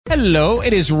Hello,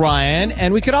 it is Ryan,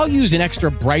 and we could all use an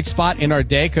extra bright spot in our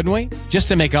day, couldn't we? Just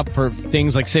to make up for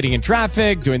things like sitting in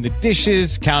traffic, doing the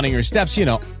dishes, counting your steps, you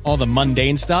know, all the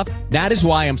mundane stuff. That is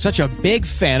why I'm such a big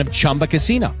fan of Chumba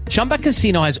Casino. Chumba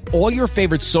Casino has all your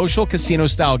favorite social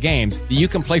casino-style games that you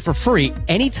can play for free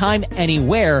anytime,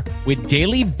 anywhere with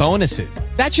daily bonuses.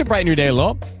 That should brighten your day a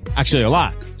little. Actually, a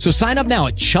lot. So sign up now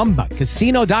at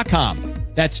ChumbaCasino.com.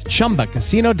 That's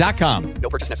ChumbaCasino.com. No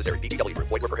purchase necessary. VGW Group.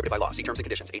 Void where prohibited by law. See terms and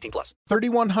conditions. 18+.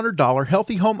 $3,100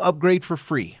 Healthy Home Upgrade for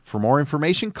free. For more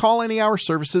information, call Any Hour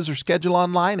Services or schedule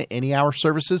online at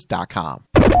anyhourservices.com.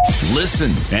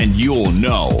 Listen and you'll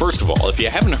know. First of all, if you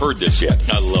haven't heard this yet,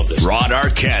 I love this. Rod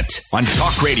Arquette on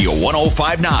Talk Radio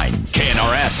 105.9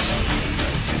 KNRS.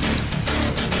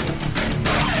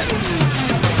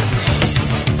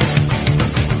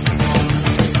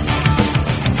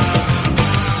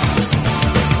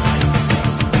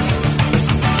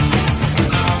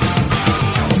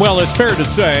 Well, it's fair to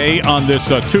say on this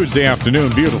Tuesday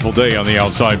afternoon, beautiful day on the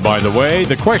outside, by the way,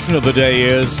 the question of the day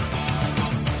is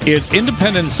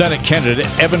independent Senate candidate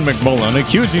Evan McMullin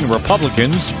accusing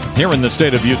Republicans here in the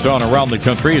state of Utah and around the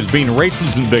country as being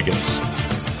racists and bigots?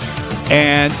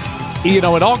 And, you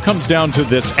know, it all comes down to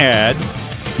this ad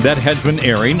that has been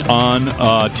airing on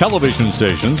television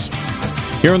stations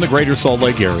here in the greater Salt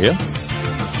Lake area.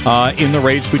 In the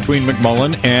race between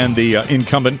McMullin and the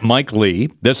incumbent Mike Lee.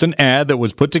 This is an ad that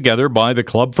was put together by the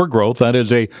Club for Growth. That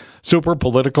is a super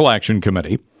political action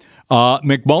committee.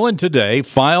 McMullin today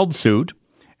filed suit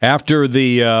after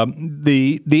the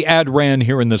ad ran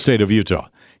here in the state of Utah.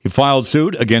 He filed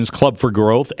suit against Club for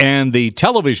Growth and the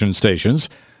television stations.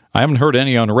 I haven't heard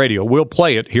any on the radio. We'll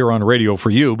play it here on radio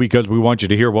for you because we want you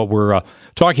to hear what we're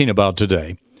talking about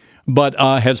today. But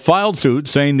has filed suit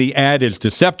saying the ad is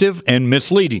deceptive and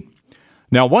misleading.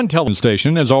 Now, one television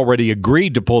station has already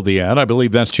agreed to pull the ad. I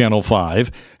believe that's Channel 5.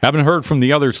 Haven't heard from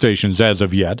the other stations as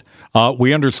of yet.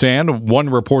 We understand one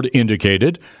report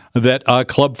indicated that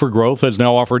Club for Growth has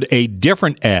now offered a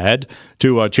different ad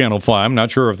to Channel 5. I'm not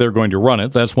sure if they're going to run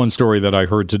it. That's one story that I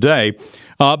heard today.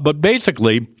 But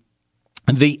basically,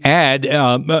 the ad,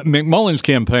 McMullin's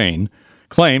campaign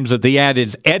claims that the ad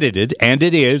is edited, and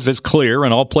it is. It's clear,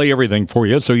 and I'll play everything for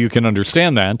you so you can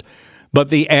understand that. But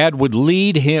the ad would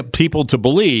lead people to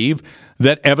believe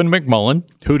that Evan McMullin,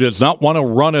 who does not want to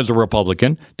run as a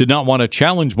Republican, did not want to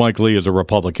challenge Mike Lee as a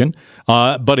Republican,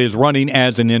 but is running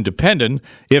as an independent,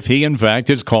 if he, in fact,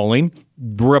 is calling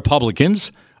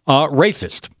Republicans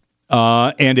racist.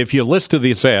 And if you listen to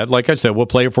this ad, like I said, we'll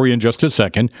play it for you in just a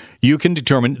second, you can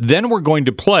determine. Then we're going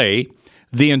to play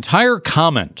the entire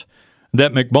comment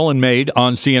that McMullin made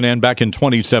on CNN back in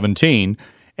 2017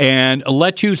 and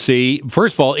let you see,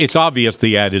 first of all, it's obvious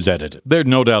the ad is edited. There's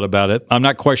no doubt about it. I'm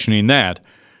not questioning that.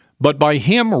 But by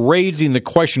him raising the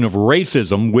question of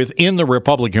racism within the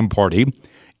Republican Party,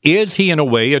 is he in a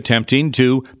way attempting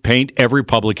to paint every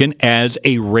Republican as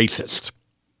a racist?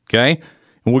 Okay?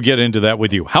 And we'll get into that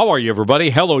with you. How are you,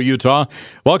 everybody? Hello, Utah.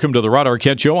 Welcome to the Rod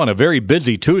Arquette Show on a very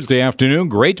busy Tuesday afternoon.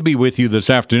 Great to be with you this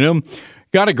afternoon.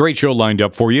 Got a great show lined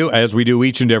up for you, as we do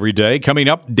each and every day. Coming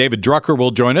up, David Drucker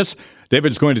will join us.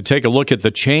 David's going to take a look at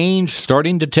the change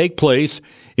starting to take place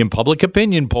in public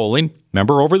opinion polling.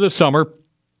 Remember, over the summer,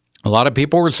 a lot of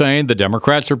people were saying the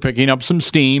Democrats are picking up some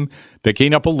steam,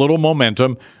 picking up a little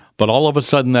momentum, but all of a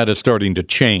sudden that is starting to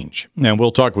change. And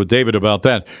we'll talk with David about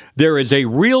that. There is a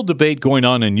real debate going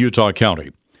on in Utah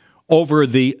County over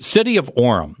the city of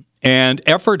Orem and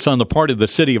efforts on the part of the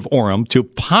city of Orem to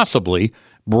possibly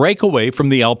break away from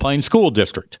the Alpine School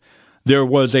District. There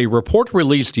was a report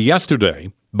released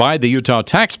yesterday by the Utah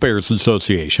Taxpayers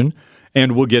Association,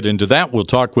 and we'll get into that. We'll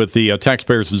talk with the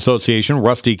Taxpayers Association.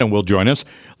 Rusty will join us a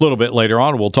little bit later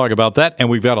on. We'll talk about that,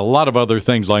 and we've got a lot of other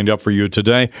things lined up for you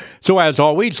today. So as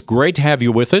always, great to have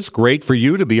you with us. Great for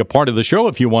you to be a part of the show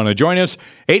if you want to join us.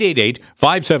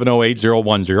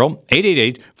 888-570-8010,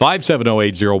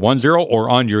 888-570-8010,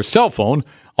 or on your cell phone.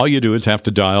 All you do is have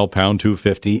to dial pound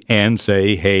 250 and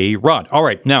say, hey, Rod. All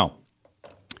right, now,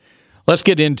 let's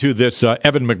get into this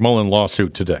Evan McMullin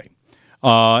lawsuit today.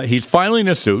 He's filing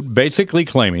a suit basically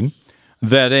claiming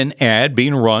that an ad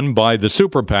being run by the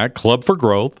Super PAC Club for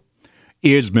Growth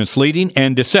is misleading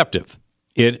and deceptive.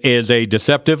 It is a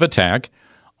deceptive attack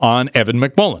on Evan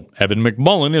McMullin. Evan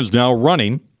McMullin is now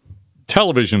running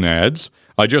television ads.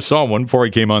 I just saw one before he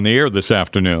came on the air this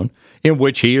afternoon in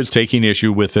which he is taking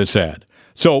issue with this ad.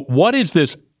 So what is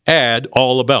this ad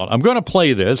all about? I'm going to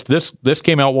play this. This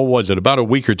came out, what was it, about a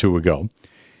week or two ago.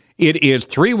 It is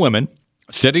three women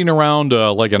sitting around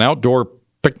like an outdoor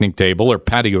picnic table or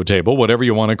patio table, whatever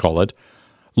you want to call it,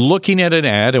 looking at an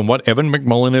ad and what Evan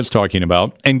McMullin is talking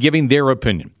about and giving their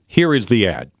opinion. Here is the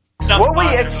ad.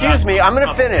 Excuse me, I'm going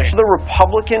to finish. The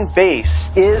Republican base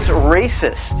is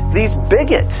racist. These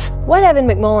bigots. What Evan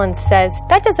McMullin says,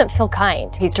 that doesn't feel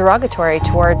kind. He's derogatory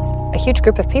towards a huge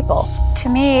group of people. To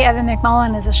me, Evan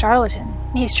McMullin is a charlatan.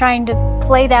 He's trying to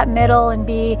play that middle and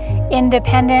be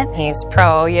independent. He's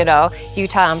pro, Utah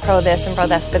and pro this,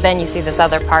 but then you see this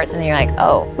other part and you're like,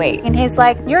 oh, wait. And he's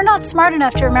like, you're not smart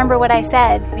enough to remember what I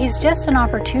said. He's just an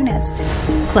opportunist.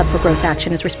 Club for Growth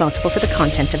Action is responsible for the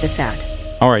content of this ad.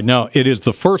 All right, now it is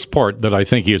the first part that I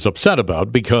think he is upset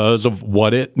about because of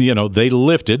what they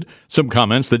lifted some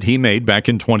comments that he made back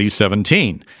in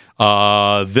 2017.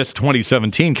 This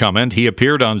 2017 comment, he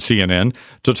appeared on CNN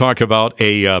to talk about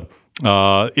in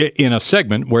a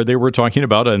segment where they were talking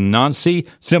about a Nazi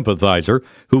sympathizer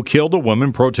who killed a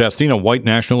woman protesting a white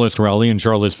nationalist rally in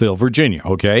Charlottesville, Virginia.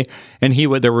 Okay, and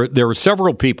there were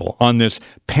several people on this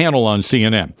panel on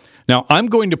CNN. Now I'm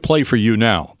going to play for you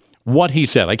now what he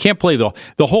said. I can't play the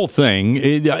whole thing.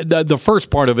 The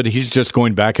first part of it, he's just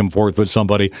going back and forth with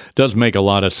somebody. Does make a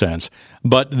lot of sense.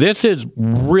 But this is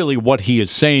really what he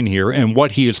is saying here and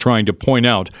what he is trying to point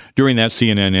out during that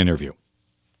CNN interview.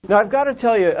 Now, I've got to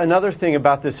tell you another thing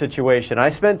about this situation. I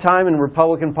spent time in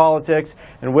Republican politics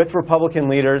and with Republican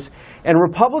leaders, and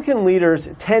Republican leaders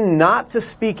tend not to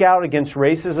speak out against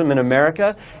racism in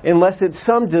America unless it's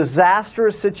some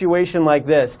disastrous situation like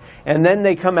this, and then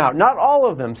they come out. Not all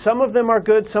of them. Some of them are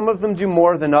good, some of them do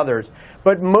more than others,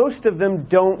 but most of them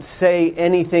don't say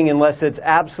anything unless it's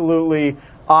absolutely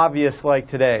obvious like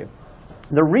today.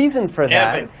 The reason for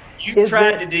that... Evan. You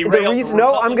tried to derail the reason,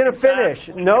 no, I'm going to finish.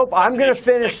 Nope, I'm going to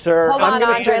finish, sir. Hold on,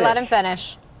 Andre, let him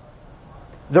finish.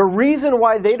 The reason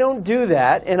why they don't do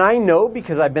that, and I know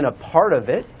because I've been a part of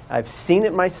it, I've seen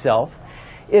it myself,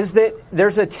 is that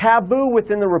there's a taboo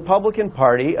within the Republican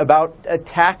Party about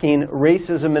attacking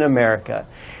racism in America.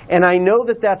 And I know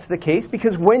that that's the case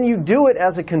because when you do it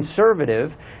as a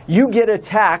conservative, you get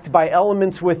attacked by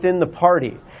elements within the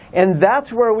party. And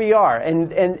that's where we are.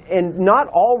 And not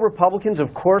all Republicans,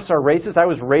 of course, are racist. I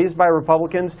was raised by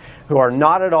Republicans who are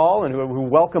not at all and who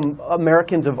welcome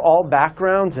Americans of all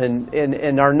backgrounds and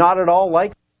are not at all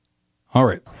like. All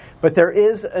right. But there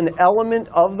is an element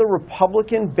of the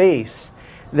Republican base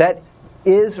that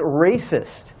is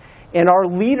racist. And our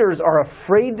leaders are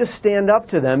afraid to stand up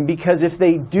to them because if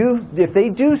they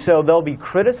do so, they'll be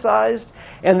criticized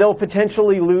and they'll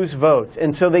potentially lose votes.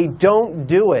 And so they don't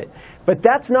do it. But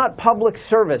that's not public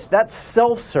service. That's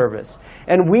self-service.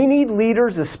 And we need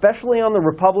leaders, especially on the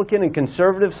Republican and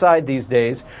conservative side these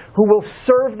days, who will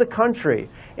serve the country.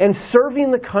 And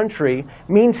serving the country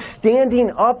means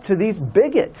standing up to these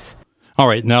bigots. All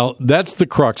right. Now, that's the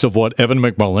crux of what Evan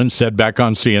McMullin said back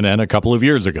on CNN a couple of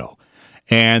years ago.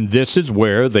 And this is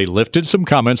where they lifted some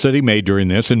comments that he made during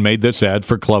this and made this ad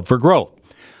for Club for Growth.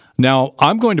 Now,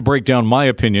 I'm going to break down my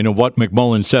opinion of what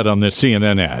McMullin said on this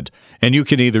CNN ad, and you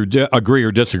can either agree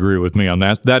or disagree with me on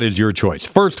that. That is your choice.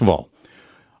 First of all,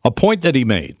 a point that he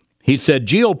made, he said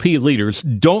GOP leaders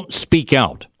don't speak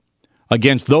out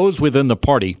against those within the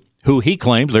party who he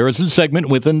claims, there is a segment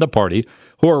within the party,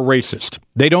 who are racist.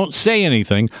 They don't say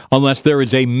anything unless there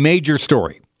is a major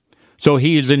story. So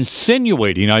he is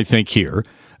insinuating, I think here,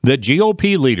 that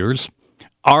GOP leaders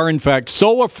are in fact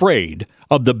so afraid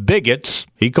of the bigots,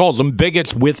 he calls them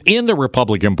bigots within the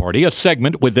Republican Party, a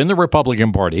segment within the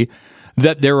Republican Party,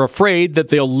 that they're afraid that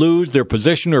they'll lose their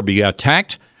position or be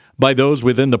attacked by those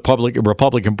within the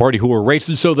Republican Party who are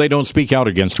racist, so they don't speak out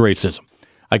against racism.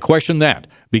 I question that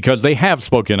because they have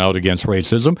spoken out against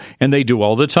racism, and they do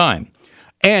all the time.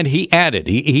 And he added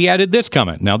this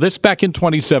comment. Now, this back in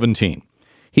 2017.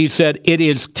 He said, it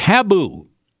is taboo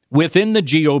within the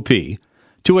GOP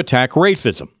to attack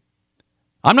racism.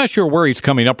 I'm not sure where he's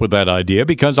coming up with that idea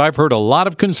because I've heard a lot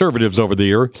of conservatives over the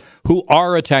year who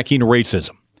are attacking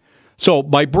racism. So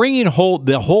by bringing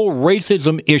the whole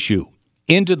racism issue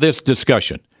into this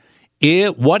discussion,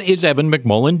 what is Evan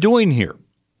McMullin doing here?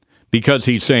 Because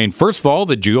he's saying, first of all,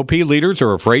 the GOP leaders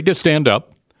are afraid to stand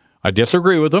up. I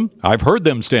disagree with them. I've heard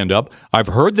them stand up. I've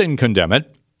heard them condemn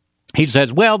it. He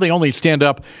says, well, they only stand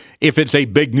up if it's a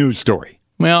big news story.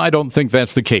 Well, I don't think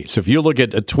that's the case. If you look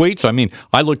at tweets,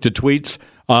 I looked at tweets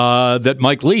that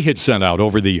Mike Lee had sent out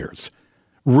over the years,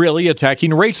 really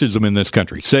attacking racism in this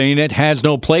country, saying it has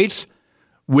no place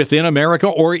within America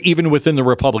or even within the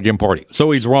Republican Party.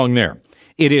 So he's wrong there.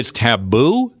 It is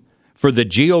taboo for the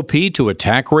GOP to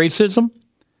attack racism.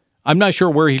 I'm not sure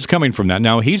where he's coming from that.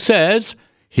 Now, he says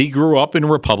he grew up in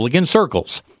Republican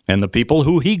circles, and the people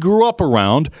who he grew up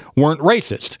around weren't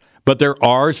racist. But there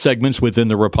are segments within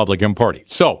the Republican Party.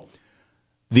 So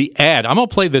the ad, I'm going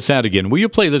to play this ad again. Will you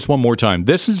play this one more time?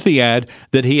 This is the ad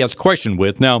that he has questioned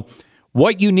with. Now,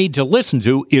 What you need to listen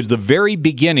to is the very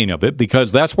beginning of it,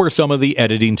 because that's where some of the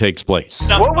editing takes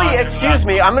place. I'm going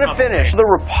to finish. The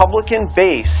Republican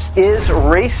base is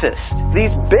racist.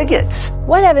 These bigots.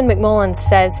 What Evan McMullin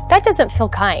says, that doesn't feel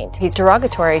kind. He's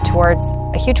derogatory towards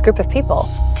a huge group of people.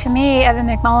 To me, Evan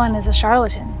McMullin is a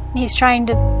charlatan. He's trying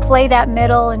to play that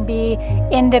middle and be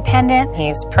independent.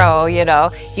 He's pro,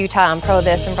 Utah and pro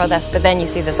this, but then you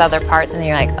see this other part and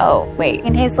you're like, oh, wait.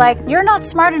 And he's like, you're not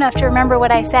smart enough to remember what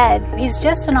I said. He's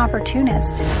just an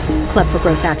opportunist. Club for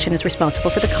Growth Action is responsible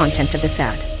for the content of this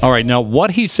ad. All right, now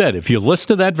what he said, if you listen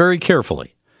to that very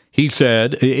carefully, he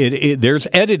said there's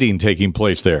editing taking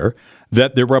place there,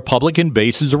 that the Republican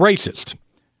base is racist.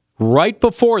 Right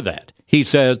before that, he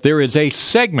says there is a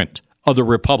segment of the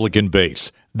Republican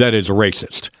base that is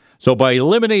racist. So by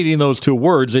eliminating those two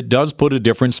words, it does put a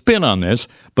different spin on this.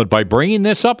 But by bringing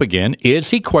this up again,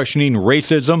 is he questioning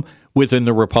racism within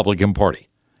the Republican Party?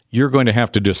 You're going to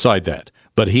have to decide that.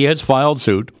 But he has filed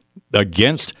suit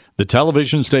against the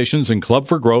television stations and Club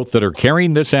for Growth that are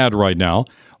carrying this ad right now.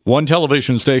 One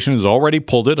television station has already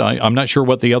pulled it. I'm not sure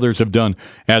what the others have done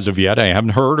as of yet. I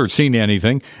haven't heard or seen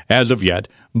anything as of yet,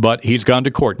 but he's gone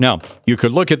to court. Now, you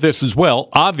could look at this as well.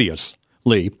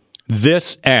 Obviously,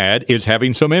 this ad is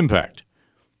having some impact.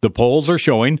 The polls are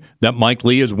showing that Mike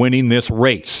Lee is winning this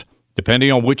race.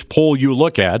 Depending on which poll you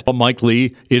look at, Mike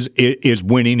Lee is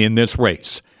winning in this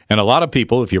race. And a lot of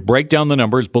people, if you break down the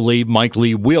numbers, believe Mike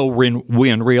Lee will win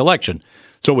re-election.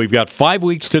 So we've got 5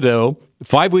 weeks to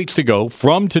go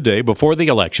from today before the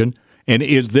election. And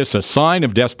is this a sign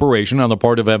of desperation on the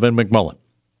part of Evan McMullin?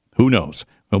 Who knows?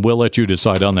 And we'll let you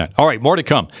decide on that. All right, more to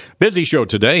come. Busy show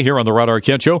today here on the Rod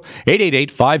Arquette Show.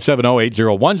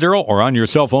 888-570-8010 or on your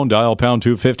cell phone, dial pound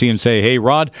 250 and say, hey,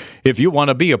 Rod, if you want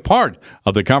to be a part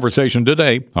of the conversation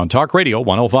today on Talk Radio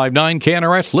 105.9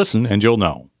 KNRS, listen and you'll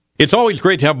know. It's always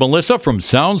great to have Melissa from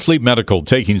Sound Sleep Medical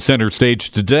taking center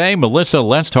stage today. Melissa,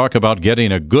 let's talk about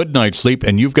getting a good night's sleep,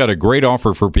 and you've got a great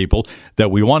offer for people that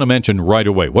we want to mention right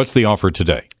away. What's the offer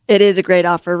today? It is a great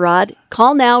offer, Rod.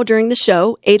 Call now during the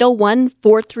show,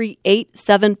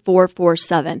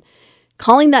 801-438-7447.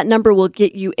 Calling that number will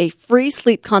get you a free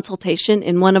sleep consultation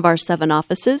in one of our 7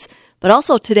 offices, but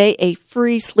also today a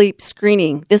free sleep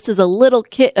screening. This is a little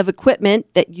kit of equipment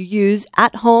that you use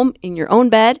at home in your own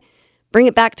bed. Bring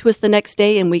it back to us the next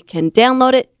day, and we can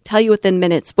download it, tell you within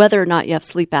minutes whether or not you have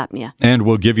sleep apnea. And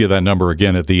we'll give you that number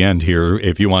again at the end here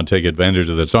if you want to take advantage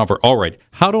of this offer. All right,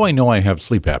 how do I know I have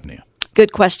sleep apnea?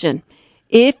 Good question.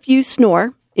 If you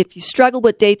snore, if you struggle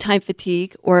with daytime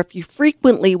fatigue, or if you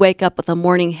frequently wake up with a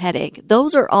morning headache,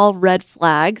 those are all red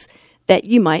flags that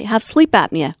you might have sleep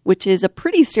apnea, which is a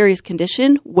pretty serious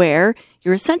condition where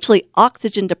you're essentially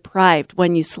oxygen deprived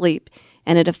when you sleep.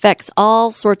 And it affects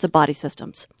all sorts of body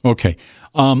systems. Okay.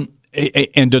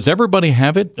 And does everybody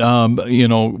have it?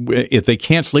 If they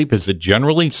can't sleep, is it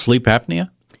generally sleep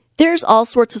apnea? There's all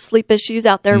sorts of sleep issues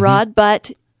out there, Rod. But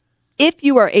if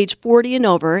you are age 40 and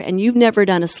over and you've never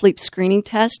done a sleep screening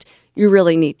test, you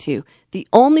really need to. The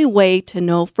only way to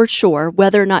know for sure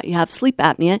whether or not you have sleep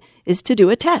apnea is to do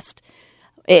a test.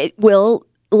 It will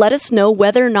let us know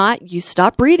whether or not you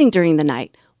stop breathing during the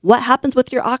night. What happens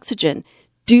with your oxygen?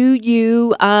 Do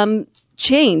you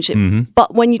change?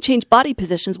 But when you change body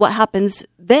positions, what happens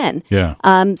then? Yeah.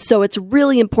 So it's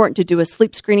really important to do a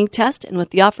sleep screening test. And with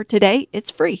the offer today, it's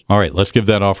free. All right, let's give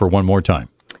that offer one more time.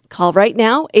 Call right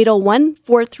now,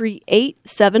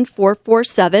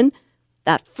 801-438-7447.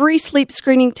 That free sleep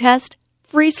screening test,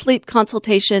 free sleep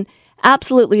consultation,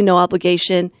 absolutely no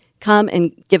obligation. Come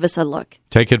and give us a look.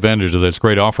 Take advantage of this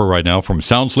great offer right now from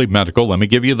Sound Sleep Medical. Let me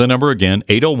give you the number again,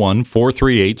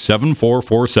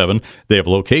 801-438-7447. They have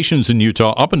locations in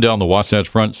Utah up and down the Wasatch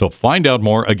Front, so find out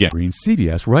more again. Green,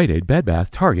 CVS, Rite Aid, Bed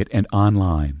Bath, Target, and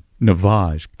online.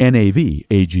 Navage,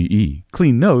 N-A-V-A-G-E.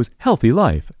 Clean nose, healthy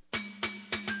life.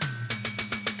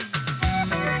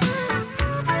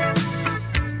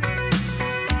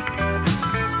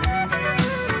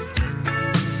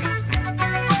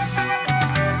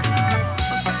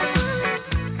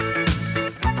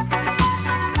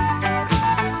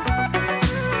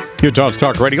 Utah's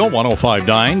Talk Radio 105.9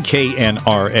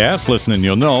 KNRS. Listen and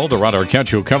you'll know. The Rod Arquette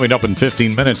Show coming up in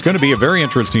 15 minutes. Going to be a very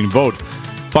interesting vote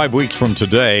 5 weeks from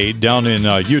today down in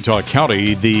Utah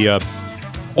County. The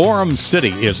Orem City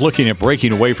is looking at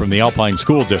breaking away from the Alpine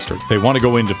School District. They want to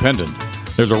go independent.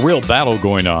 There's a real battle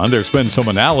going on. There's been some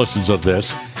analysis of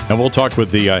this, and we'll talk with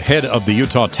the head of the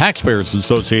Utah Taxpayers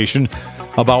Association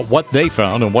about what they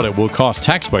found and what it will cost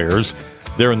taxpayers.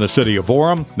 there in the city of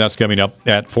Orem. That's coming up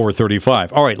at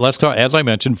 4:35. All right, let's talk. As I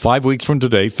mentioned, 5 weeks from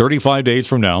today, 35 days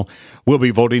from now, we'll be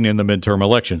voting in the midterm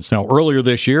elections. Now, earlier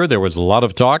this year, there was a lot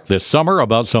of talk this summer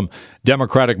about some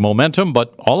Democratic momentum,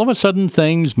 but all of a sudden,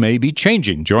 things may be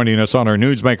changing. Joining us on our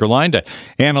Newsmaker line to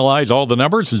analyze all the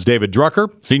numbers is David Drucker,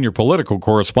 senior political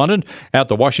correspondent at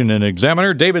the Washington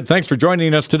Examiner. David, thanks for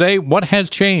joining us today. What has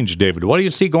changed, David? What do you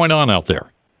see going on out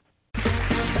there?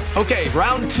 Okay,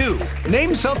 round 2.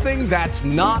 Name something that's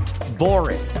not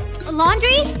boring. A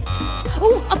laundry?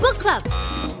 Ooh, a book club.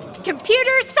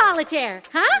 Computer solitaire,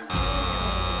 huh?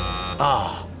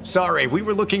 Ah, oh, sorry, we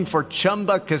were looking for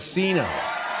Chumba Casino.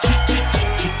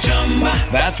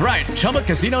 That's right,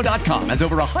 ChumbaCasino.com has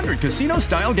over 100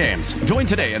 casino-style games. Join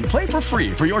today and play for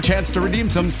free for your chance to redeem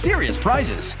some serious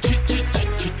prizes.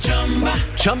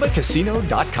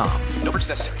 ChumbaCasino.com. No purchase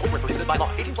necessary. Void where prohibited by law.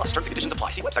 18+ terms and conditions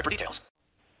apply. See website for details.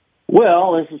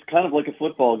 Well, this is kind of like a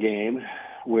football game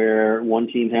where one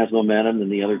team has momentum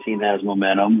and the other team has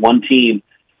momentum. One team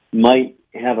might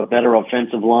have a better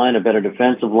offensive line, a better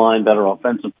defensive line, better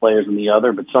offensive players than the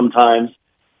other, but sometimes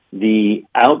the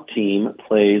out team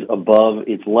plays above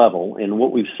its level. And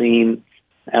what we've seen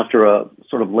after a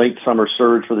sort of late summer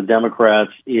surge for the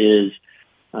Democrats is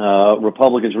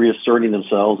Republicans reasserting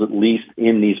themselves, at least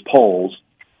in these polls.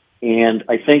 And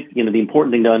I think, the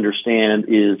important thing to understand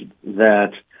is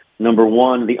that, number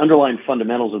one, the underlying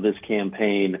fundamentals of this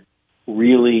campaign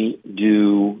really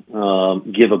do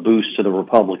give a boost to the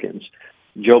Republicans.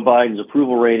 Joe Biden's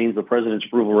approval ratings, the president's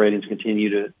approval ratings continue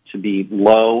to be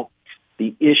low.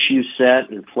 The issue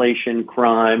set, inflation,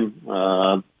 crime,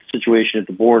 situation at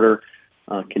the border,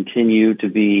 continue to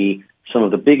be some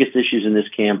of the biggest issues in this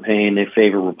campaign. They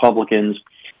favor Republicans.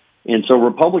 And so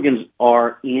Republicans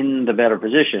are in the better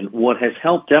position. What has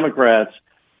helped Democrats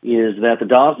is that the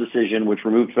Dobbs decision, which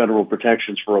removed federal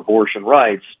protections for abortion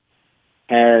rights,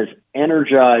 has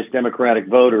energized Democratic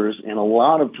voters. And a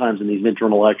lot of times in these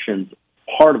midterm elections,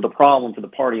 part of the problem for the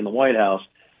party in the White House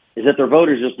is that their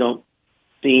voters just don't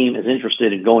seem as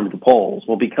interested in going to the polls.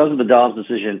 Well, because of the Dobbs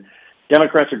decision,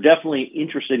 Democrats are definitely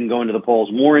interested in going to the polls,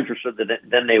 more interested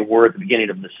than they were at the beginning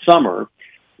of the summer.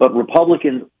 But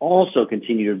Republicans also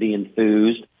continue to be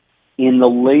enthused. In the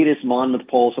latest Monmouth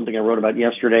poll, something I wrote about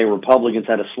yesterday, Republicans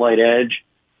had a slight edge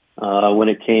when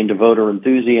it came to voter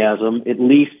enthusiasm, at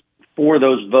least for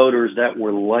those voters that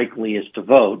were likeliest to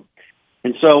vote.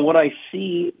 And so what I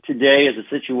see today is a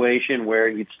situation where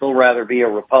you'd still rather be a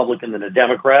Republican than a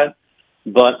Democrat,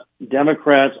 but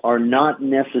Democrats are not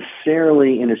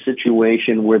necessarily in a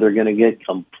situation where they're going to get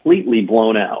completely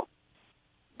blown out.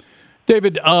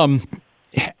 David,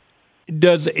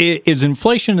 is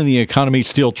inflation in the economy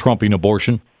still trumping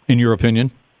abortion, in your opinion?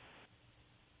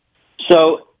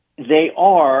 So they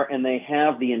are, and they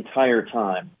have the entire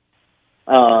time.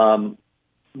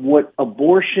 What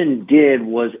abortion did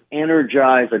was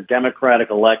energize a Democratic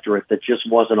electorate that just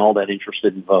wasn't all that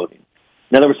interested in voting.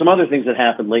 Now, there were some other things that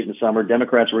happened late in the summer.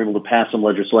 Democrats were able to pass some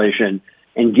legislation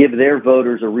and give their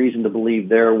voters a reason to believe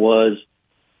there was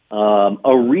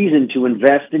a reason to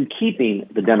invest in keeping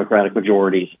the Democratic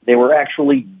majorities. They were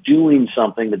actually doing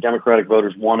something the Democratic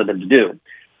voters wanted them to do.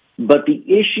 But the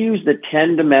issues that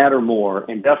tend to matter more,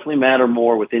 and definitely matter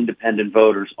more with independent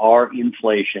voters, are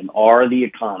inflation, are the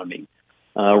economy.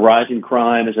 Rising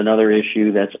crime is another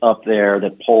issue that's up there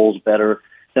that polls better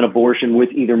than abortion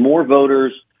with either more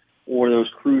voters or those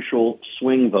crucial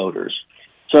swing voters.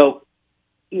 So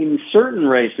in certain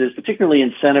races, particularly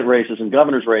in Senate races and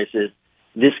governor's races,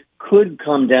 this could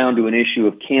come down to an issue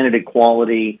of candidate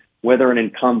quality, whether an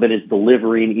incumbent is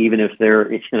delivering, even if they're,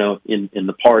 in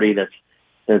the party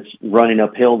that's running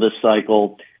uphill this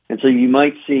cycle. And so you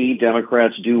might see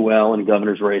Democrats do well in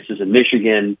governor's races in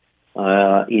Michigan,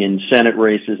 in Senate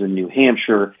races in New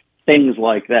Hampshire, things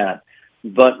like that.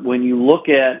 But when you look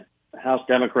at House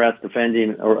Democrats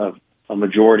defending a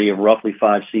majority of roughly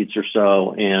 5 seats or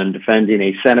so and defending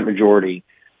a Senate majority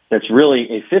that's really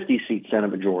a 50-seat Senate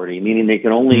majority, meaning they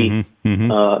can only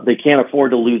they can't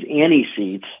afford to lose any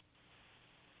seats,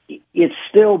 it's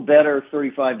still better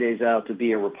 35 days out to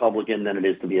be a Republican than it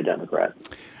is to be a Democrat.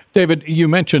 David, you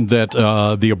mentioned that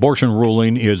the abortion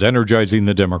ruling is energizing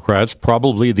the Democrats,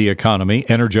 probably the economy,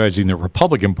 energizing the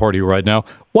Republican Party right now.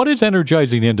 What is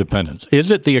energizing independents?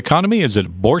 Is it the economy, is it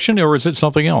abortion, or is it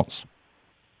something else?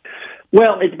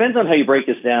 Well, it depends on how you break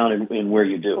this down and where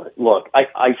you do it. Look,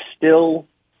 I still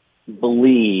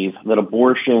believe that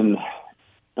abortion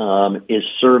is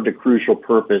served a crucial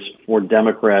purpose for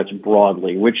Democrats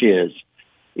broadly, which is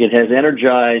it has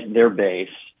energized their base.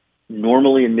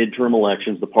 Normally in midterm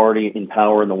elections, the party in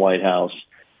power in the White House,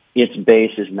 its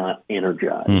base is not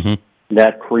energized.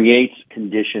 that creates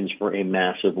conditions for a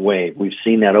massive wave. We've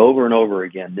seen that over and over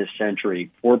again this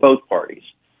century for both parties.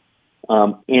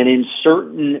 And in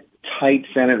certain tight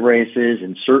Senate races,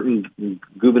 in certain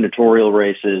gubernatorial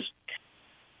races,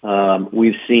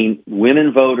 we've seen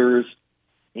women voters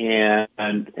and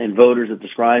voters that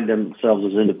describe themselves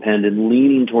as independent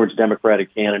leaning towards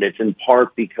Democratic candidates, in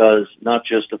part because not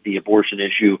just of the abortion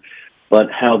issue, but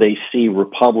how they see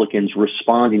Republicans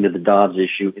responding to the Dobbs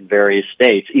issue in various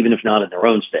states, even if not in their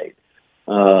own state,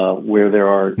 where there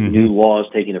are new laws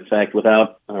taking effect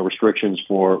without restrictions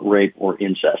for rape or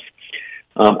incest.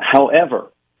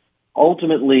 However,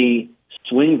 ultimately,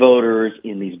 swing voters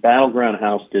in these battleground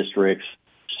House districts,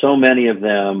 so many of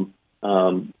them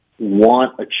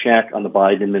want a check on the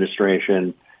Biden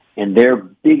administration, and their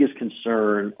biggest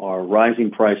concern are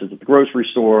rising prices at the grocery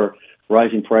store,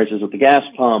 rising prices at the gas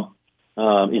pump,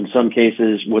 in some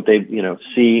cases what they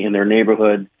see in their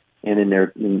neighborhood and in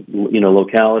their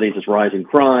localities is rising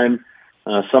crime.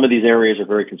 Some of these areas are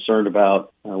very concerned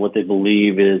about what they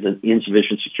believe is an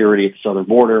insufficient security at the southern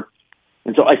border.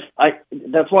 And so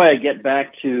that's why I get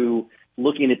back to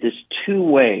looking at this two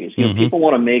ways. People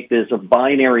want to make this a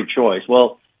binary choice.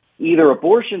 Well, either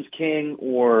abortion's king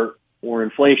or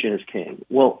inflation is king.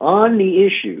 Well, on the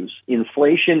issues,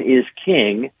 inflation is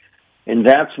king, and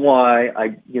that's why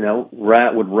I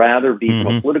would rather be,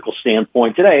 from a political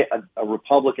standpoint today, a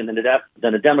Republican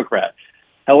than a Democrat.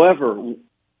 However,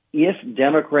 if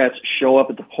Democrats show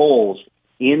up at the polls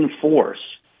in force,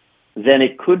 then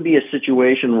it could be a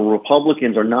situation where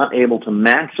Republicans are not able to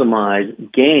maximize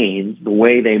gains the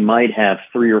way they might have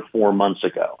 3 or 4 months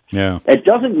ago. Yeah. It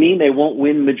doesn't mean they won't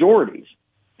win majorities.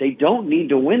 They don't need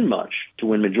to win much to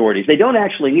win majorities. They don't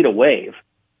actually need a wave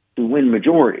to win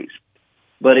majorities.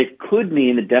 But it could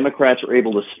mean that Democrats are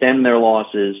able to stem their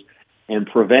losses and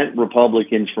prevent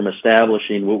Republicans from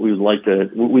establishing what we like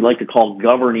to call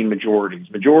governing majorities.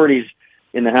 Majorities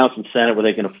in the House and Senate where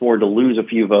they can afford to lose a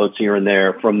few votes here and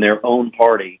there from their own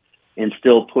party and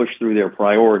still push through their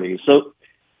priorities. So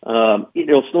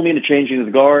it'll still mean a changing of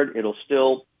the guard. It'll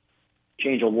still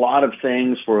change a lot of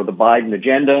things for the Biden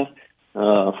agenda.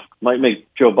 Might make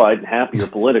Joe Biden happier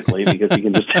politically because he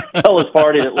can just tell his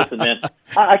party that, listen, man,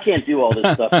 I can't do all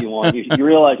this stuff you want. You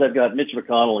realize I've got Mitch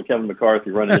McConnell and Kevin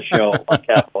McCarthy running the show on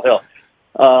Capitol Hill.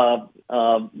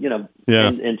 And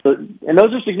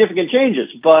those are significant changes,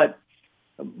 but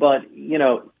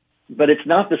it's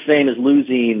not the same as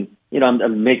losing,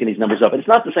 I'm making these numbers up, but it's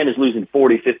not the same as losing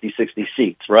 40, 50, 60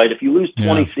 seats, right? If you lose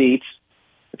 20 seats,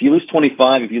 if you lose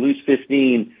 25, if you lose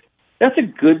 15, that's a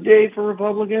good day for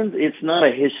Republicans. It's not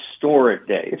a historic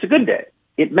day. It's a good day.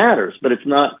 It matters, but it's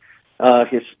not a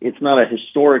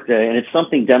historic day, and it's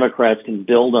something Democrats can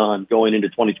build on going into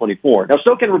 2024. Now,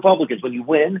 so can Republicans. When you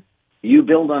win, you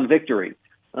build on victory.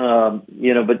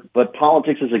 But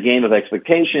politics is a game of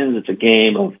expectations. It's a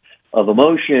game of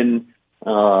emotion.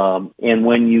 And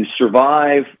when you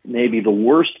survive maybe the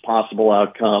worst possible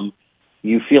outcome,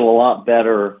 you feel a lot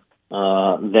better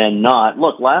than not.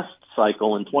 Look, last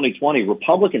cycle in 2020,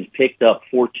 Republicans picked up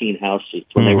 14 House seats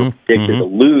when they were predicted to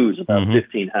lose about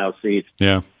 15 House seats.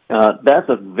 Yeah. That's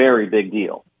a very big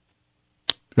deal.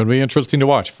 It's going to be interesting to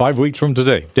watch 5 weeks from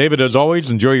today. David, as always,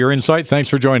 enjoy your insight. Thanks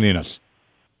for joining us.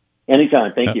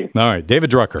 Anytime. Thank you. All right.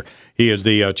 David Drucker. He is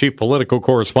the chief political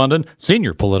correspondent,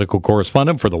 senior political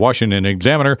correspondent for the Washington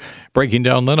Examiner, breaking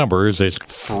down the numbers. It's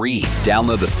free.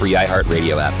 Download the free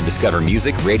iHeartRadio app and discover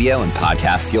music, radio, and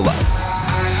podcasts you'll love.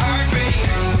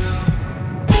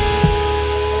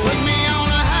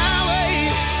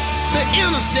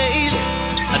 Interstate,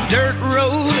 a dirt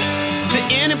road to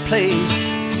any place,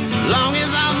 long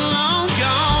as I'm long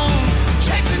gone,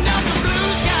 chasing down some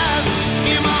blue skies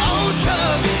in my old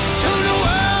truck, to the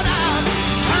world out,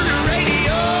 turn the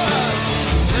radio up,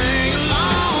 sing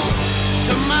along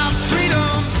to my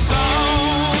freedom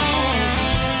song.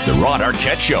 The Rod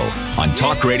Arquette Show on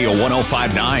Talk Radio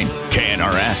 105.9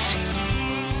 KNRS.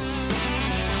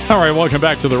 All right, welcome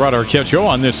back to the Rod Arquette Show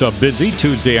on this busy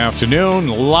Tuesday afternoon.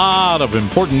 A lot of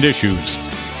important issues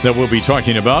that we'll be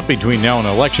talking about between now and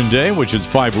Election Day, which is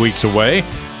 5 weeks away.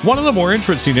 One of the more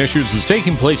interesting issues is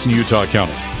taking place in Utah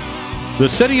County. The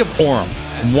city of Orem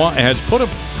has put a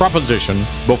proposition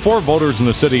before voters in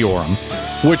the city of Orem,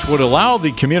 which would allow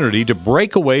the community to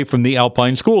break away from the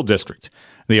Alpine School District.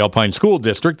 The Alpine School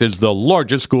District is the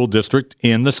largest school district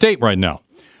in the state right now.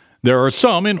 There are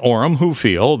some in Orem who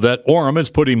feel that Orem is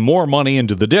putting more money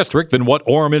into the district than what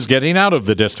Orem is getting out of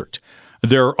the district.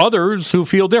 There are others who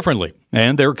feel differently,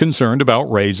 and they're concerned about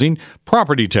raising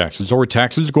property taxes or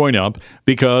taxes going up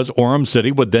because Orem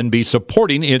City would then be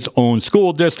supporting its own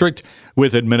school district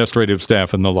with administrative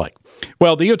staff and the like.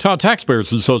 Well, the Utah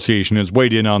Taxpayers Association has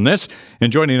weighed in on this,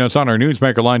 and joining us on our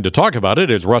Newsmaker line to talk about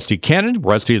it is Rusty Cannon.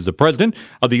 Rusty is the president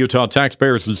of the Utah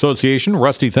Taxpayers Association.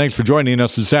 Rusty, thanks for joining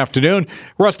us this afternoon.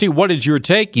 Rusty, what is your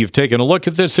take? You've taken a look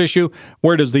at this issue.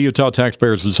 Where does the Utah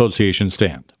Taxpayers Association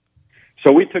stand?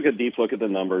 So we took a deep look at the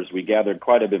numbers. We gathered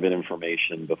quite a bit of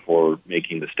information before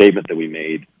making the statement that we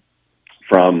made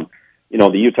from,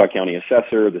 the Utah County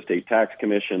Assessor, the State Tax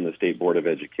Commission, the State Board of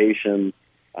Education,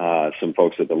 some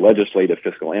folks at the Legislative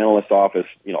Fiscal Analyst Office,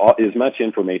 as much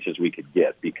information as we could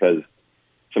get, because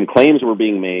some claims were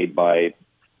being made by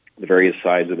the various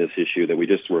sides of this issue that we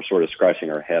just were sort of scratching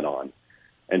our head on.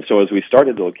 And so as we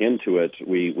started to look into it,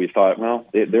 we thought, well,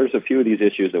 there's a few of these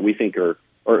issues that we think are,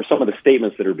 or some of the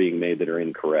statements that are being made that are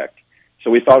incorrect. So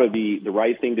we thought it would be the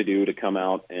right thing to do to come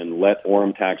out and let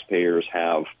Orem taxpayers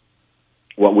have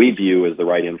what we view as the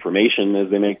right information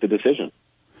as they make the decision.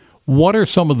 What are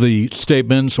some of the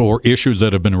statements or issues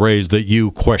that have been raised that you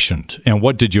questioned, and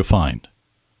what did you find?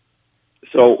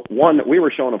 So, one, we were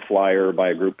shown a flyer by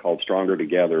a group called Stronger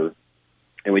Together,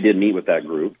 and we did meet with that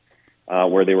group,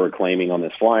 where they were claiming on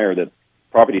this flyer that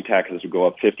property taxes would go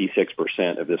up 56%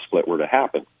 if this split were to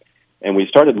happen. And we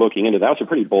started looking into that. That was a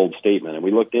pretty bold statement, and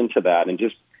we looked into that, and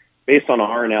just based on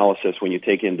our analysis, when you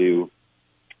take into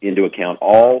account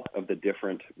all of the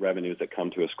different revenues that come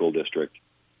to a school district,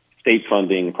 state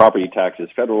funding, property taxes,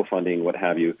 federal funding, what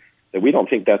have you, that we don't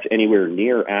think that's anywhere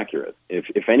near accurate.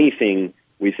 If anything,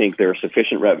 we think there are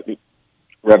sufficient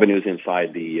revenues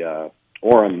inside the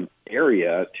Orem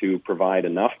area to provide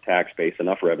enough tax base,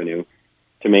 enough revenue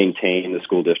to maintain the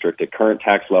school district at current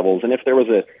tax levels. And if there was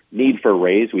a need for a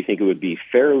raise, we think it would be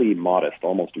fairly modest,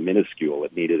 almost minuscule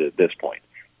if needed at this point.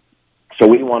 So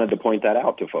we wanted to point that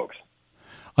out to folks.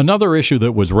 Another issue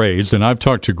that was raised, and I've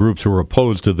talked to groups who are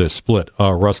opposed to this split,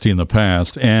 Rusty, in the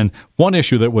past, and one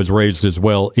issue that was raised as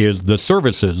well is the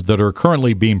services that are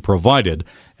currently being provided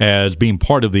as being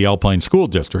part of the Alpine School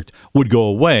District would go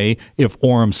away if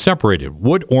Orem separated.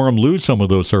 Would Orem lose some of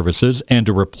those services, and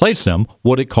to replace them,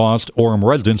 would it cost Orem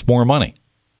residents more money?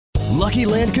 Lucky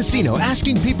Land Casino,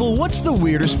 asking people, what's the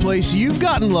weirdest place you've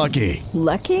gotten lucky?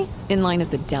 Lucky? In line at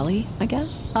the deli, I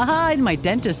guess? Aha, in my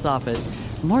dentist's office.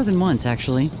 More than once,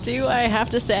 actually. Do I have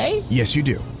to say? Yes, you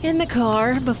do. In the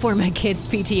car before my kids'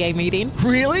 PTA meeting.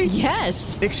 Really?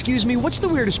 Yes. Excuse me, what's the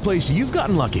weirdest place you've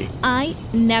gotten lucky? I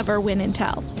never win and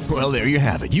tell. Well, there you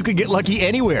have it. You can get lucky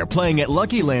anywhere, playing at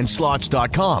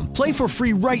LuckyLandSlots.com. Play for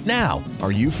free right now.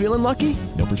 Are you feeling lucky?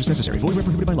 No purchase necessary. Void where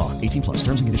prohibited by law. 18 plus.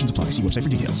 Terms and conditions apply. See website for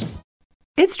details.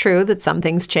 It's true that some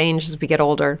things change as we get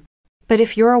older. But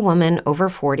if you're a woman over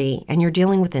 40 and you're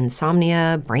dealing with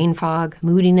insomnia, brain fog,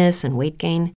 moodiness, and weight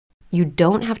gain, you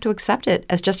don't have to accept it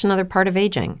as just another part of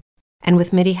aging. And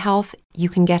with MIDI Health, you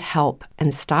can get help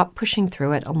and stop pushing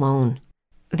through it alone.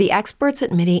 The experts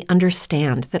at MIDI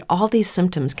understand that all these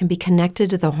symptoms can be connected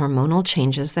to the hormonal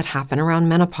changes that happen around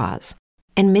menopause,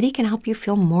 and MIDI can help you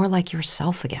feel more like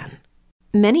yourself again.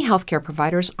 Many healthcare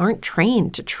providers aren't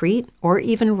trained to treat or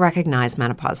even recognize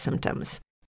menopause symptoms.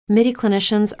 MIDI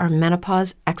clinicians are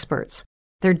menopause experts.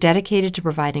 They're dedicated to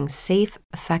providing safe,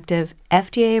 effective,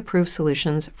 FDA-approved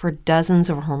solutions for dozens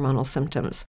of hormonal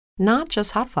symptoms, not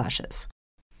just hot flashes.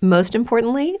 Most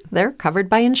importantly, they're covered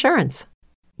by insurance.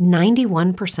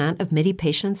 91% of MIDI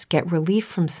patients get relief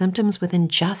from symptoms within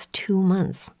just 2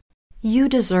 months. You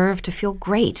deserve to feel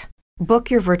great. Book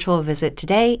your virtual visit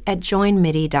today at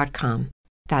joinmidi.com.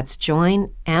 That's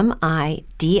joinmidi.com.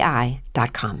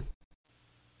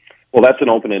 Well, that's an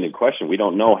open-ended question. We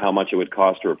don't know how much it would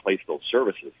cost to replace those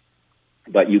services.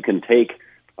 But you can take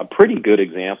a pretty good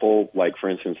example, like, for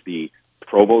instance, the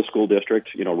Provo School District,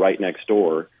 right next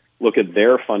door. Look at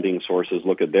their funding sources,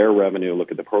 look at their revenue,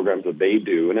 look at the programs that they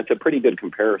do, and it's a pretty good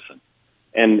comparison.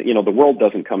 And, the world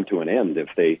doesn't come to an end if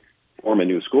they form a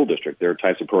new school district. There are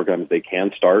types of programs they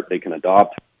can start, they can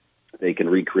adopt, they can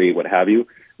recreate, what have you.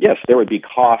 Yes, there would be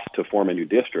cost to form a new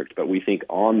district, but we think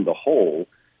on the whole,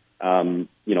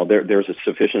 there's a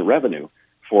sufficient revenue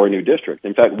for a new district.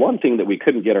 In fact, one thing that we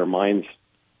couldn't get our minds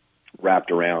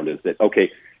wrapped around is that,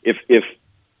 okay, if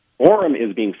Orem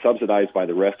is being subsidized by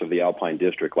the rest of the Alpine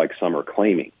District, like some are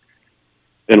claiming,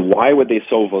 then why would they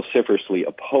so vociferously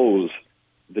oppose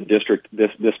the district,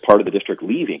 this part of the district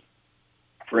leaving?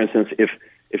 For instance,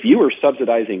 if you were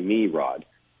subsidizing me, Rod,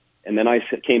 and then I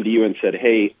came to you and said,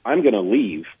 hey, I'm going to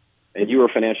leave, and you were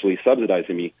financially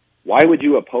subsidizing me, why would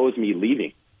you oppose me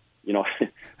leaving?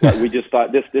 We just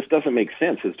thought this doesn't make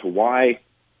sense as to why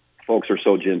folks are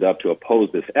so ginned up to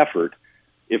oppose this effort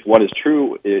if what is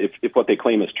true, if what they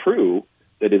claim is true,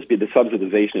 that is the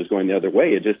subsidization is going the other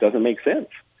way, it just doesn't make sense.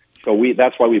 So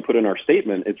that's why we put in our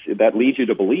statement, that leads you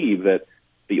to believe that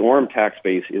the Orem tax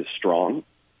base is strong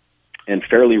and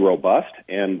fairly robust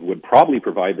and would probably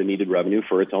provide the needed revenue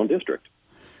for its own district.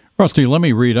 Rusty, let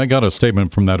me read. I got a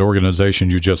statement from that organization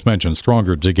you just mentioned,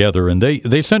 Stronger Together, and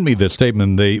they sent me this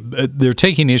statement. They're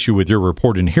taking issue with your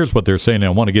report, and here's what they're saying. I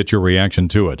want to get your reaction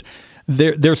to it.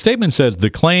 Their statement says the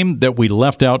claim that we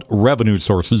left out revenue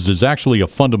sources is actually a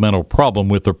fundamental problem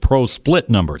with the pro-split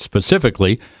numbers.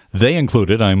 Specifically, they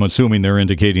included, I'm assuming they're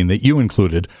indicating that you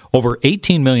included, over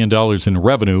 $18 million in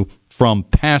revenue from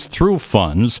pass-through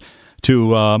funds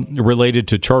related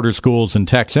to charter schools and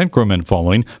tax increment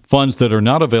following, funds that are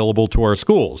not available to our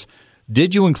schools.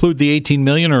 Did you include the $18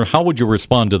 million, or how would you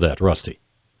respond to that, Rusty?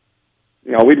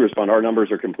 We'd respond. Our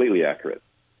numbers are completely accurate.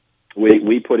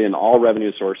 We put in all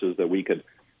revenue sources that we could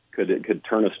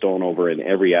turn a stone over in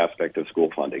every aspect of school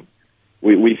funding.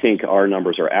 We think our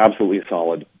numbers are absolutely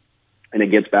solid, and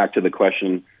it gets back to the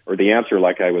question or the answer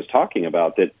like I was talking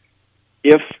about, that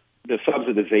if the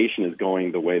subsidization is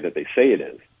going the way that they say it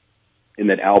is, in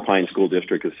that Alpine School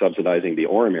District is subsidizing the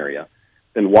Orem area,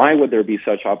 then why would there be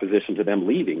such opposition to them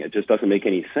leaving? It just doesn't make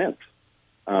any sense.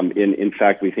 In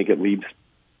fact, we think it leads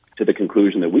to the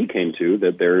conclusion that we came to,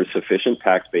 that there is sufficient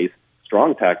tax base,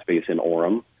 strong tax base in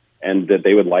Orem, and that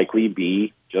they would likely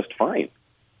be just fine.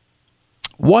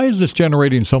 Why is this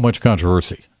generating so much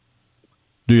controversy,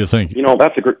 do you think?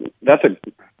 That's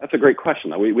a great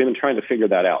question. We've been trying to figure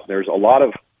that out. There's a lot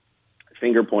of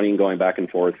finger pointing going back and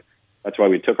forth. That's why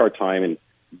we took our time in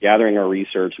gathering our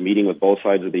research, meeting with both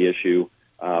sides of the issue.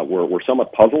 We're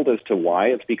somewhat puzzled as to why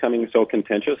it's becoming so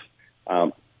contentious.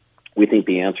 We think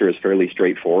the answer is fairly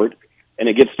straightforward, and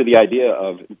it gets to the idea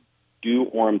of, do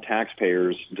Orem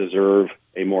taxpayers deserve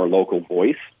a more local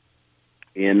voice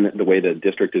in the way the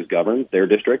district is governed, their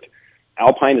district?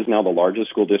 Alpine is now the largest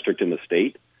school district in the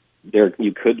state.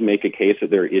 You could make a case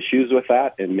that there are issues with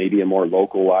that, and maybe a more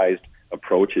localized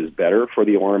approach is better for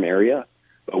the Orem area.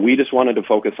 But we just wanted to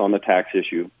focus on the tax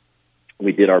issue.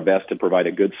 We did our best to provide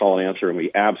a good, solid answer, and we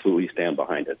absolutely stand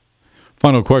behind it.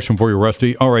 Final question for you,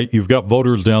 Rusty. All right, you've got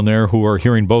voters down there who are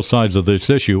hearing both sides of this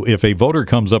issue. If a voter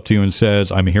comes up to you and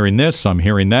says, I'm hearing this, I'm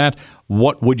hearing that,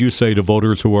 what would you say to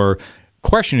voters who are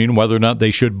questioning whether or not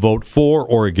they should vote for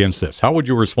or against this? How would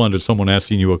you respond to someone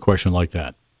asking you a question like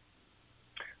that?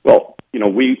 Well,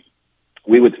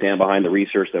 we would stand behind the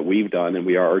research that we've done, and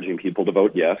we are urging people to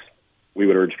vote yes. We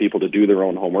would urge people to do their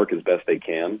own homework as best they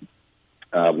can.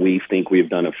 We think we've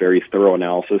done a very thorough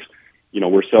analysis.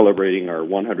 We're celebrating our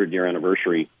 100-year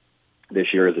anniversary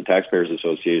this year as a Taxpayers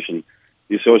Association.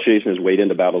 The association has weighed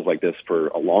into battles like this for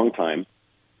a long time,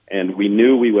 and we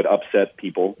knew we would upset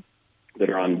people that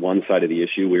are on one side of the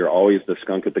issue. We are always the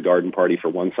skunk at the garden party for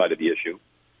one side of the issue.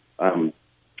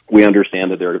 We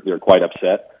understand that they're quite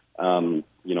upset.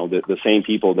 The same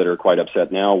people that are quite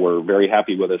upset now were very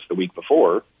happy with us the week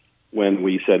before when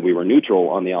we said we were neutral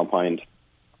on the Alpine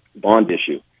bond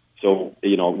issue. So,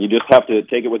 you just have to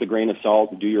take it with a grain of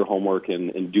salt, do your homework,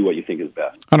 and do what you think is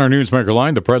best. On our Newsmaker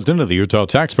line, the president of the Utah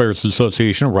Taxpayers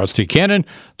Association, Rusty Cannon,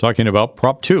 talking about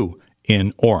Prop 2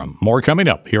 in Orem. More coming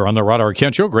up here on the Rod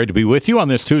Arquette Show. Great to be with you on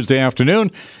this Tuesday afternoon,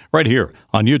 right here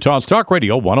on Utah's Talk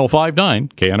Radio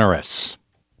 105.9 KNRS.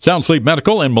 Sound Sleep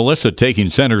Medical and Melissa taking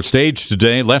center stage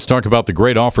today. Let's talk about the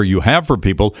great offer you have for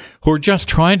people who are just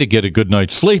trying to get a good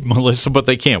night's sleep, Melissa, but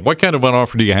they can't. What kind of an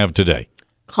offer do you have today?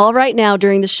 Call right now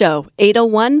during the show,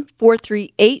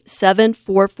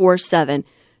 801-438-7447.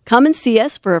 Come and see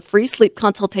us for a free sleep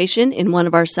consultation in one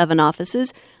of our 7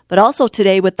 offices, but also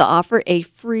today with the offer, a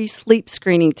free sleep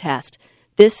screening test.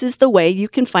 This is the way you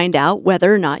can find out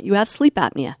whether or not you have sleep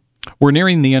apnea. We're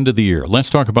nearing the end of the year. Let's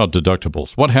talk about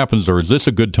deductibles. What happens, or is this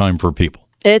a good time for people?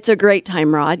 It's a great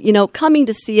time, Rod. Coming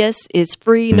to see us is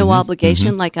free, no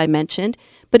obligation, like I mentioned.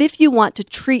 But if you want to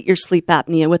treat your sleep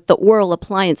apnea with the oral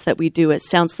appliance that we do at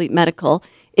Sound Sleep Medical,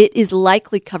 it is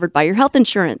likely covered by your health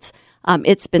insurance.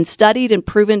 It's been studied and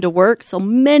proven to work, so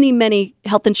many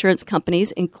health insurance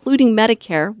companies, including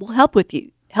Medicare, will help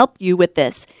you with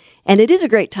this. And it is a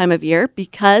great time of year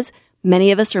because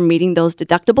many of us are meeting those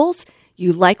deductibles.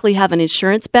 You likely have an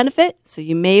insurance benefit, so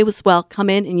you may as well come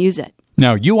in and use it.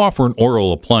 Now, you offer an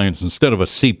oral appliance instead of a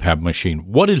CPAP machine.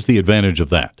 What is the advantage of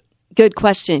that? Good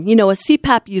question. A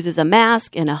CPAP uses a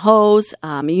mask and a hose.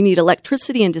 You need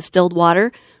electricity and distilled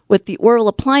water. With the oral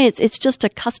appliance, it's just a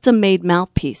custom-made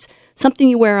mouthpiece, something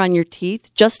you wear on your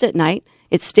teeth just at night.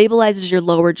 It stabilizes your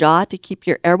lower jaw to keep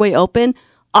your airway open,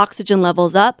 oxygen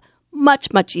levels up,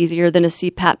 much easier than a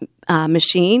CPAP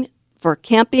machine for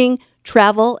camping,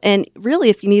 travel, and really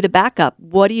if you need a backup,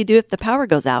 what do you do if the power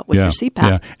goes out with your CPAP?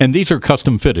 Yeah. And these are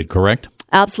custom fitted, correct?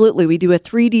 Absolutely. We do a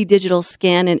 3D digital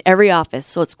scan in every office,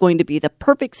 so it's going to be the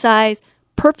perfect size,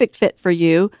 perfect fit for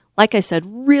you. Like I said,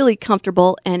 really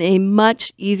comfortable and a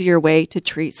much easier way to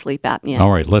treat sleep apnea.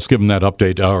 All right, let's give them that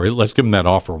update. All right, let's give them that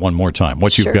offer one more time.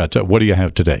 What you've got? What do you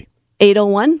have today?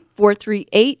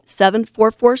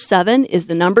 801-438-7447 is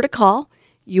the number to call.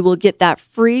 You will get that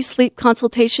free sleep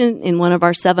consultation in one of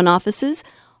our 7 offices.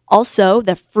 Also,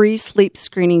 the free sleep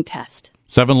screening test.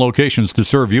 7 locations to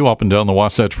serve you up and down the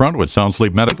Wasatch Front with Sound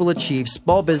Sleep Medical. People achieve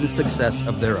small business success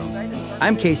of their own.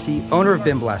 I'm Casey, owner of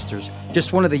Bin Blasters,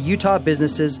 just one of the Utah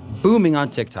businesses booming on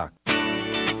TikTok.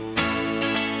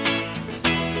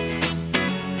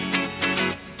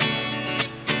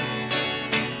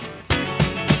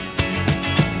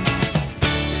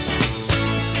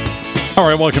 All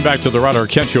right, welcome back to the Rod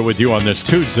Arquette Show with you on this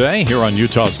Tuesday here on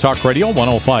Utah's Talk Radio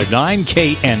 105.9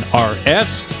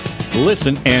 KNRS.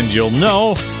 Listen and you'll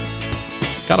know.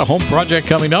 Got a home project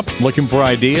coming up, looking for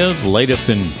ideas, latest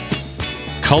in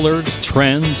colors,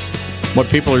 trends, what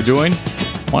people are doing.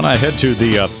 Want to head to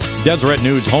the Deseret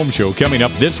News Home Show coming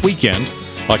up this weekend,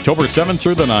 October 7th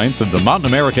through the 9th at the Mountain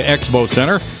America Expo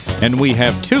Center. And we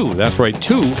have 2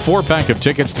 4-pack of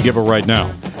tickets to give away right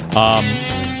now.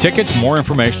 Tickets, more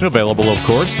information available, of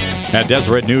course, at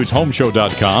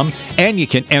DeseretNewsHomeshow.com. And you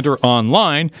can enter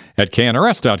online at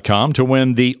KNRS.com to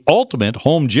win the ultimate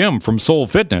home gym from Soul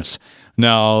Fitness.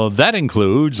 Now, that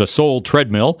includes a Soul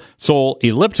treadmill, Soul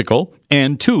elliptical,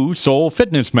 and 2 Soul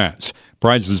fitness mats.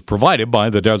 Prizes provided by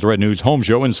the Deseret News Home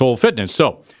Show and Soul Fitness.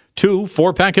 So, 2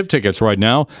 4-pack of tickets right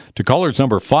now to callers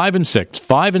number 5 and 6,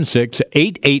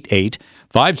 888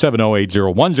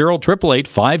 570-8010,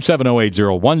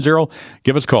 888-570-8010.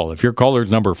 Give us a call. If your caller is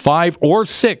number 5 or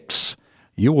 6,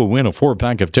 you will win a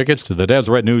 4-pack of tickets to the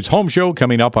Deseret News Home Show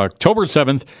coming up October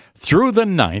 7th through the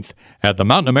 9th at the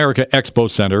Mountain America Expo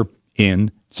Center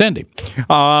in Sandy.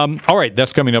 All right,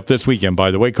 that's coming up this weekend,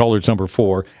 by the way. Callers number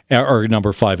 4 or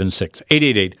number 5 and 6,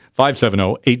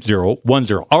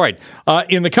 888-570-8010. All right,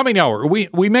 in the coming hour,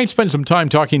 we may spend some time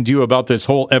talking to you about this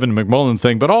whole Evan McMullin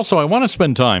thing, but also I want to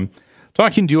spend time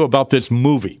talking to you about this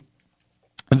movie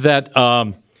that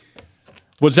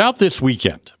was out this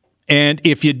weekend. And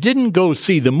if you didn't go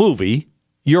see the movie,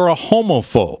 you're a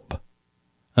homophobe.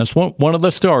 That's what one of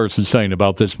the stars is saying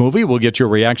about this movie. We'll get your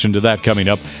reaction to that coming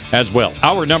up as well.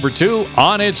 Hour number 2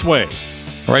 on its way.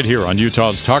 Right here on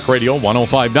Utah's Talk Radio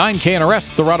 105.9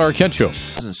 KNRS, The Rod Arquette Show.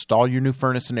 Install your new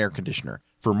furnace and air conditioner.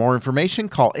 For more information,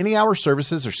 call Any Hour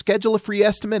Services or schedule a free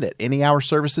estimate at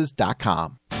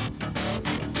anyhourservices.com.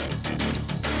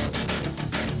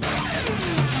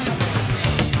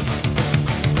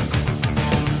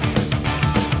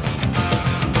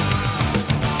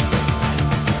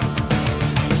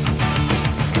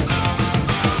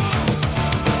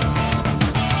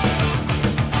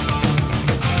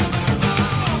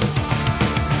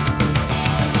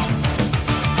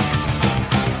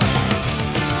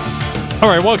 All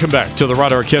right, welcome back to the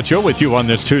Rod Arquette Show with you on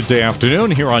this Tuesday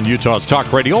afternoon here on Utah's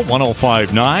Talk Radio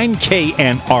 105.9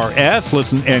 KNRS.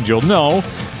 Listen and you'll know.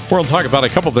 We'll talk about a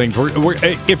couple things.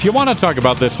 If you want to talk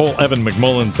about this whole Evan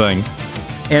McMullin thing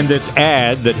and this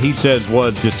ad that he says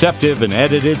was deceptive and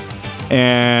edited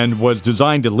and was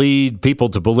designed to lead people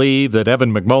to believe that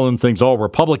Evan McMullin thinks all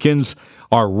Republicans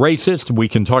are racist, we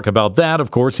can talk about that. Of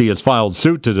course, he has filed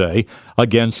suit today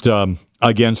against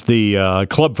the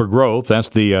Club for Growth. That's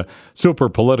the Super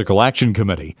Political Action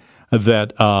Committee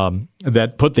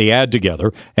that put the ad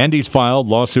together. And he's filed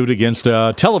lawsuit against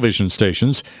television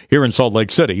stations here in Salt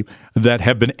Lake City that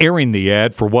have been airing the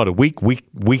ad for, a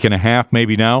week and a half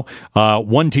maybe now.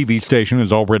 One TV station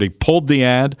has already pulled the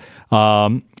ad.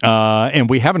 And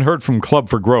we haven't heard from Club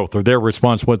for Growth or their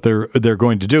response, what they're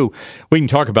going to do. We can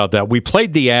talk about that. We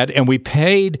played the ad and we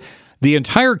paid the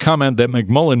entire comment that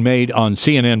McMullin made on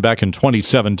CNN back in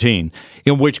 2017,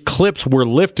 in which clips were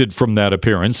lifted from that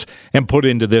appearance and put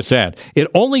into this ad. It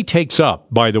only takes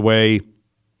up, by the way,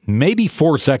 maybe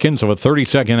 4 seconds of a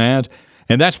 30-second ad,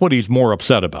 and that's what he's more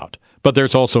upset about. But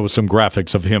there's also some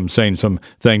graphics of him saying some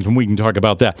things, and we can talk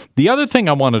about that. The other thing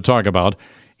I want to talk about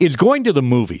is going to the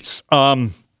movies.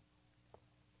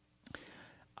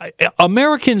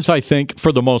 Americans, I think,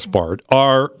 for the most part,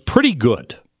 are pretty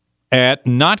good at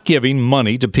not giving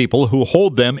money to people who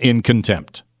hold them in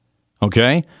contempt,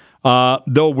 okay?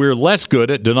 Though we're less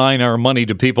good at denying our money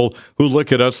to people who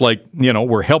look at us like,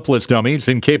 we're helpless dummies,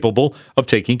 incapable of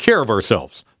taking care of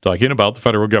ourselves. Talking about the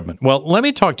federal government. Well, let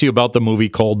me talk to you about the movie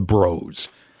called Bros.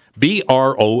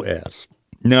 B-R-O-S.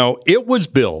 Now, it was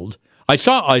billed. I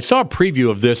saw a preview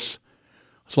of this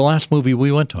It's the last movie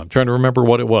we went to. I'm trying to remember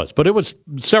what it was, but it was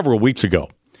several weeks ago.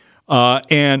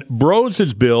 And Bros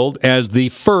is billed as the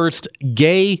first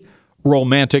gay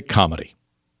romantic comedy,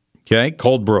 okay,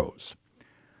 called Bros.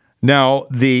 Now,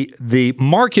 the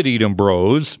marketing of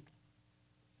Bros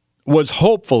was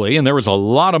hopefully, and there was a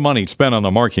lot of money spent on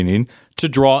the marketing to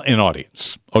draw an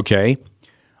audience, okay?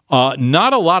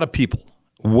 Not a lot of people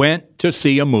went to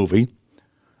see a movie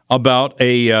about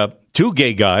two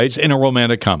gay guys in a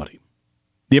romantic comedy.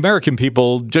 The American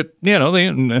people, just,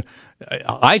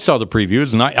 I saw the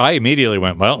previews and I immediately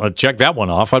went, well, I'll check that one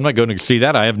off. I'm not going to see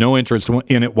that. I have no interest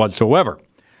in it whatsoever.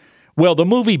 Well, the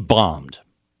movie bombed.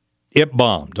 It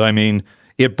bombed. I mean,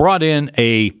 it brought in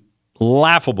a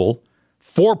laughable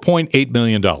 $4.8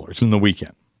 million in the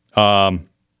weekend. And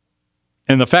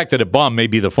the fact that it bombed may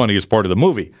be the funniest part of the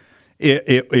movie.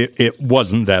 It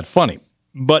wasn't that funny.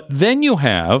 But then you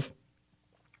have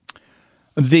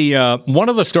the one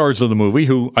of the stars of the movie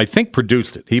who I think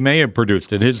produced it. He may have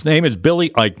produced it. His name is Billy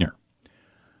Eichner.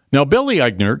 Now, Billy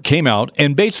Eichner came out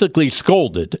and basically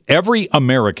scolded every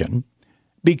American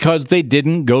because they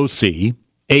didn't go see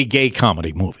a gay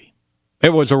comedy movie.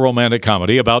 It was a romantic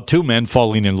comedy about two men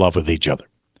falling in love with each other.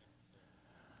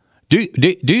 Do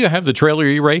you have the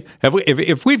trailer, Ray?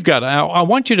 If we've got, I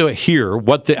want you to hear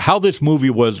how this movie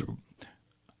was.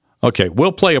 Okay,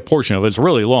 we'll play a portion of it. It's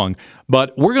really long,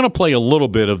 but we're going to play a little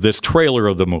bit of this trailer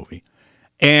of the movie.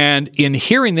 And in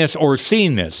hearing this or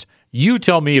seeing this, you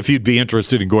tell me if you'd be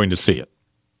interested in going to see it.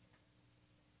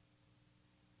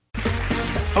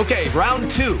 Okay, round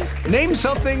two. Name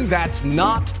something that's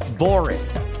not boring.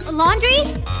 A laundry?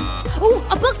 Ooh,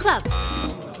 a book club.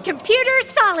 Computer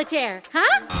solitaire,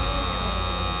 huh?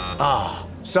 Ah,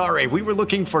 oh, sorry, we were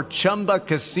looking for Chumba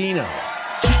Casino.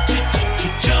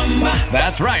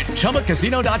 That's right.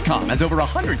 ChumbaCasino.com has over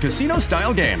 100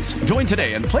 casino-style games. Join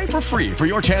today and play for free for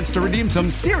your chance to redeem some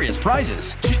serious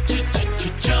prizes.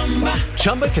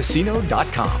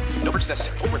 ChumbaCasino.com. No purchase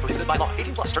necessary. Void where prohibited by law.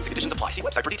 18+ terms and conditions apply. See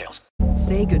website for details.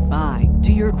 Say goodbye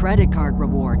to your credit card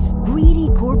rewards. Greedy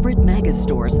corporate mega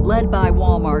stores, led by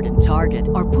Walmart and Target,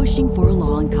 are pushing for a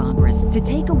law in Congress to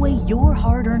take away your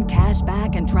hard-earned cash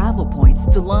back and travel points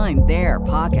to line their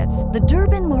pockets. The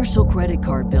Durbin-Marshall credit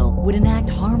card bill would enact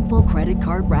harmful credit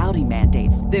card routing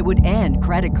mandates that would end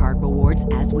credit card rewards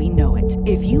as we know it.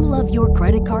 If you love your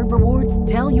credit card rewards,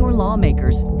 tell your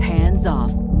lawmakers, hands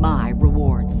off my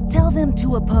rewards. Tell them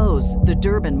to oppose the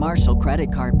Durbin-Marshall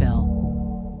credit card bill.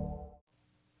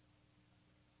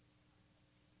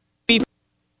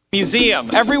 Museum.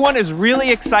 Everyone is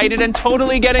really excited and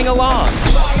totally getting along.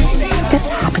 This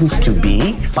happens to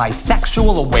be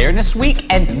Bisexual Awareness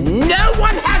Week, and no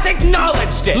one has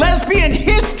acknowledged it. Lesbian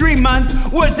History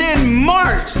Month was in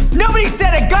March. Nobody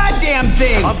said a goddamn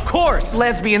thing. Of course,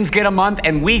 lesbians get a month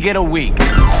and we get a week.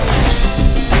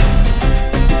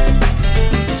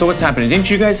 So what's happening? Didn't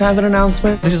you guys have an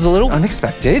announcement? This is a little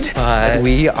unexpected, but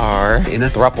we are in a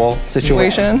throuple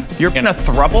situation. You're in a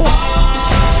throuple?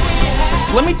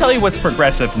 Let me tell you what's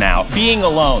progressive now. Being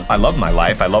alone. I love my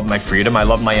life. I love my freedom. I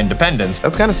love my independence.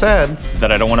 That's kind of sad.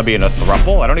 That I don't want to be in a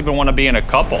throuple. I don't even want to be in a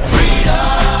couple.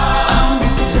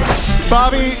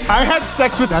 Bobby, I had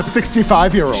sex with that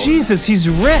 65-year-old. Jesus, he's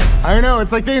ripped. I know.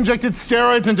 It's like they injected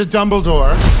steroids into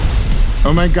Dumbledore.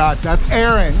 Oh my God, that's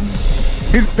Aaron.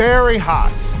 He's very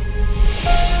hot.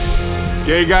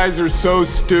 Gay guys are so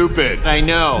stupid. I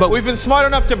know. But we've been smart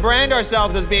enough to brand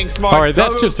ourselves as being smart. All right,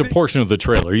 that's just a portion of the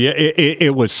trailer. Yeah,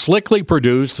 it was slickly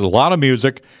produced, a lot of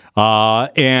music,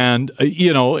 and,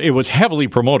 it was heavily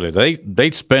promoted.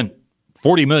 They spent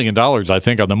 $40 million, I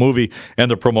think, on the movie and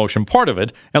the promotion part of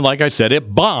it. And like I said,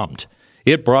 it bombed.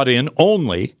 It brought in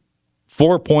only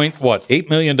 $4.8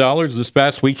 million this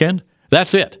past weekend.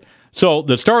 That's it. So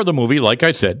the star of the movie, like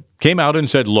I said, came out and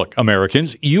said, look,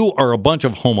 Americans, you are a bunch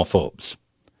of homophobes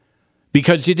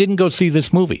because you didn't go see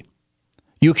this movie.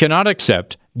 You cannot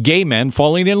accept gay men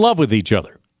falling in love with each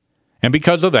other. And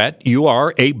because of that, you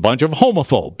are a bunch of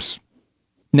homophobes.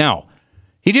 Now,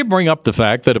 he did bring up the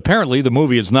fact that apparently the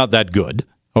movie is not that good,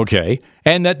 okay,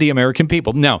 and that the American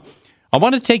people. Now, I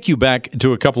want to take you back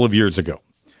to a couple of years ago,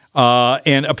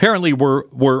 and apparently we're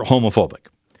homophobic.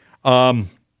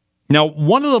 Now,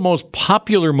 one of the most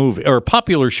popular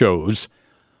shows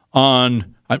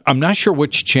on, I'm not sure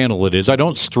which channel it is. I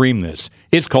don't stream this.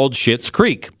 It's called Schitt's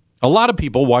Creek. A lot of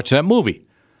people watch that movie.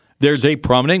 There's a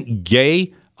prominent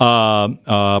gay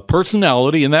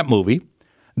personality in that movie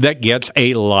that gets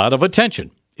a lot of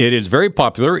attention. It is very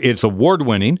popular. It's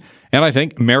award-winning. And I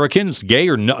think Americans, gay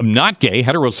or not gay,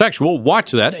 heterosexual,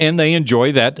 watch that and they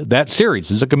enjoy that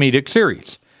series. It's a comedic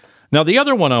series. Now, the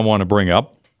other one I want to bring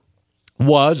up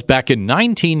was back in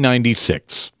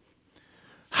 1996.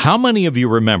 How many of you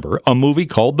remember a movie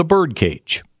called The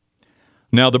Birdcage?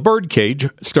 Now, The Birdcage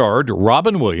starred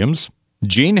Robin Williams,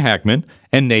 Gene Hackman,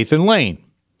 and Nathan Lane.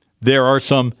 There are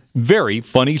some very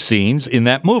funny scenes in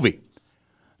that movie.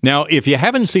 Now, if you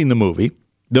haven't seen the movie,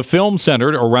 the film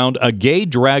centered around a gay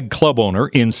drag club owner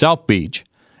in South Beach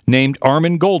named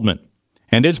Armin Goldman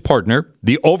and his partner,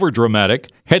 the overdramatic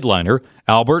headliner,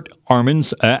 Albert.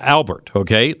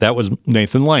 Okay, that was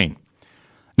Nathan Lane.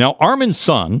 Now, Armin's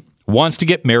son wants to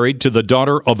get married to the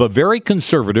daughter of a very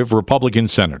conservative Republican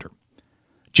senator,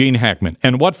 Gene Hackman.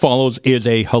 And what follows is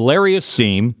a hilarious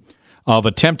scene of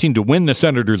attempting to win the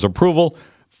senator's approval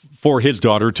for his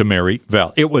daughter to marry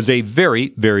Val. It was a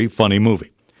very, very funny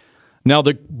movie. Now,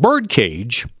 The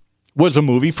Birdcage was a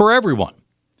movie for everyone.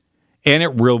 And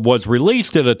it was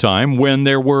released at a time when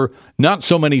there were not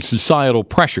so many societal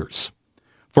pressures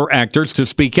for actors to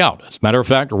speak out. As a matter of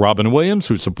fact, Robin Williams,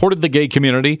 who supported the gay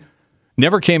community,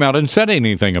 never came out and said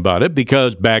anything about it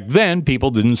because back then people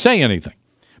didn't say anything.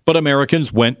 But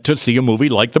Americans went to see a movie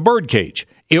like The Birdcage.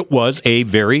 It was a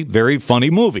very, very funny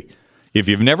movie. If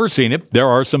you've never seen it, there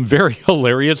are some very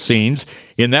hilarious scenes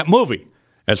in that movie,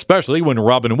 especially when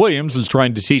Robin Williams is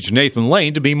trying to teach Nathan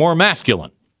Lane to be more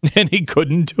masculine, and he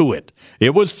couldn't do it.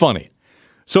 It was funny.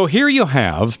 So here you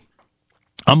have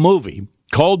a movie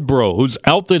called Bros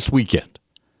out this weekend.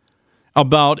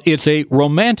 It's a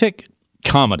romantic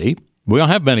comedy. We don't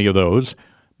have many of those,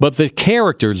 but the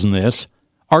characters in this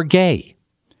are gay.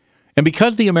 And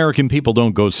because the American people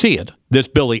don't go see it, this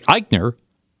Billy Eichner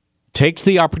takes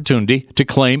the opportunity to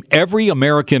claim every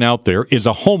American out there is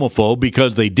a homophobe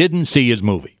because they didn't see his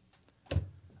movie.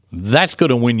 That's going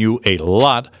to win you a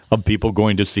lot of people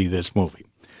going to see this movie.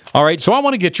 All right, so I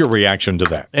want to get your reaction to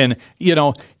that. And, you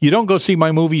don't go see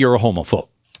my movie, you're a homophobe.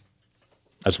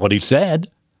 That's what he said.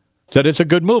 Said it's a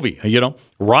good movie.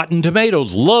 Rotten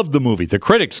Tomatoes loved the movie. The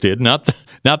critics did, not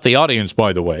the audience,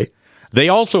 by the way. They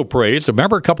also praised,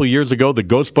 remember a couple of years ago, the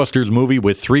Ghostbusters movie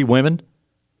with 3 women?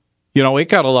 It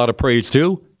got a lot of praise,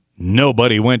 too.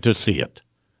 Nobody went to see it.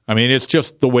 I mean, it's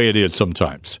just the way it is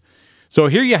sometimes. So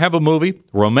here you have a movie,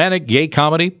 romantic gay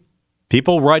comedy,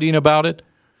 people writing about it.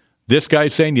 This guy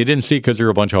saying you didn't see it because you're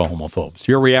a bunch of homophobes.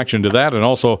 Your reaction to that, and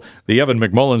also the Evan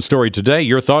McMullen story today.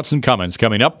 Your thoughts and comments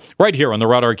coming up right here on the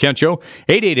Rod Arquette Show.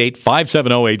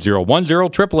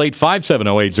 888-570-8010,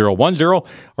 888-570-8010,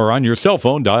 or on your cell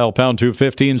phone, dial pound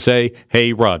 250 and say,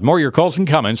 hey, Rod. More of your calls and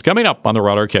comments coming up on the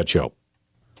Rod Arquette Show.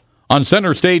 On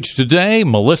center stage today,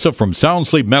 Melissa from Sound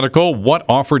Sleep Medical. What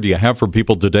offer do you have for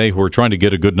people today who are trying to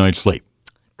get a good night's sleep?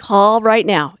 Call right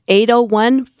now,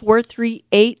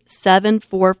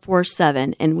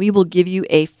 801-438-7447, and we will give you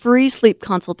a free sleep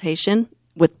consultation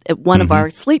with one of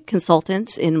our sleep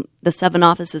consultants in the 7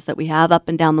 offices that we have up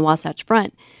and down the Wasatch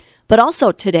Front. But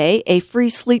also today, a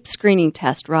free sleep screening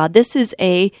test, Rod. This is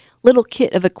a little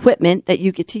kit of equipment that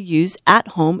you get to use at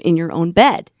home in your own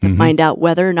bed to find out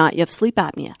whether or not you have sleep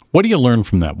apnea. What do you learn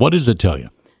from that? What does it tell you?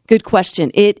 Good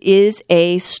question. It is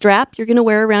a strap you're going to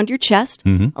wear around your chest,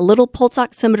 a little pulse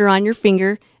oximeter on your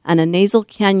finger, and a nasal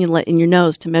cannula in your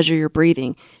nose to measure your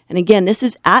breathing. And again, this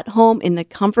is at home in the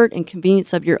comfort and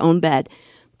convenience of your own bed.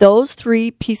 Those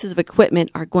 3 pieces of equipment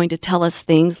are going to tell us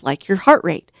things like your heart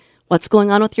rate, what's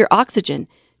going on with your oxygen,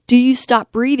 do you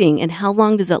stop breathing, and how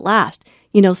long does it last?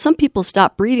 Some people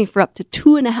stop breathing for up to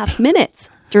 2.5 minutes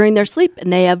during their sleep,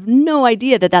 and they have no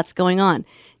idea that that's going on.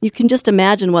 You can just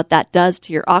imagine what that does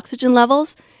to your oxygen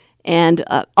levels and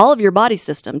all of your body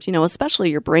systems, especially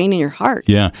your brain and your heart.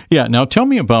 Yeah. Now tell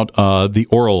me about the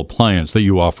oral appliance that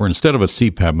you offer instead of a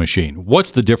CPAP machine.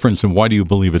 What's the difference and why do you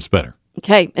believe it's better?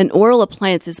 Okay, an oral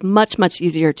appliance is much, much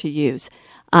easier to use.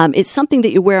 It's something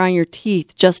that you wear on your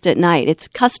teeth just at night. It's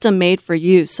custom made for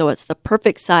you, so it's the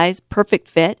perfect size, perfect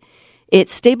fit. It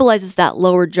stabilizes that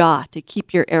lower jaw to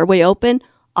keep your airway open,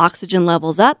 oxygen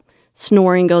levels up,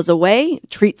 snoring goes away,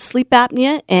 treats sleep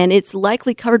apnea, and it's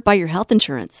likely covered by your health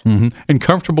insurance. And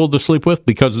comfortable to sleep with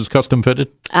because it's custom fitted?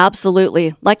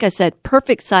 Absolutely. Like I said,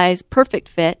 perfect size, perfect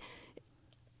fit.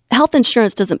 Health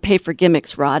insurance doesn't pay for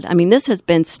gimmicks, Rod. I mean, this has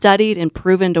been studied and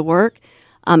proven to work.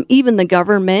 Even the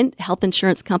government health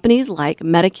insurance companies like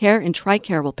Medicare and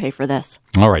TRICARE will pay for this.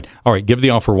 All right. Give the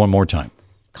offer one more time.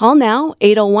 Call now,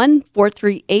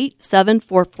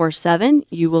 801-438-7447.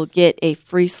 You will get a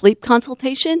free sleep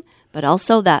consultation, but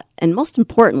also that, and most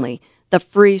importantly, the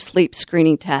free sleep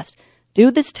screening test.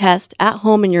 Do this test at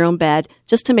home in your own bed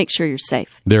just to make sure you're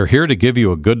safe. They're here to give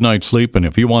you a good night's sleep, and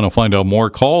if you want to find out more,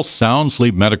 call Sound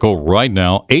Sleep Medical right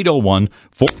now,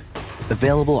 801-4...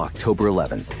 Available October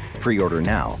 11th. Pre-order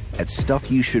now at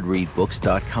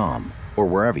StuffYouShouldReadBooks.com or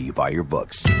wherever you buy your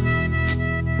books.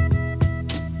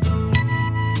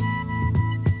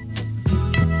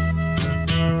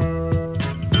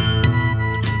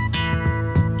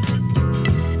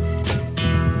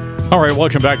 All right,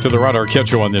 welcome back to the Rod Arquette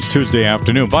Show on this Tuesday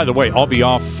afternoon. By the way, I'll be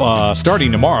off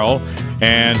starting tomorrow,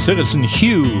 and Citizen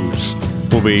Hughes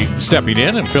will be stepping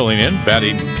in and filling in,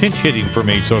 pinch hitting for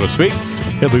me, so to speak.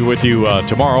 He'll be with you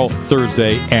tomorrow,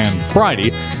 Thursday, and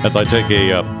Friday as I take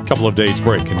a couple of days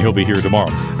break, and he'll be here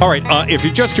tomorrow. All right, if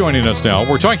you're just joining us now,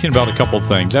 we're talking about a couple of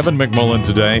things. Evan McMullin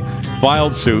today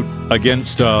filed suit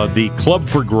against the Club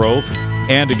for Growth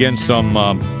and against some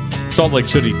Salt Lake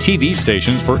City TV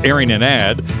stations for airing an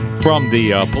ad from the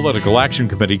Political Action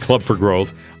Committee, Club for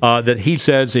Growth, that he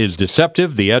says is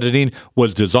deceptive. The editing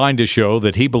was designed to show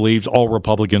that he believes all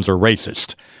Republicans are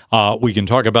racist. We can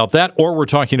talk about that, or we're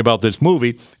talking about this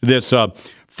movie, this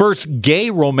first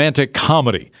gay romantic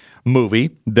comedy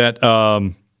movie that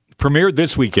premiered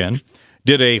this weekend,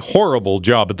 did a horrible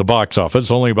job at the box office,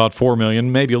 only about $4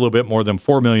 million, maybe a little bit more than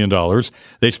 $4 million.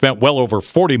 They spent well over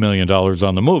 $40 million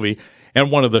on the movie. And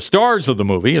one of the stars of the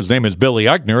movie, his name is Billy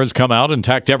Eichner, has come out and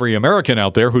attacked every American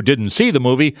out there who didn't see the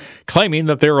movie, claiming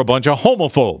that they're a bunch of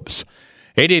homophobes.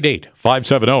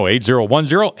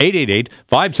 888-570-8010,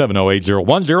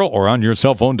 888-570-8010, or on your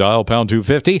cell phone, dial pound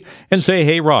 250 and say,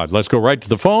 hey, Rod. Let's go right to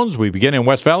the phones. We begin in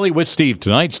West Valley with Steve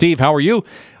tonight. Steve, how are you?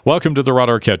 Welcome to the Rod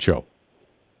Arquette Show.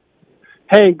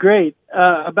 Hey, great.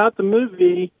 About the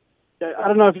movie, I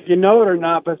don't know if you know it or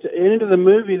not, but at the end of the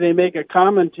movie, they make a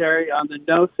commentary on the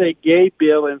No Say Gay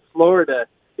bill in Florida.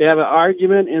 They have an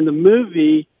argument in the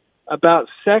movie about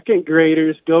second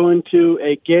graders going to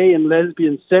a gay and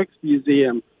lesbian sex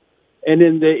museum. And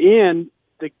in the end,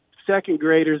 the second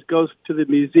graders goes to the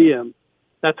museum.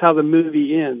 That's how the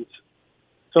movie ends.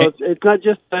 So it's not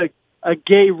just a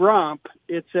gay romp.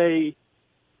 It's a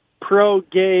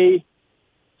pro-gay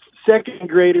second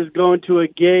graders going to a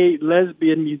gay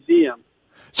lesbian museum.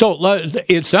 So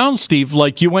it sounds, Steve,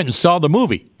 like you went and saw the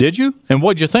movie, did you? And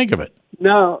what'd you think of it?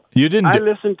 No. You didn't? I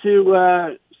listened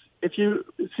to, if you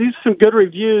see some good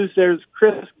reviews, there's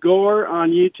Chris Gore on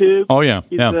YouTube. Oh, yeah.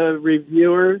 He's a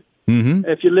reviewer. Mm-hmm.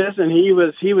 If you listen, he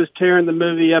was tearing the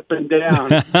movie up and down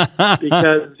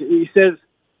because he says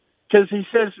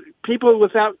people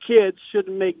without kids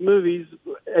shouldn't make movies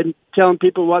and telling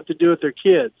people what to do with their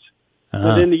kids.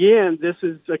 But in the end, this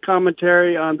is a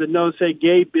commentary on the No Say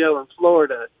Gay bill in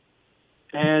Florida.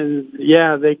 And,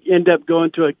 yeah, they end up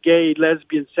going to a gay,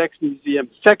 lesbian sex museum,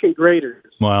 second graders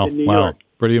in New York.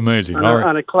 Pretty amazing.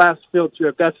 On a class field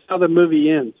trip. That's how the movie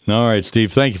ends. All right,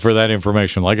 Steve, thank you for that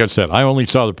information. Like I said, I only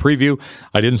saw the preview.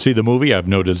 I didn't see the movie. I have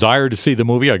no desire to see the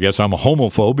movie. I guess I'm a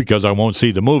homophobe because I won't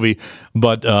see the movie.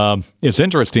 But it's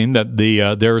interesting that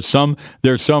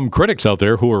there's some critics out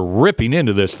there who are ripping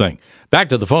into this thing. Back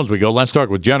to the phones we go. Let's talk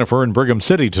with Jennifer in Brigham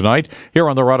City tonight here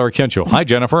on the Rod Arquette Show. Hi,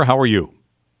 Jennifer. How are you?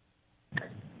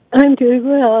 I'm doing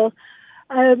well.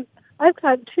 I've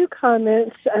got two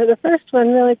comments. The first one,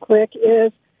 really quick,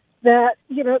 is that,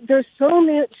 there's so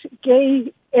much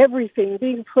gay everything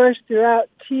being pushed throughout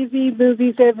TV,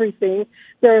 movies, everything.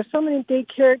 There are so many gay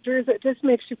characters that just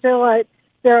makes you feel like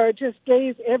there are just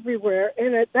gays everywhere.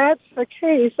 And if that's the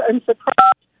case, I'm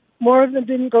surprised more of them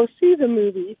didn't go see the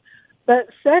movie. But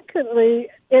secondly,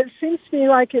 it seems to me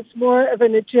like it's more of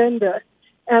an agenda.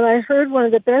 And I heard one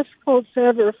of the best quotes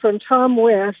ever from Tom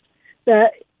West,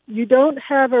 that you don't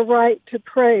have a right to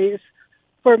praise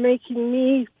for making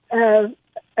me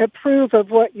approve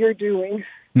of what you're doing.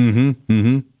 Mm-hmm.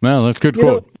 Mm-hmm. Well, that's a good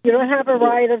quote. You don't have a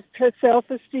right to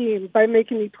self-esteem by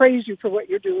making me praise you for what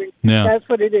you're doing. Yeah. That's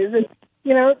what it is. And,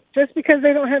 just because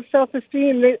they don't have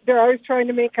self-esteem, they're always trying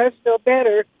to make us feel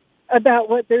better about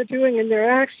what they're doing in their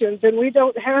actions. And we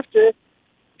don't have to,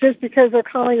 just because they're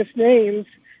calling us names.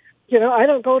 I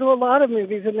don't go to a lot of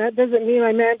movies, and that doesn't mean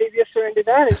I'm Andy this or into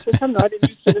that. It's just I'm not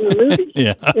interested in the movie.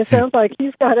 Yeah. It sounds like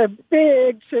he's got a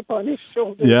big chip on his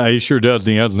shoulder. Yeah, he sure does.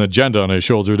 He has an agenda on his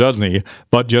shoulder, doesn't he?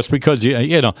 But just because,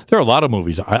 there are a lot of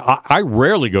movies. I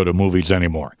rarely go to movies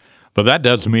anymore. But that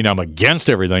doesn't mean I'm against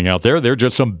everything out there. There are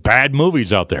just some bad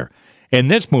movies out there.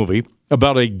 And this movie,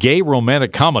 about a gay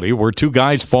romantic comedy where two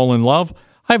guys fall in love,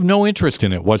 I have no interest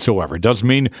in it whatsoever. It doesn't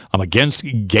mean I'm against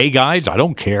gay guys. I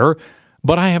don't care.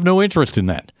 But I have no interest in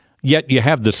that. Yet you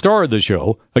have the star of the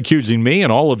show accusing me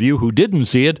and all of you who didn't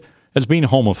see it as being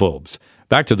homophobes.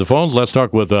 Back to the phones. Let's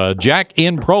talk with Jack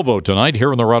in Provo tonight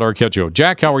here on the Rod Arquette Show.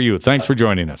 Jack, how are you? Thanks for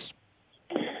joining us.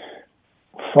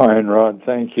 Fine, Rod.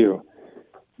 Thank you.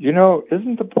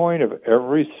 Isn't the point of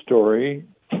every story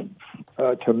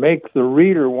to make the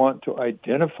reader want to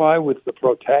identify with the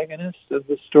protagonist of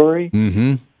the story?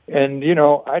 Mm-hmm. And,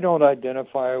 I don't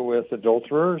identify with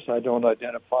adulterers. I don't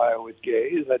identify with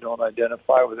gays. I don't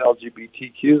identify with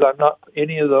LGBTQs. I'm not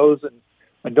any of those, and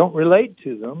I don't relate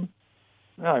to them.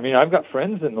 I mean, I've got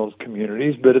friends in those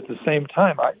communities, but at the same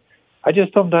time, I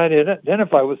just don't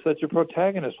identify with such a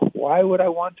protagonist. Why would I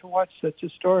want to watch such a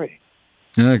story?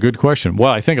 Yeah, good question.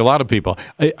 Well, I think a lot of people.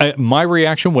 My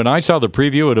reaction when I saw the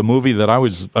preview at a movie that I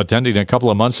was attending a couple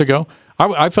of months ago,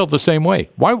 I felt the same way.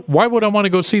 Why would I want to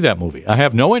go see that movie? I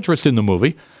have no interest in the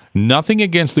movie. Nothing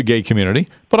against the gay community,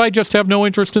 but I just have no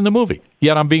interest in the movie.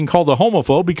 Yet I'm being called a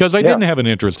homophobe because I didn't have an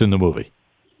interest in the movie.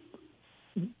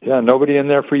 Yeah, nobody in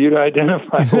there for you to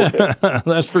identify with.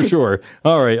 That's for sure.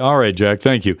 All right, Jack.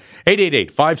 Thank you.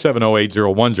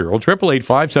 888-570-8010,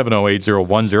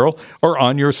 888-570-8010, or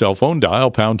on your cell phone,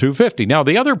 dial pound 250. Now,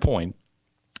 the other point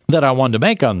that I wanted to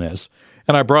make on this,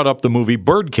 and I brought up the movie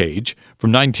Birdcage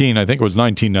from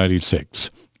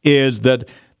 1996, is that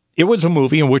it was a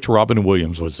movie in which Robin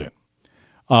Williams was in.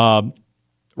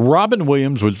 Robin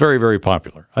Williams was very, very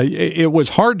popular. It was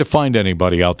hard to find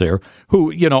anybody out there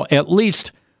who, at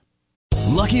least...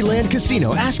 Lucky Land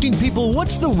Casino, asking people,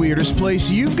 what's the weirdest place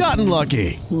you've gotten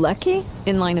lucky? Lucky?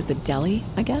 In line at the deli,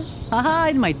 I guess? Aha,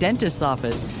 in my dentist's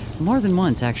office. More than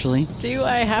once, actually. Do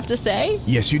I have to say?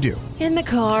 Yes, you do. In the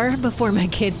car before my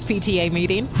kids' PTA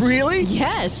meeting. Really?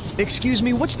 Yes. Excuse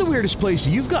me, what's the weirdest place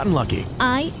you've gotten lucky?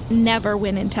 I never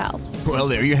win and tell. Well,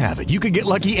 there you have it. You can get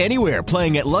lucky anywhere,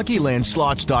 playing at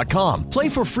LuckyLandSlots.com. Play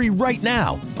for free right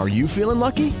now. Are you feeling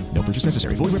lucky? No purchase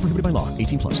necessary. Void where prohibited by law.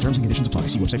 18+. Terms and conditions apply.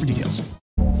 See website for details.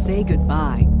 Say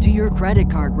goodbye to your credit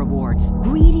card rewards.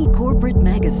 Greedy corporate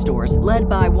mega stores, led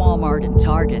by Walmart and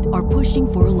Target, are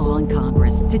pushing for a law in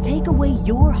Congress to take away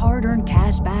your hard-earned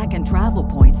cash back and travel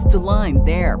points to line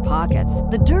their pockets.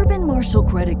 The Durbin-Marshall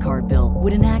credit card bill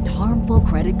would enact harmful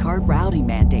credit card routing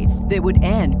mandates that would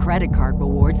end credit card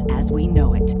rewards as we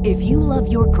know it. If you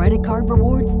love your credit card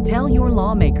rewards, tell your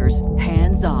lawmakers,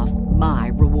 hands off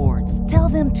my rewards. Tell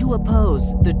them to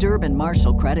oppose the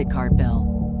Durbin-Marshall credit card bill.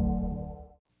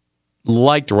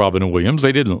 Liked Robin Williams.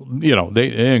 They didn't,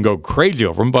 they didn't go crazy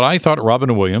over him, but I thought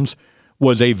Robin Williams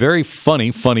was a very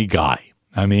funny guy.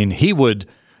 I mean, he would,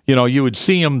 you would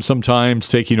see him sometimes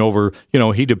taking over,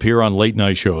 he'd appear on late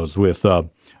night shows with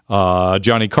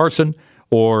Johnny Carson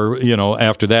or,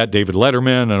 after that, David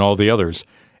Letterman and all the others.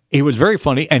 He was very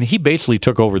funny, and he basically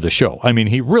took over the show. I mean,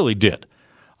 he really did.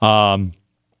 And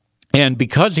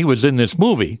because he was in this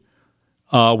movie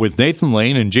with Nathan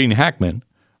Lane and Gene Hackman,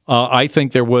 I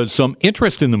think there was some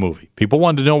interest in the movie. People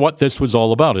wanted to know what this was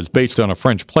all about. It's based on a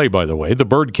French play, by the way, The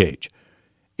Birdcage.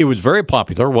 It was very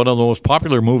popular, one of the most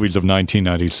popular movies of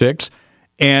 1996.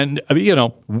 And,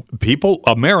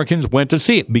 Americans went to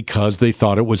see it because they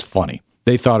thought it was funny.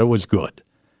 They thought it was good.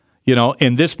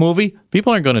 In this movie,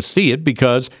 people aren't going to see it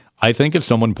because I think, as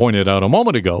someone pointed out a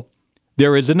moment ago,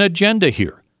 there is an agenda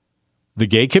here. The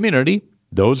gay community,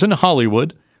 those in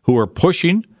Hollywood who are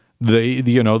pushing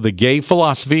the gay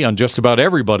philosophy on just about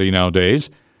everybody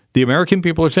nowadays, the American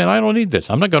people are saying, I don't need this.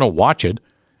 I'm not going to watch it.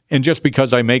 And just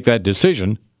because I make that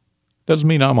decision doesn't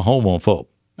mean I'm a homophobe.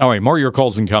 All right, more of your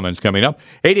calls and comments coming up.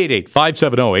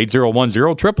 888-570-8010,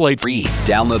 888. Free.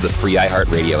 Download the free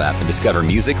iHeartRadio app and discover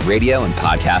music, radio, and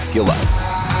podcasts you'll love.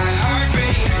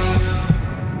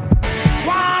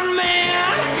 One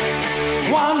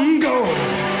man, one goal.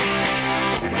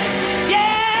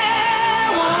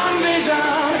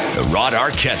 The Rod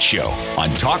Arquette Show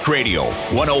on Talk Radio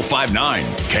 105.9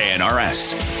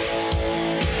 KNRS.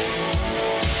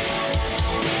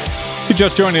 You're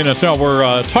just joining us now.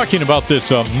 We're talking about this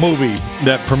movie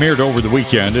that premiered over the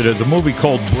weekend. It is a movie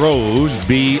called Bros,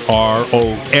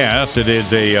 B-R-O-S. It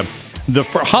is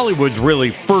Hollywood's really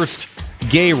first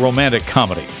gay romantic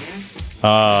comedy.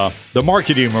 The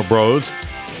marketing of Bros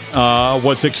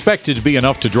was expected to be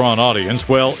enough to draw an audience.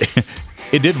 Well,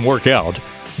 it didn't work out,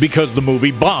 because the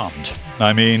movie bombed.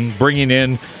 I mean, bringing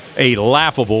in a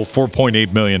laughable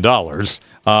 $4.8 million.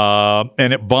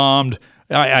 And it bombed.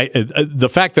 The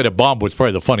fact that it bombed was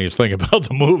probably the funniest thing about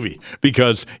the movie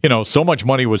because, so much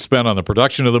money was spent on the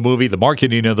production of the movie, the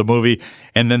marketing of the movie,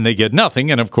 and then they get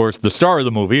nothing. And, of course, the star of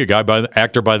the movie,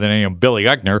 actor by the name of Billy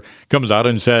Eichner, comes out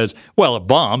and says, well, it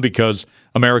bombed because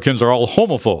Americans are all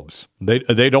homophobes.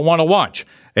 They don't want to watch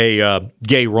a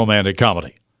gay romantic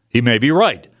comedy. He may be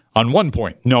right. On one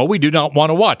point, no, we do not want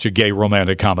to watch a gay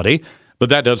romantic comedy, but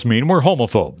that doesn't mean we're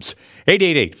homophobes.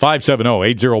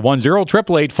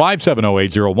 888-570-8010,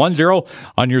 888-570-8010.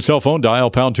 On your cell phone, dial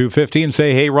pound 250 and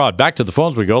say, hey, Rod. Back to the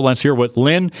phones we go. Let's hear what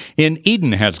Lynn in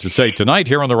Eden has to say tonight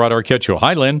here on the Rod Arquette Show.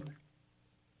 Hi, Lynn.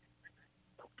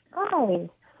 Hi.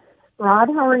 Rod,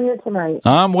 how are you tonight?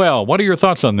 I'm well. What are your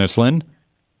thoughts on this, Lynn?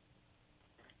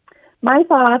 My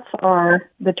thoughts are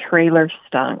the trailer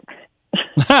stunk.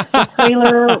 The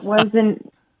trailer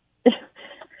wasn't.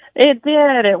 It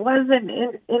did. It wasn't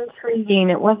intriguing.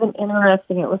 It wasn't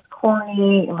interesting. It was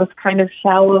corny. It was kind of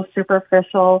shallow,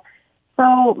 superficial.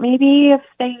 So maybe if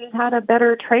they had a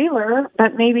better trailer,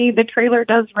 but maybe the trailer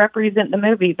does represent the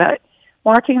movie, but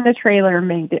watching the trailer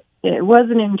it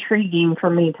wasn't intriguing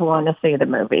for me to want to see the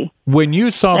movie. When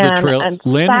you saw the trailer,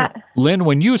 Lynn,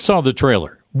 when you saw the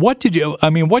trailer, what did you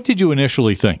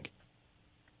initially think?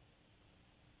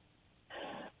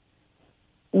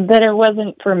 That it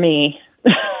wasn't for me.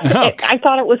 I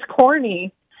thought it was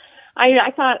corny.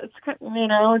 I thought it's,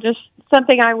 just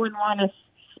something I wouldn't want to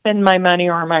spend my money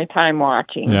or my time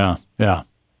watching. Yeah. So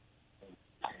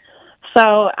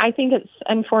I think it's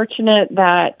unfortunate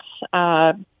that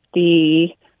the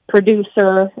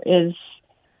producer is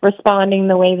responding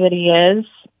the way that he is,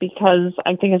 because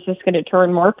I think it's just going to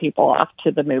turn more people off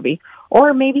to the movie.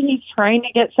 Or maybe he's trying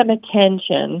to get some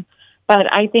attention,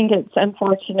 but I think it's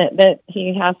unfortunate that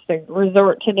he has to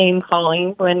resort to name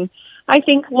calling when I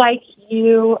think, like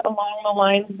you, along the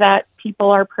lines that people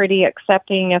are pretty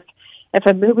accepting. If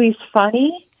a movie's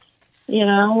funny,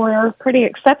 we're pretty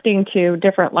accepting to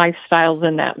different lifestyles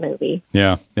in that movie.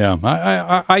 Yeah.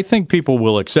 I think people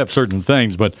will accept certain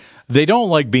things, but they don't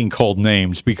like being called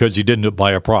names because you didn't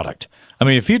buy a product. I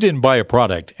mean, if you didn't buy a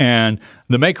product and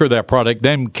the maker of that product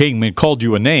then came and called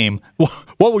you a name,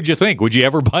 what would you think? Would you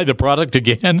ever buy the product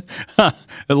again?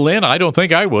 Lynn, I don't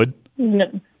think I would.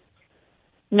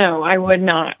 No, I would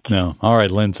not. No. All right,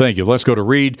 Lynn, thank you. Let's go to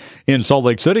Reed in Salt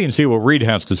Lake City and see what Reed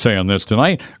has to say on this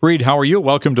tonight. Reed, how are you?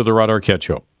 Welcome to the Rod Arquette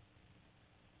Show.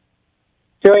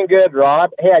 Doing good, Rod.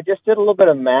 Hey, I just did a little bit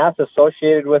of math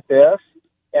associated with this,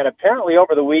 and apparently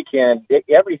over the weekend,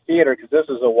 every theater, because this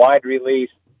is a wide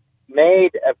release,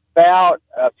 made about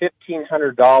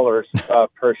 $1,500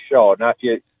 per show. Now,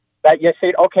 you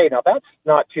say, okay, now that's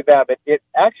not too bad, but it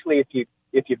actually,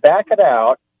 if you back it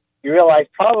out, you realize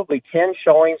probably 10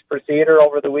 showings per theater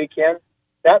over the weekend.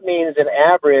 That means an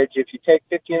average, if you take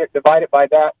 15 and divide it by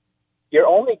that, you're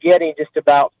only getting just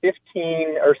about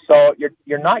 15 or so.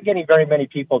 You're not getting very many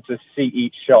people to see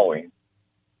each showing.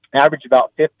 Average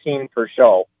about 15 per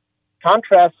show.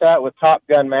 Contrast that with Top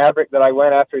Gun Maverick that I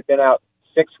went after. It'd been out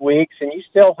 6 weeks, and you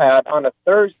still had, on a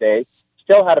Thursday,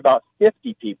 about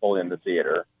 50 people in the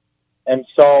theater. And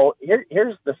so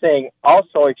here's the thing.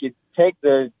 Also, if you take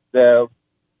the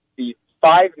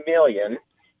 $5 million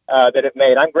that it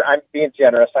made, I'm being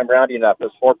generous. I'm rounding up.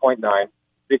 It's 4.9.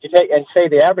 If you take and say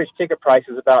the average ticket price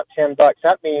is about $10,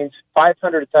 that means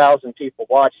 500,000 people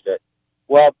watched it.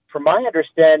 Well, from my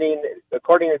understanding,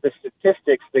 according to the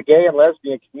statistics, the gay and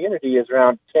lesbian community is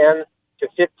around 10 to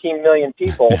 15 million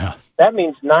people. Yeah. That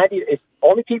means if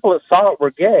only people that saw it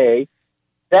were gay.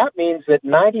 That means that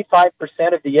 95%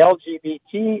 of the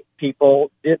LGBT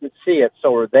people didn't see it.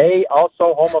 So are they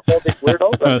also homophobic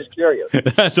weirdos? I'm just curious.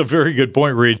 That's a very good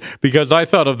point, Reed, because I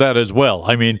thought of that as well.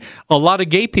 I mean, a lot of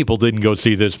gay people didn't go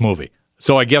see this movie.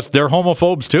 So I guess they're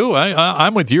homophobes too.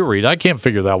 I'm with you, Reed. I can't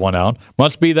figure that one out.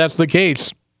 Must be that's the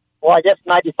case. Well, I guess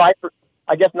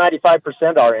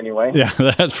 95% are anyway. Yeah,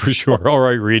 that's for sure. All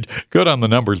right, Reed. Good on the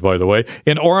numbers, by the way.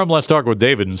 In Orem, let's talk with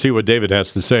David and see what David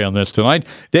has to say on this tonight.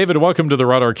 David, welcome to the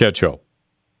Rod Arquette Show.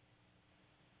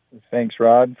 Thanks,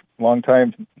 Rod.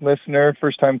 Long-time listener,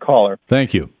 first-time caller.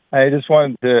 Thank you. I just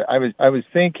wanted to. I was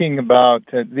thinking about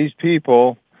these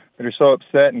people that are so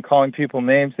upset and calling people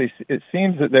names. It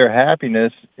seems that their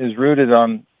happiness is rooted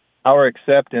on our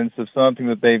acceptance of something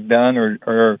that they've done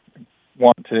or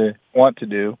want to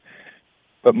do.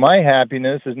 But my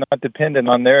happiness is not dependent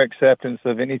on their acceptance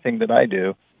of anything that I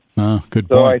do. Good point.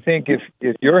 So I think if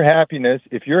your happiness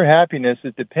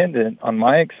is dependent on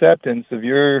my acceptance of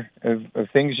of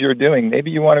things you're doing,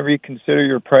 maybe you want to reconsider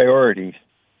your priorities.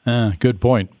 Good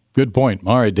point. Good point.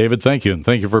 All right, David, thank you. And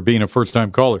thank you for being a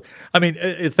first-time caller. I mean,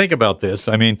 think about this.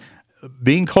 I mean,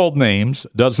 being called names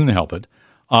doesn't help it.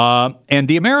 And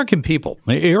the American people,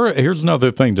 here's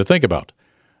another thing to think about.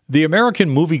 The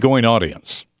American movie-going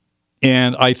audience,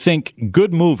 and I think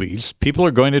good movies people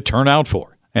are going to turn out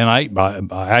for. And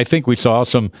I think we saw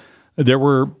there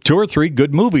were 2 or 3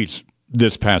 good movies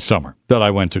this past summer that I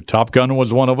went to. Top Gun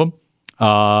was one of them.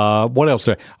 What else?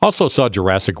 I also saw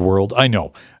Jurassic World. I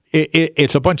know.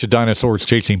 It's a bunch of dinosaurs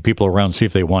chasing people around to see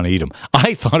if they want to eat them.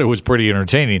 I thought it was pretty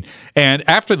entertaining. And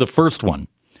after the first one,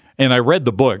 and I read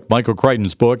the book, Michael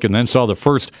Crichton's book, and then saw the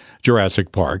first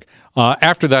Jurassic Park.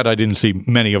 After that, I didn't see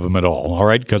many of them at all,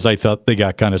 right, because I thought they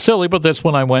got kind of silly. But that's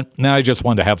when I went, I just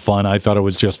wanted to have fun. I thought it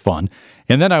was just fun.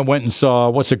 And then I went and saw,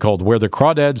 what's it called, Where the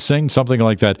Crawdads Sing, something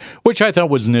like that, which I thought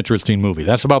was an interesting movie.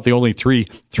 That's about the only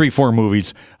 4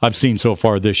 movies I've seen so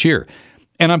far this year.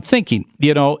 And I'm thinking,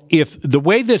 if the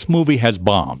way this movie has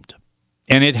bombed,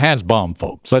 and it has bombed,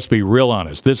 folks, let's be real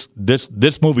honest,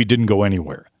 this movie didn't go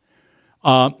anywhere.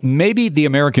 Maybe the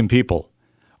American people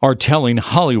are telling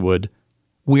Hollywood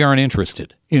we aren't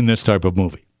interested in this type of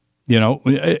movie.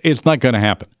 It's not going to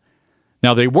happen.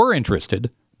 Now, they were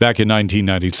interested back in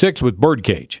 1996 with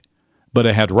Birdcage, but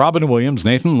it had Robin Williams,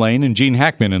 Nathan Lane, and Gene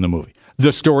Hackman in the movie.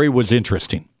 The story was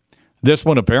interesting. This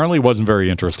one apparently wasn't very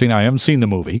interesting. I haven't seen the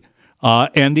movie.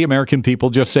 And the American people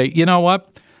just say, you know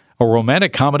what? A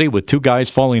romantic comedy with two guys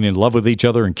falling in love with each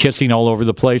other and kissing all over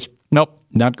the place? Nope,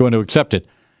 not going to accept it.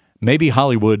 Maybe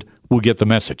Hollywood will get the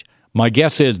message. My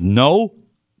guess is no,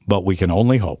 but we can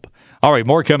only hope. All right,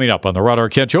 more coming up on the Rod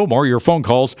Arquette Show. More of your phone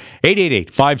calls,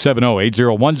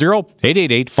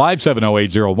 888-570-8010,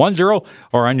 888-570-8010,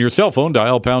 or on your cell phone,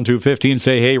 dial pound 250 and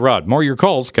say, hey, Rod. More of your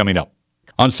calls coming up.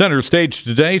 On center stage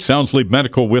today, Sound Sleep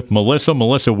Medical with Melissa.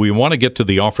 Melissa, we want to get to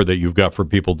the offer that you've got for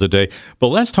people today, but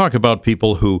let's talk about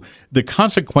people who, the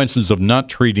consequences of not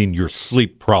treating your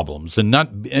sleep problems and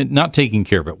not taking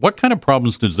care of it. What kind of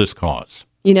problems does this cause?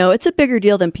 It's a bigger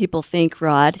deal than people think,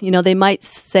 Rod. They might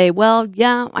say, well,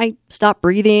 yeah, I stopped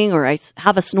breathing or I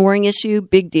have a snoring issue.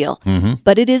 Big deal. Mm-hmm.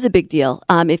 But it is a big deal.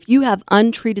 If you have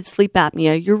untreated sleep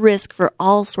apnea, your risk for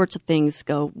all sorts of things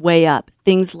go way up.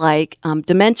 Things like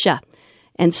dementia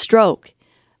and stroke,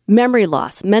 memory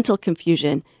loss, mental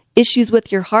confusion, issues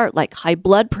with your heart like high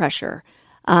blood pressure.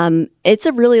 It's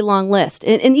a really long list.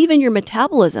 And even your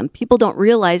metabolism. People don't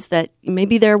realize that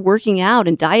maybe they're working out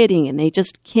and dieting and they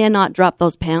just cannot drop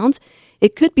those pounds.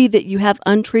 It could be that you have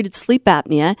untreated sleep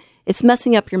apnea. It's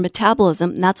messing up your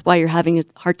metabolism, and that's why you're having a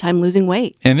hard time losing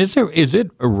weight. And is it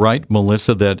right,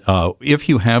 Melissa, that if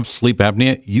you have sleep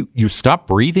apnea, you stop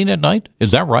breathing at night?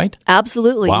 Is that right?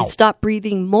 Absolutely. Wow. You stop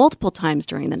breathing multiple times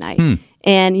during the night.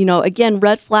 And, again,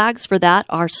 red flags for that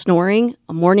are snoring,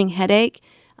 a morning headache,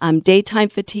 daytime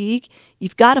fatigue.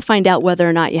 You've got to find out whether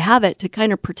or not you have it to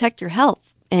kind of protect your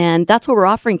health. And that's what we're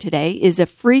offering today is a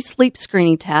free sleep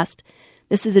screening test.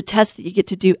 This is a test that you get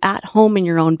to do at home in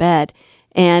your own bed.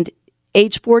 And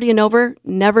age 40 and over,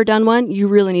 never done one, you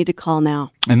really need to call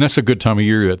now. And that's a good time of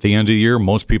year. At the end of the year,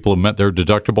 most people have met their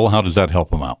deductible. How does that help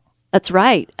them out? That's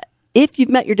right. If you've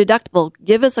met your deductible,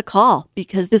 give us a call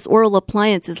because this oral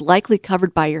appliance is likely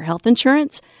covered by your health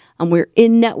insurance. We're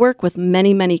in network with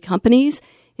many, many companies.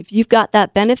 If you've got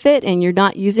that benefit and you're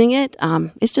not using it,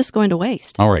 it's just going to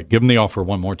waste. All right. Give them the offer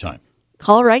one more time.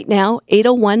 Call right now,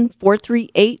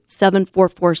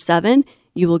 801-438-7447.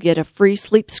 You will get a free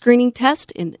sleep screening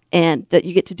test and that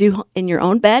you get to do in your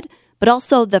own bed, but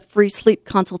also the free sleep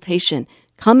consultation.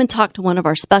 Come and talk to one of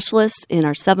our specialists in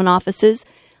our 7 offices.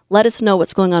 Let us know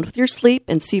what's going on with your sleep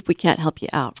and see if we can't help you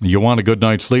out. You want a good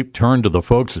night's sleep? Turn to the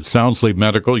folks at Sound Sleep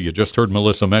Medical. You just heard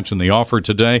Melissa mention the offer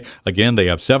today. Again, they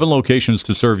have 7 locations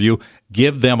to serve you.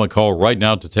 Give them a call right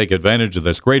now to take advantage of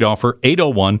this great offer,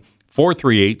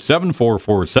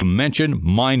 801-438-7447. Mention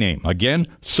my name. Again,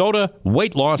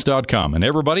 SodaWeightLoss.com. And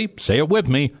everybody, say it with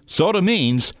me. Soda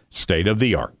means state of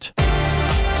the art.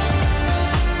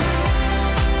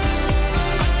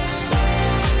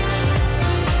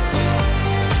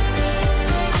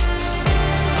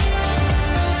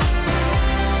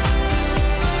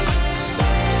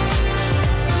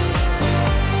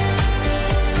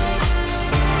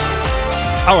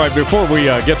 All right, before we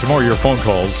get to more of your phone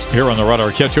calls here on the Rod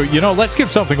Arquette Show, let's give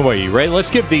something away, right? Let's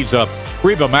give these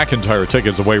Reba McEntire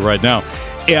tickets away right now.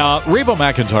 Reba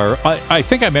McEntire, I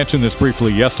think I mentioned this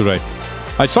briefly yesterday.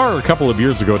 I saw her a couple of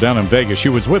years ago down in Vegas. She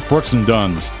was with Brooks and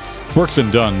Dunn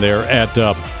there at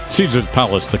Caesar's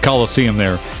Palace, the Coliseum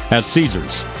there at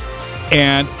Caesar's.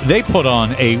 And they put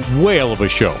on a whale of a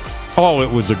show. Oh, it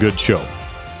was a good show.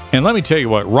 And let me tell you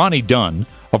what, Ronnie Dunn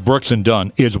of Brooks and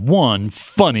Dunn is one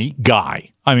funny guy.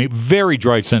 I mean, very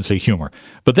dry sense of humor.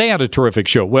 But they had a terrific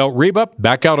show. Well, Reba,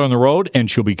 back out on the road, and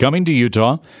she'll be coming to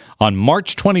Utah on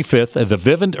March 25th at the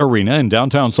Vivint Arena in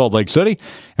downtown Salt Lake City.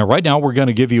 And right now, we're going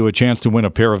to give you a chance to win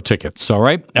a pair of tickets, all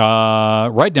right?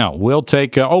 Right now, we'll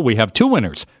take, we have 2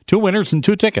 winners. 2 winners and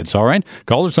 2 tickets, all right?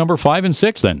 Callers number 5 and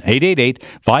 6 then,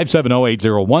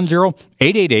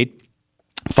 888-570-8010,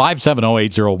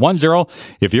 888-570-8010.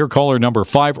 If you're caller number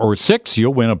 5 or 6,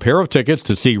 you'll win a pair of tickets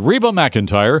to see Reba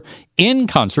McEntire in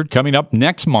concert coming up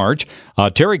next March.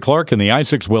 Terry Clark and the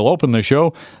Isaacs will open the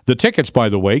show. The tickets, by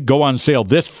the way, go on sale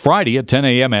this Friday at 10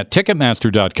 a.m. at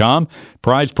Ticketmaster.com.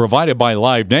 Prize provided by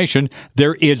Live Nation.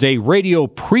 There is a radio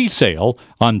pre-sale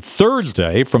on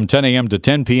Thursday from 10 a.m. to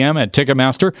 10 p.m. at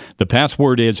Ticketmaster. The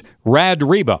password is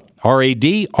RADREBA,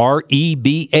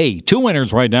 RADREBA. 2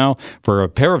 winners right now for a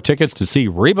pair of tickets to see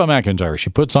Reba McEntire. She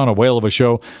puts on a whale of a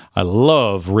show. I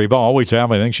love Reba, always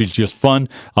have. I think she's just fun.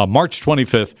 March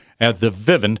 25th at the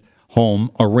Vivint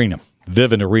Home Arena.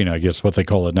 Vivint Arena, I guess what they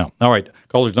call it now. All right,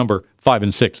 callers number 5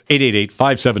 and 6,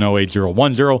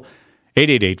 888-570-8010,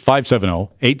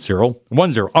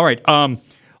 888-570-8010. All right,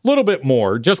 little bit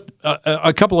more, just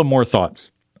a couple of more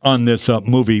thoughts on this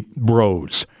movie,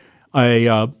 Bros.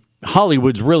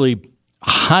 Hollywood's really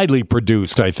highly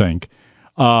produced, I think,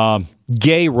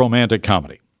 gay romantic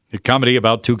comedy. A comedy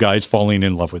about two guys falling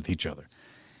in love with each other.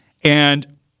 And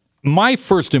my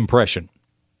first impression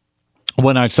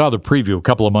when I saw the preview a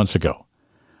couple of months ago,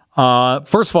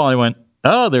 first of all, I went,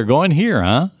 oh, they're going here,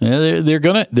 huh? They're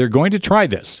going to try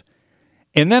this.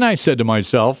 And then I said to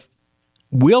myself,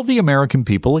 will the American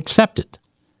people accept it?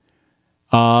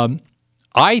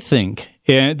 I think,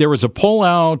 and there was a poll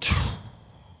out a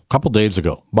couple days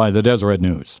ago by the Deseret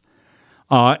News,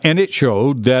 and it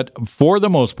showed that for the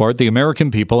most part, the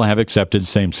American people have accepted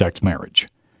same-sex marriage.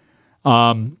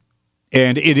 And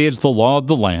it is the law of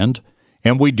the land,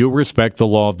 and we do respect the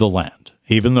law of the land.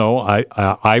 Even though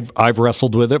I've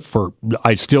wrestled with it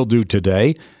I still do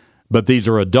today, but these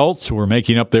are adults who are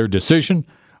making up their decision,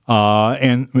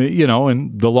 and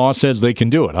the law says they can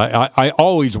do it. I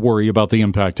always worry about the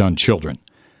impact on children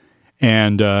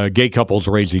and gay couples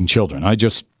raising children. I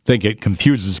just think it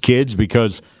confuses kids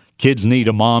because kids need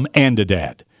a mom and a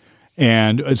dad.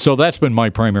 And so that's been my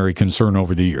primary concern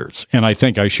over the years. And I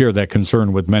think I share that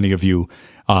concern with many of you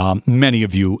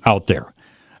out there.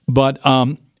 But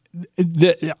I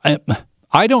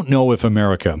don't know if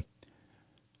America,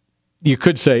 you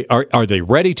could say, are they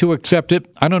ready to accept it?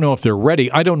 I don't know if they're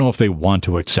ready. I don't know if they want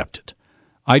to accept it.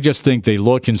 I just think they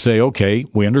look and say, okay,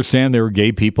 we understand there are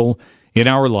gay people in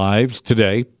our lives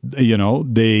today.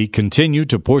 They continue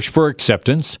to push for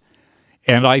acceptance.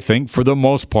 And I think for the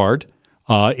most part,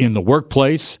 in the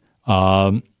workplace,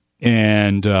 and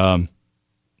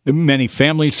many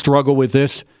families struggle with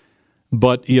this,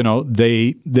 but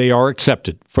they are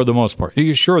accepted for the most part.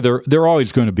 Sure, there are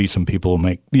always going to be some people who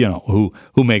make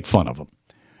who make fun of them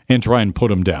and try and put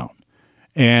them down,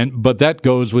 but that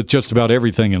goes with just about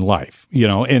everything in life,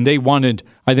 And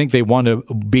I think they want to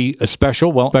be a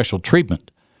special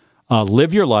treatment.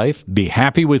 Live your life, be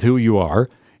happy with who you are,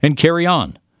 and carry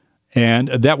on. And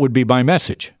that would be my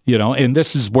message, And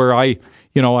this is where I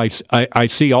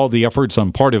see all the efforts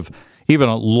on part of even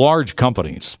large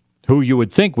companies who you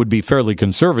would think would be fairly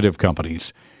conservative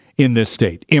companies in this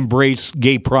state embrace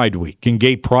Gay Pride Week and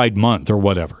Gay Pride Month or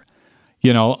whatever,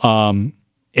 And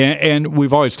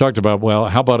we've always talked about, well,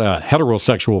 how about a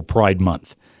heterosexual Pride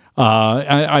Month?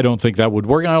 I don't think that would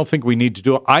work. I don't think we need to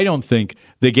do it. I don't think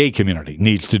the gay community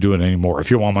needs to do it anymore,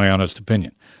 if you want my honest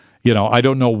opinion. I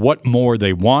don't know what more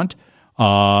they want.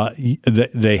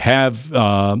 They have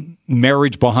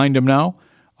marriage behind them now,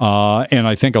 and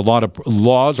I think a lot of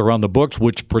laws are on the books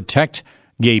which protect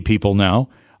gay people now.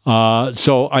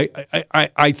 So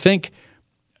I think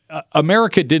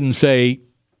America didn't say,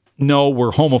 no,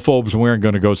 we're homophobes and we aren't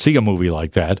going to go see a movie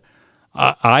like that.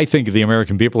 I think the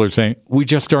American people are saying, we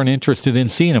just aren't interested in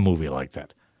seeing a movie like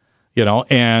that.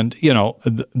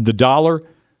 The dollar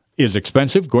is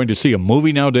expensive. Going to see a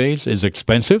movie nowadays is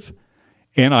expensive.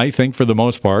 And I think for the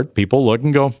most part, people look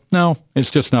and go, no, it's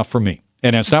just not for me.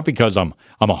 And it's not because I'm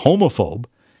a homophobe.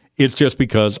 It's just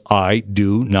because I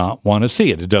do not want to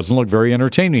see it. It doesn't look very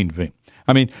entertaining to me.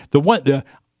 I mean,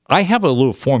 I have a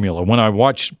little formula when I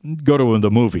go to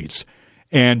the movies.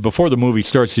 And before the movie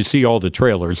starts, you see all the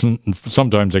trailers. And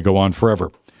sometimes they go on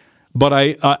forever. But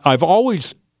I've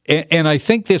always, and I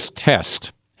think this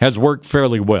test has worked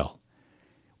fairly well.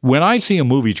 When I see a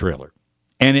movie trailer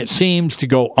and it seems to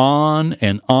go on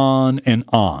and on and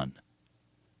on,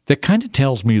 that kind of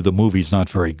tells me the movie's not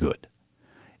very good.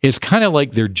 It's kind of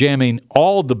like they're jamming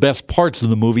all the best parts of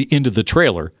the movie into the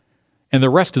trailer, and the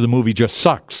rest of the movie just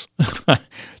sucks.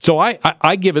 So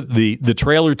I give it the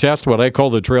trailer test, what I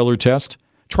call the trailer test.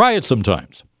 Try it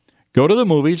sometimes. Go to the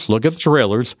movies, look at the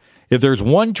trailers. If there's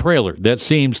one trailer that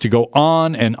seems to go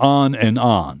on and on and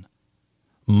on,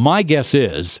 my guess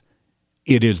is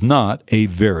it is not a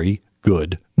very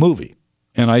good movie.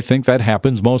 And I think that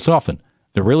happens most often.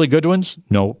 The really good ones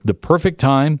know the perfect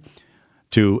time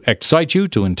to excite you,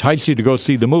 to entice you to go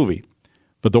see the movie.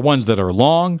 But the ones that are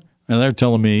long, and they're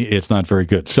telling me it's not very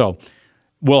good. So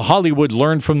will Hollywood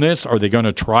learn from this? Are they going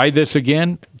to try this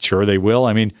again? Sure they will.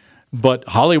 I mean, but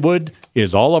Hollywood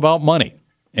is all about money.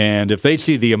 And if they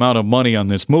see the amount of money on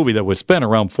this movie that was spent,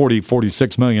 around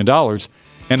 $46 million,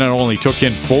 and it only took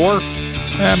in 4,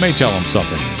 that may tell them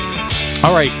something.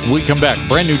 All right, we come back.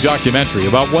 Brand new documentary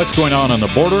about what's going on the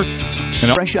border.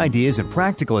 Fresh ideas and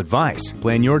practical advice.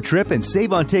 Plan your trip and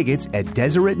save on tickets at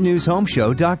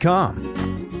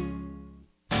DeseretNewsHomeshow.com.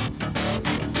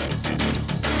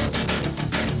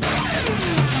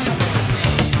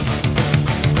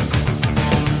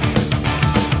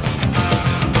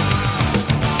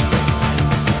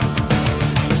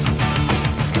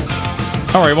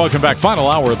 All right, welcome back. Final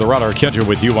hour of the Rod Arquette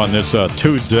with you on this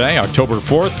Tuesday, October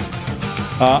 4th.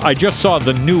 I just saw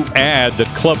the new ad that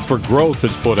Club for Growth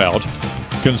has put out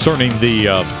concerning the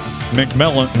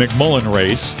McMullen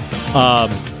race.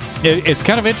 It's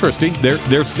kind of interesting.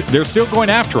 They're still going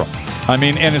after him. I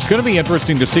mean, and it's going to be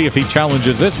interesting to see if he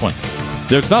challenges this one.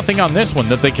 There's nothing on this one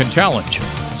that they can challenge,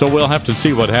 so we'll have to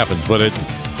see what happens. But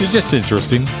it's just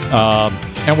interesting.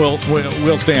 And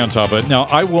we'll stay on top of it. Now,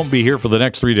 I won't be here for the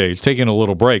next 3 days, taking a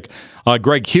little break.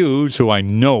 Greg Hughes, who I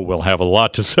know will have a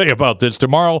lot to say about this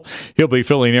tomorrow, he'll be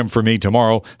filling in for me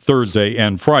tomorrow, Thursday,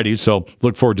 and Friday. So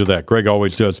look forward to that. Greg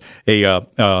always does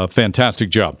a fantastic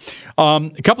job.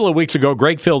 A couple of weeks ago,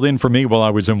 Greg filled in for me while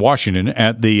I was in Washington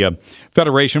at the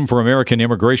Federation for American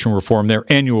Immigration Reform, their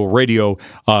annual radio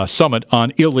summit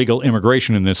on illegal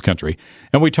immigration in this country.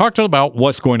 And we talked about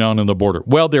what's going on the border.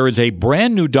 Well, there is a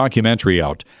brand new documentary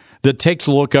out that takes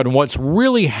a look at what's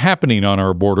really happening on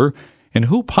our border and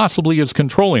who possibly is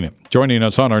controlling it. Joining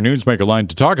us on our Newsmaker line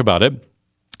to talk about it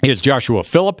is Joshua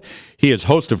Phillip. He is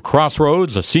host of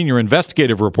Crossroads, a senior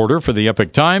investigative reporter for the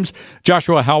Epoch Times.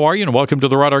 Joshua, how are you? And welcome to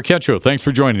the Rod Arquette Show. Thanks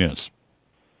for joining us.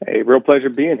 Hey, real pleasure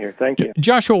being here. Thank you.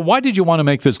 Joshua, why did you want to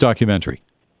make this documentary?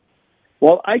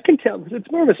 Well, I can tell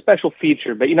it's more of a special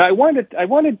feature, but I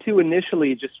wanted to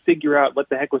initially just figure out what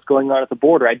the heck was going on at the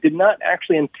border. I did not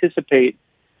actually anticipate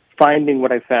finding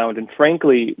what I found, and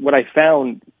frankly, what I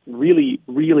found really,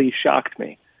 really shocked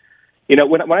me.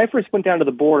 When I first went down to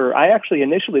the border, I actually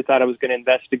initially thought I was going to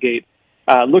investigate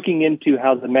looking into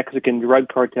how the Mexican drug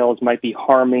cartels might be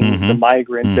harming the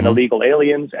migrants and illegal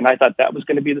aliens, and I thought that was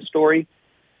going to be the story.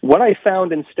 What I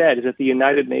found instead is that the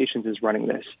United Nations is running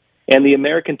this, and the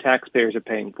American taxpayers are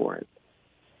paying for it.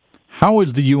 How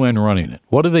is the UN running it?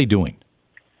 What are they doing?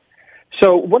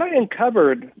 So what I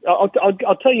uncovered, I'll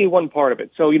tell you one part of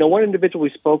it. So, one individual we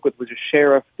spoke with was a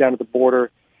sheriff down at the border.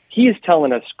 He is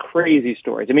telling us crazy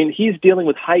stories. I mean, he's dealing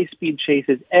with high-speed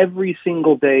chases every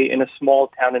single day in a small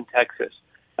town in Texas.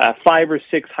 5 or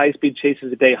 6 high-speed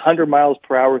chases a day, 100 miles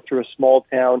per hour through a small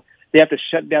town. They have to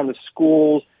shut down the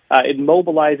schools. It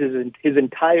mobilizes his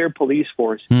entire police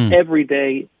force every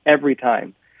day, every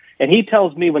time. And he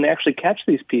tells me when they actually catch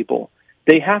these people,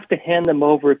 they have to hand them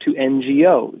over to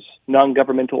NGOs,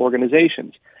 non-governmental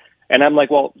organizations. And I'm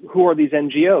like, well, who are these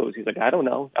NGOs? He's like, I don't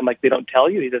know. I'm like, they don't tell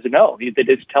you? He doesn't know. They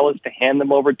just tell us to hand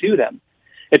them over to them.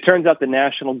 It turns out the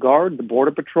National Guard, the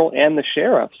Border Patrol, and the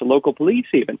sheriffs, the local police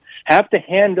even, have to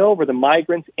hand over the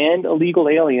migrants and illegal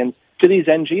aliens to these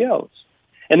NGOs.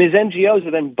 And these NGOs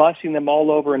are then busing them all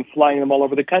over and flying them all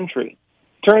over the country.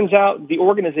 Turns out the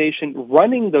organization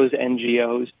running those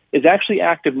NGOs is actually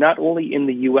active not only in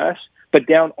the U.S., but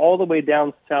all the way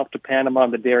down south to Panama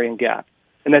and the Darien Gap.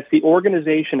 And that's the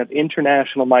Organization of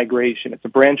International Migration. It's a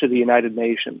branch of the United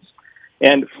Nations.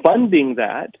 And funding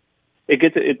that,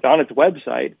 it's on its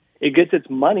website, it gets its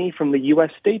money from the U.S.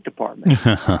 State Department.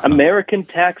 American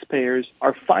taxpayers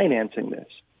are financing this.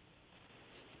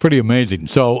 Pretty amazing.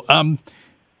 So,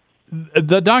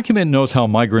 the document knows how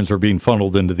migrants are being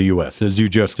funneled into the U.S., as you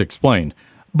just explained.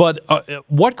 But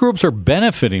what groups are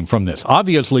benefiting from this?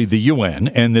 Obviously, the UN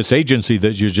and this agency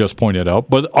that you just pointed out.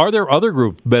 But are there other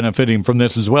groups benefiting from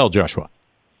this as well, Joshua?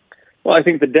 Well, I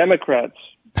think the Democrats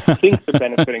think they're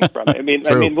benefiting from it. I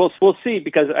mean, we'll see,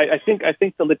 because I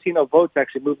think the Latino vote's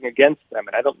actually moving against them,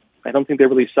 and I don't think they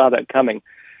really saw that coming.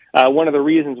 One of the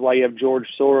reasons why you have George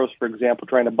Soros, for example,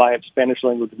 trying to buy up Spanish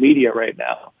language media right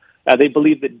now. They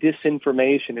believe that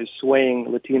disinformation is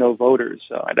swaying Latino voters.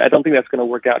 So I don't think that's going to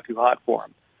work out too hot for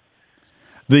them.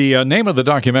 The name of the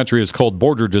documentary is called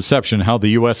Border Deception, How the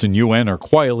U.S. and UN Are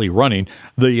Quietly Running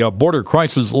the Border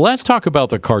Crisis. Let's talk about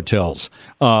the cartels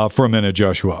for a minute,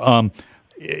 Joshua.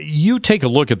 You take a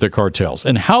look at the cartels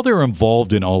and how they're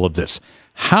involved in all of this.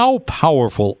 How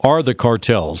powerful are the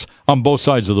cartels on both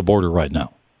sides of the border right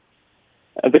now?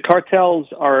 The cartels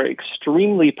are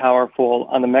extremely powerful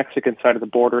on the Mexican side of the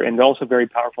border and also very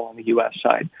powerful on the U.S.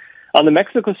 side. On the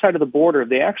Mexico side of the border,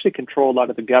 they actually control a lot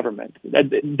of the government.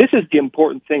 This is the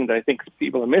important thing that I think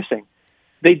people are missing.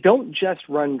 They don't just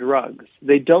run drugs.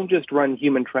 They don't just run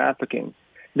human trafficking.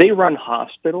 They run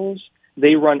hospitals.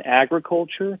 They run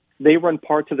agriculture. They run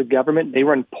parts of the government. They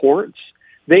run ports.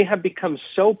 They have become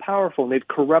so powerful, and they've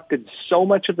corrupted so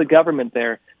much of the government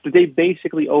there that they've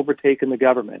basically overtaken the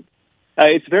government.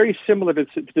 It's very similar to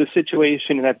the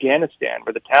situation in Afghanistan,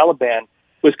 where the Taliban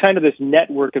was kind of this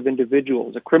network of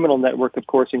individuals, a criminal network, of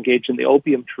course, engaged in the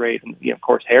opium trade and, of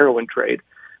course, heroin trade,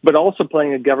 but also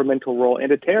playing a governmental role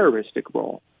and a terroristic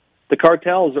role. The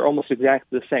cartels are almost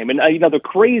exactly the same. And, the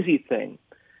crazy thing,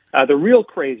 the real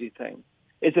crazy thing,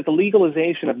 is that the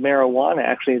legalization of marijuana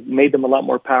actually made them a lot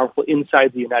more powerful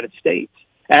inside the United States.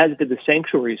 as did the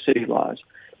sanctuary city laws,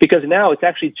 because now it's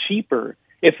actually cheaper.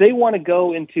 If they want to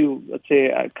go into, let's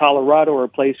say, Colorado or a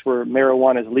place where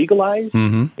marijuana is legalized,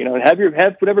 and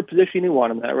have whatever position you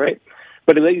want on that, right?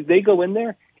 But if they go in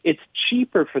there, it's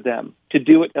cheaper for them to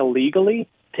do it illegally,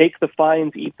 take the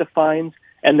fines, eat the fines,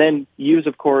 and then use,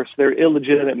 of course, their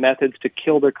illegitimate methods to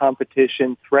kill their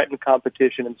competition, threaten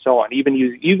competition, and so on, even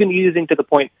using to the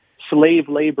point slave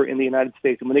labor in the United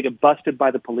States. And when they get busted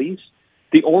by the police,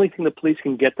 the only thing the police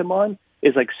can get them on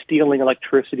is like stealing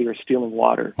electricity or stealing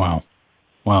water.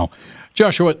 Wow.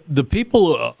 Joshua, the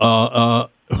people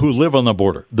who live on the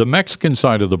border, the Mexican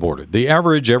side of the border, the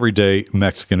average everyday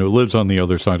Mexican who lives on the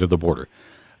other side of the border,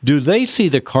 do they see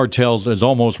the cartels as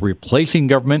almost replacing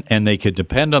government and they could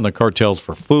depend on the cartels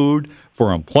for food,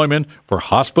 for employment, for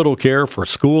hospital care, for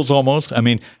schools almost? I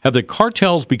mean, have the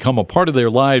cartels become a part of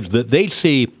their lives that they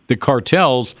see the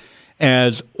cartels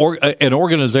as an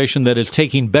organization that is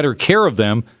taking better care of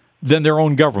them than their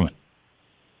own government?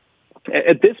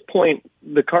 At this point,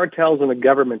 the cartels and the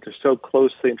government are so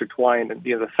closely intertwined, and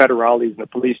the federales and the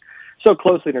police so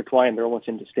closely intertwined, they're almost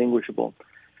indistinguishable.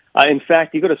 In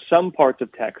fact, you go to some parts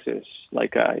of Texas,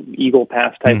 like Eagle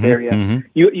Pass type area,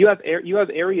 you have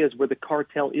areas where the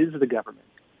cartel is the government.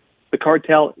 The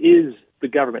cartel is the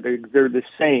government. They're the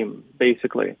same,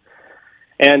 basically.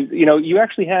 And, you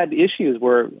actually had issues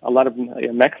where a lot of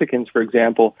Mexicans, for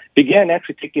example, began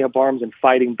actually taking up arms and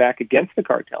fighting back against the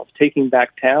cartels, taking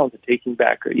back towns and taking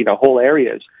back, whole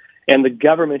areas. And the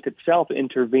government itself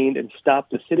intervened and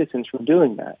stopped the citizens from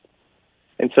doing that.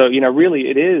 And so, really,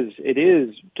 it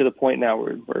is to the point now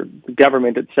where the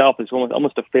government itself is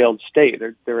almost a failed state.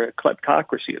 They're a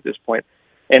kleptocracy at this point.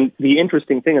 And the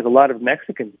interesting thing is a lot of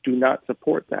Mexicans do not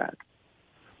support that.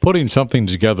 Putting something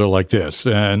together like this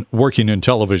and working in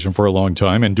television for a long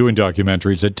time and doing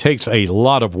documentaries, it takes a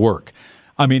lot of work.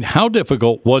 I mean, how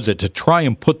difficult was it to try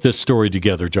and put this story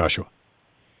together, Joshua?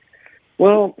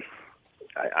 Well,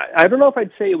 I don't know if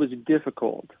I'd say it was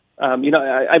difficult.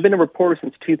 I've been a reporter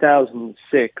since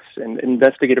 2006 and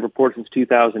investigative reporter since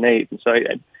 2008. And so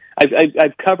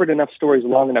I've covered enough stories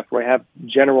long enough where I have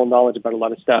general knowledge about a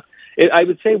lot of stuff. I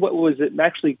would say what was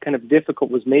actually kind of difficult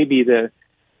was maybe the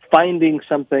finding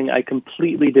something I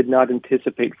completely did not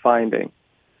anticipate finding,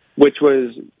 which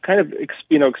was kind of,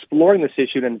 exploring this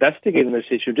issue and investigating this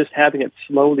issue, just having it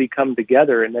slowly come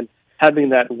together and then having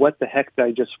that what the heck did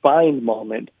I just find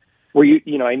moment where,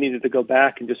 I needed to go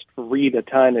back and just read a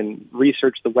ton and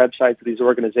research the websites of these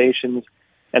organizations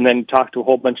and then talk to a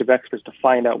whole bunch of experts to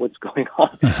find out what's going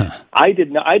on. I did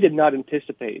not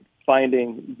anticipate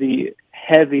finding the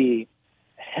heavy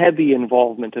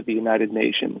involvement of the United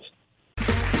Nations.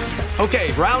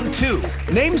 Okay, round two.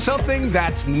 Name something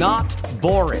that's not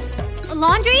boring. A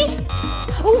laundry?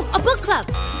 Ooh, a book club.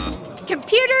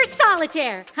 Computer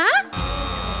solitaire, huh?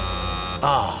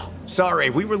 Ah, sorry,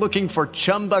 we were looking for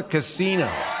Chumba Casino.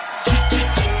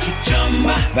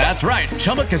 That's right,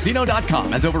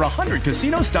 ChumbaCasino.com has over 100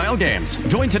 casino-style games.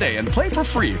 Join today and play for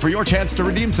free for your chance to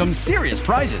redeem some serious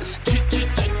prizes.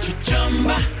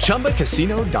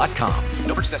 ChumbaCasino.com.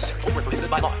 No purchase necessary. Void where prohibited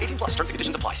by law. 18+ terms and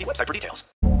conditions apply. See website for details.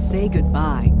 Say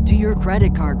goodbye to your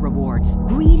credit card rewards.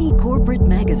 Greedy corporate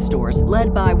mega stores,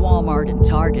 led by Walmart and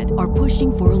Target, are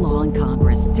pushing for a law in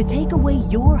Congress to take away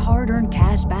your hard-earned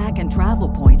cash back and travel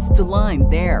points to line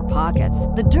their pockets.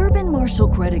 The Durbin-Marshall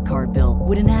credit card bill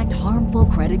would enact harmful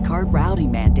credit card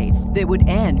routing mandates that would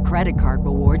end credit card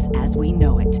rewards as we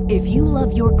know it. If you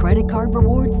love your credit card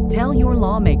rewards, tell your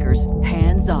lawmakers,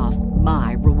 hands off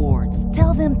my rewards.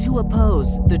 Tell them to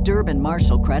oppose the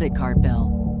Durbin-Marshall credit card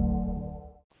bill.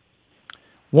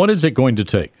 What is it going to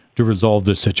take to resolve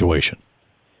this situation?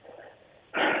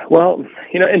 Well,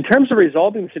 in terms of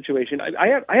resolving the situation,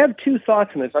 I have two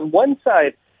thoughts on this. On one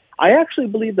side, I actually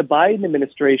believe the Biden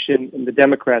administration and the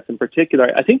Democrats in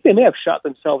particular, I think they may have shot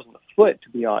themselves in the foot, to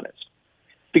be honest.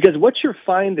 Because what you're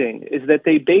finding is that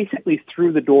they basically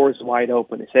threw the doors wide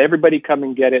open. They say, everybody come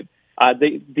and get it.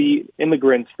 The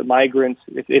immigrants, the migrants,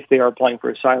 if they are applying for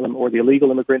asylum, or the illegal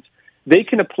immigrants, they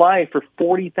can apply for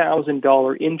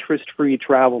 $40,000 interest-free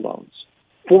travel loans.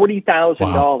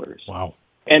 $40,000. Wow.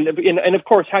 And of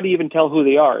course, how do you even tell who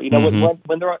they are?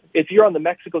 When they're if you're on the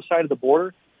Mexico side of the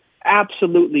border,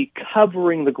 absolutely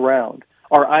covering the ground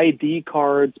are ID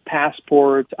cards,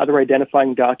 passports, other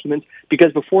identifying documents,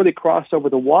 because before they cross over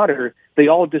the water, they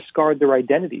all discard their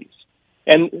identities.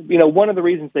 And, one of the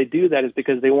reasons they do that is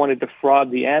because they want to defraud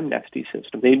the amnesty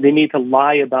system. They need to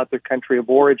lie about their country of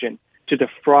origin to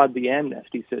defraud the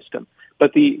amnesty system.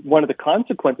 But one of the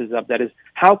consequences of that is,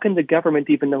 how can the government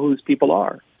even know who these people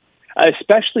are?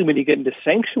 especially when you get into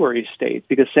sanctuary states,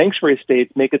 because sanctuary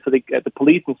states make it so the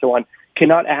police and so on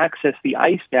cannot access the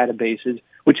ICE databases,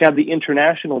 which have the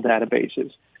international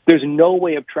databases. There's no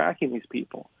way of tracking these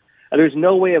people. There's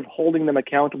no way of holding them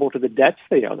accountable to the debts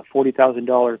they owe, the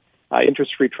 $40,000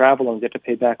 interest-free travel loans they have to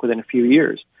pay back within a few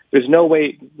years. There's no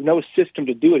system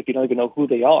to do it if you don't even know who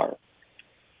they are.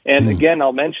 And again,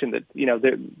 I'll mention that,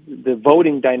 the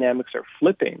voting dynamics are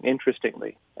flipping,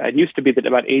 interestingly. It used to be that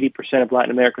about 80% of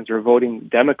Latin Americans are voting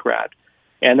Democrat,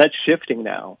 and that's shifting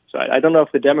now. So I don't know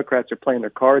if the Democrats are playing their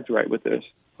cards right with this,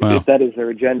 if that is their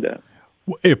agenda.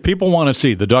 If people want to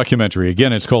see the documentary,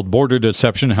 again, it's called Border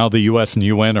Deception, How the U.S. and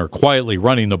UN Are Quietly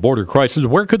Running the Border Crisis.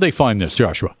 Where could they find this,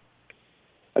 Joshua?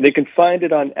 They can find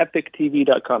it on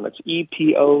EpochTV.com. That's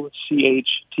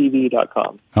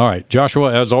EPOCHTV.com. All right.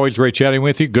 Joshua, as always, great chatting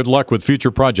with you. Good luck with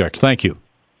future projects. Thank you.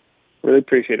 Really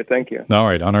appreciate it. Thank you. All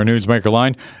right. On our Newsmaker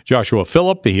line, Joshua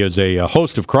Phillip. He is a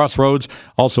host of Crossroads,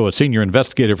 also a senior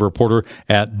investigative reporter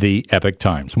at the Epoch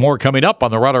Times. More coming up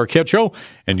on the Rod Arquette Show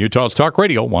and Utah's Talk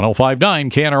Radio, 105.9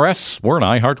 KNRS. We're an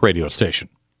iHeart radio station.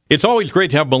 It's always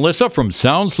great to have Melissa from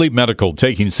Sound Sleep Medical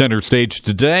taking center stage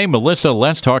today. Melissa,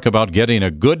 let's talk about getting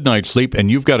a good night's sleep, and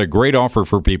you've got a great offer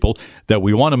for people that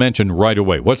we want to mention right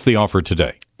away. What's the offer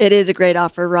today? It is a great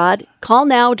offer, Rod. Call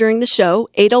now during the show,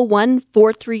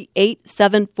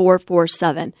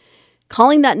 801-438-7447.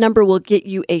 Calling that number will get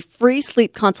you a free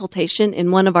sleep consultation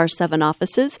in one of our 7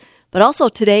 offices, but also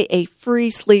today a free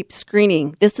sleep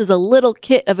screening. This is a little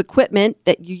kit of equipment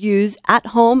that you use at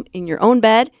home in your own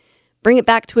bed. Bring it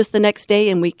back to us the next day,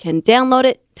 and we can download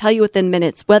it, tell you within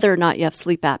minutes whether or not you have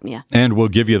sleep apnea. And we'll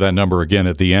give you that number again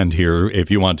at the end here if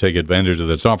you want to take advantage of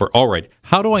this offer. All right.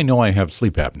 How do I know I have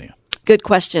sleep apnea? Good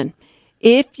question.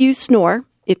 If you snore,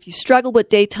 if you struggle with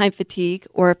daytime fatigue,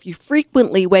 or if you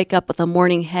frequently wake up with a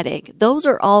morning headache, those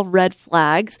are all red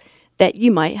flags that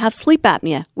you might have sleep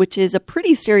apnea, which is a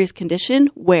pretty serious condition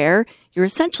where you're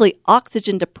essentially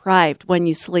oxygen deprived when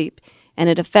you sleep. And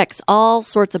it affects all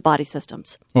sorts of body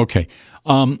systems. Okay.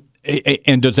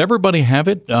 And does everybody have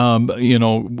it?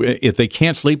 If they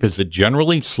can't sleep, is it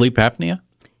generally sleep apnea?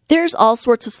 There's all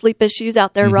sorts of sleep issues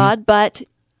out there, Rod, but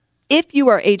if you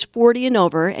are age 40 and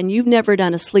over and you've never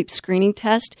done a sleep screening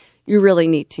test, you really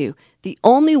need to. The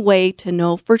only way to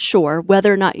know for sure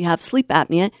whether or not you have sleep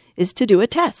apnea is to do a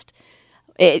test.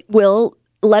 It will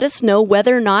let us know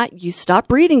whether or not you stop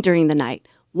breathing during the night.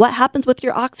 What happens with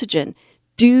your oxygen?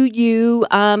 Do you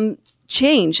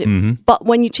change? But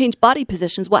when you change body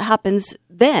positions, what happens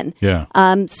then? Yeah.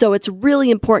 So it's really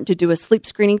important to do a sleep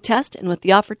screening test. And with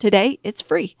the offer today, it's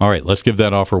free. All right. Let's give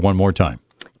that offer one more time.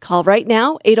 Call right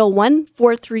now,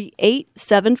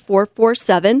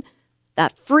 801-438-7447.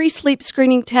 That free sleep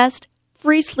screening test,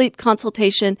 free sleep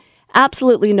consultation,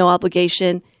 absolutely no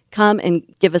obligation. Come and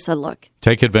give us a look.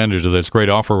 Take advantage of this great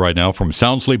offer right now from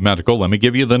Sound Sleep Medical. Let me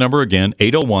give you the number again,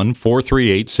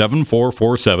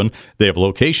 801-438-7447. They have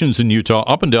locations in Utah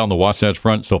up and down the Wasatch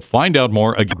Front, so find out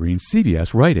more. Green,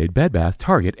 CVS, Rite Aid, Bed Bath,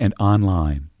 Target, and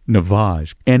online.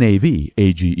 Navage,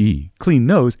 Navage. Clean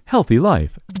nose, healthy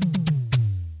life.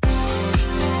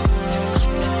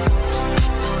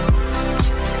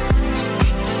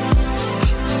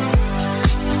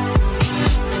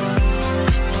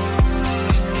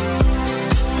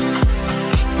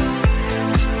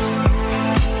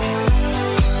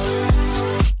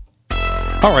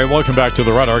 All right, welcome back to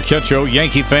the Rod Arquette Show.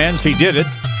 Yankee fans, he did it.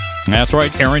 That's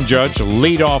right, Aaron Judge,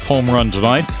 lead-off home run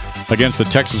tonight against the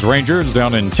Texas Rangers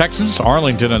down in Texas,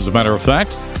 Arlington, as a matter of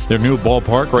fact. Their new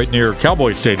ballpark right near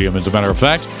Cowboy Stadium, as a matter of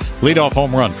fact. Lead-off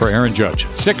home run for Aaron Judge,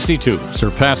 62,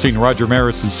 surpassing Roger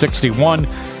Maris's 61,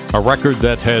 a record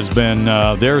that has been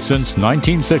there since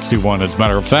 1961, as a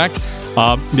matter of fact.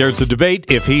 There's a debate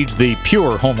if he's the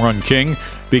pure home run king,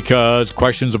 because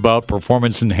questions about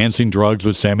performance-enhancing drugs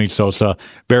with Sammy Sosa,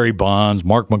 Barry Bonds,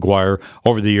 Mark McGwire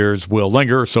over the years will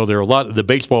linger. So there are a lot of the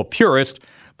baseball purists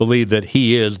believe that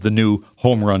he is the new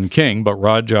home run king. But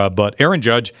Aaron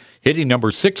Judge hitting number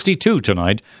 62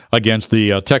 tonight against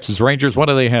the Texas Rangers. What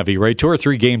do they have? Ray, 2 or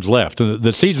 3 games left.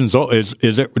 The season's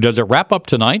does it wrap up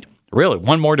tonight? Really?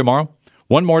 One more tomorrow?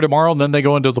 One more tomorrow, and then they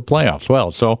go into the playoffs.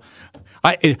 Well, so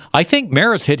I think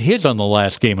Maris hit his on the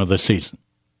last game of the season.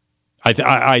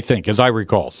 I think, as I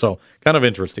recall. So kind of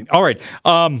interesting. All right.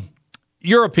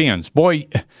 Europeans, boy,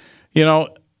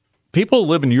 people who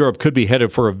live in Europe could be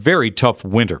headed for a very tough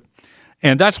winter.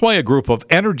 And that's why a group of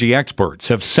energy experts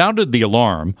have sounded the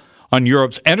alarm on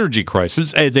Europe's energy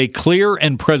crisis as a clear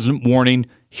and present warning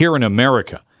here in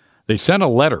America. They sent a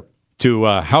letter to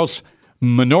House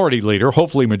Minority Leader,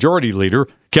 hopefully Majority Leader,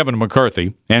 Kevin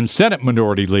McCarthy, and Senate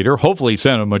Minority Leader, hopefully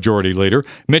Senate Majority Leader,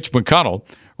 Mitch McConnell,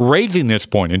 raising this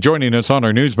point. And joining us on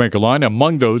our Newsmaker line,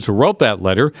 among those who wrote that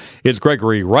letter, is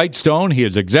Gregory Wrightstone. He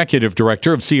is Executive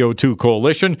Director of CO2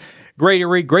 Coalition.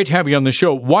 Gregory, great to have you on the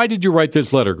show. Why did you write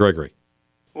this letter, Gregory?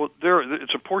 Well,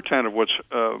 it's a portent of what's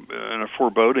and a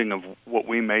foreboding of what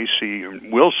we may see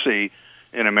and will see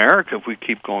in America if we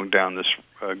keep going down this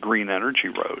green energy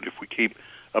road. If we keep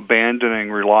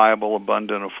abandoning reliable,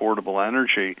 abundant, affordable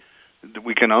energy that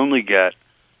we can only get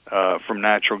from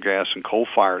natural gas and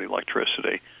coal-fired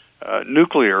electricity.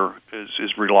 Nuclear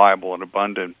is reliable and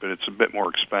abundant, but it's a bit more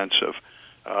expensive.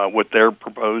 What they're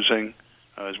proposing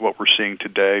is what we're seeing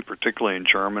today, particularly in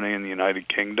Germany and the United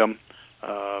Kingdom,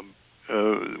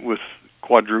 with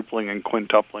quadrupling and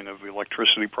quintupling of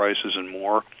electricity prices and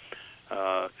more.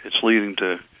 It's leading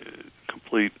to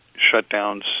complete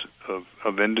shutdowns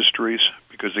of industries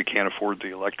because they can't afford the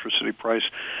electricity price.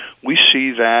 We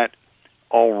see that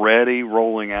already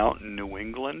rolling out in New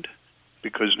England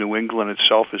because New England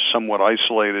itself is somewhat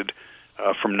isolated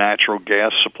from natural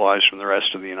gas supplies from the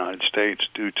rest of the United States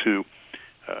due to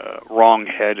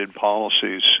wrong-headed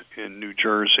policies in New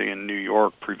Jersey and New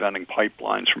York preventing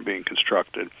pipelines from being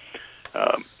constructed.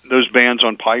 Those bans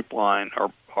on pipeline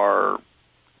are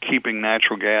keeping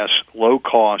natural gas,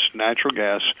 low-cost natural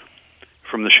gas,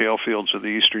 from the shale fields of the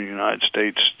eastern United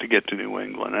States to get to New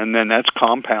England. And then that's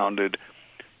compounded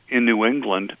in New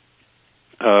England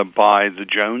by the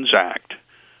Jones Act.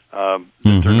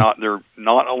 They're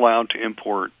not allowed to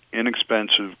import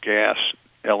inexpensive gas,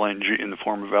 LNG, in the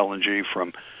form of LNG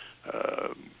from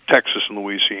Texas and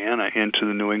Louisiana into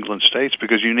the New England states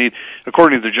because you need,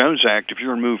 according to the Jones Act, if you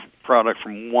remove product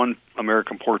from one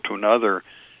American port to another,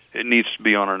 it needs to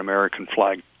be on an American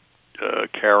flagged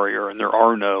carrier, and there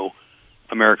are no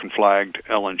American flagged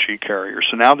LNG carriers.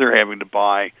 So now they're having to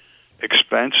buy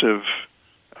expensive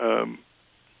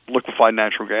liquefied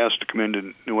natural gas to come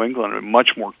into New England at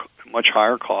much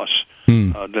higher costs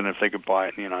than if they could buy it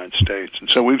in the United States. And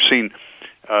so we've seen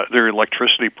their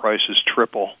electricity prices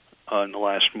triple in the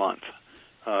last month.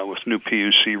 With new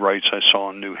PUC rates I saw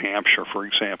in New Hampshire, for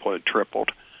example, it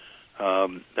tripled.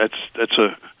 It's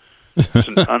I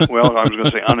was going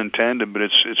to say unintended, but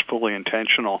it's fully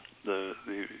intentional. The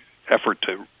effort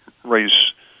to raise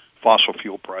fossil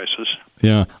fuel prices.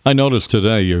 Yeah, I noticed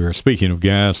today, you're speaking of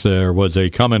gas, there was a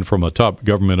comment from a top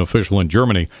government official in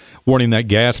Germany warning that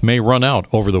gas may run out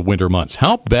over the winter months.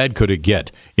 How bad could it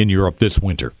get in Europe this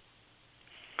winter?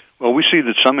 Well, we see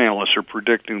that some analysts are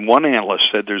predicting, one analyst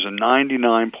said there's a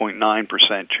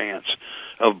 99.9% chance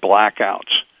of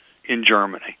blackouts in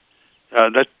Germany.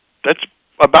 That's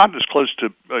about as close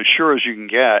to sure as you can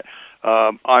get.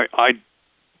 I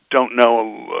don't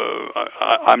know.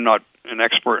 I'm not an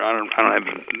expert. I don't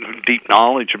have deep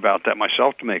knowledge about that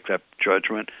myself to make that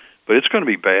judgment. But it's going to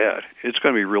be bad. It's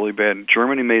going to be really bad.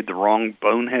 Germany made the wrong,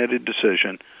 boneheaded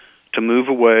decision to move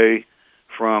away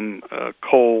from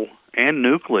coal and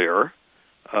nuclear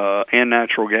and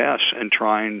natural gas and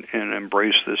try and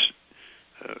embrace this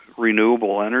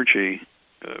renewable energy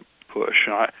push.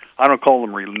 And I don't call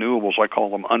them renewables. I call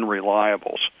them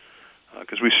unreliables.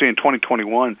 Because we see in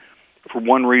 2021, for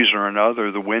one reason or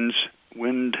another, the wind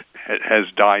has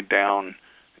died down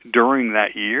during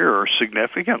that year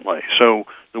significantly. So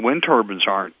the wind turbines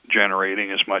aren't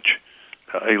generating as much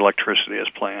electricity as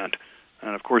planned.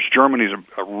 And of course, Germany's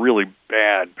a really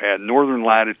bad. Northern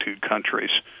latitude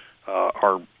countries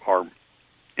are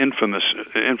infamous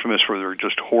for their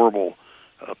just horrible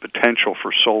potential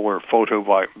for solar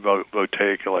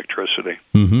photovoltaic electricity.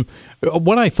 Mm-hmm.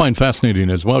 What I find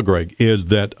fascinating as well, Greg, is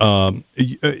that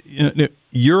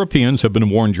Europeans have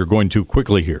been warned you're going too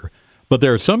quickly here. But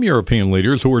there are some European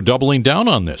leaders who are doubling down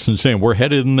on this and saying we're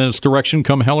headed in this direction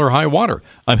come hell or high water.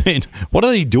 I mean, what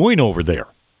are they doing over there?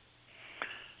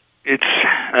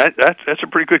 That's a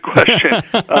pretty good question.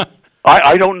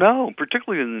 I don't know,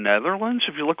 particularly in the Netherlands.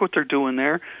 If you look what they're doing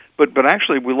there, but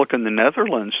actually, we look in the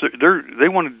Netherlands. They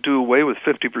want to do away with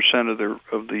 50%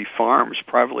 of the farms,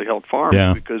 privately held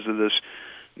farms, because of this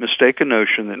mistaken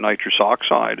notion that nitrous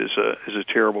oxide is a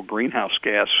terrible greenhouse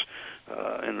gas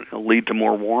and it'll lead to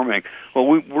more warming. Well,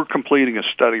 we're completing a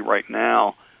study right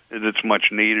now that's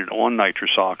much needed on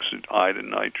nitrous oxide and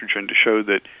nitrogen to show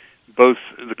that both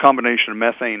the combination of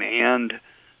methane and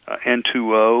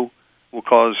N2O will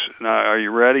cause, now are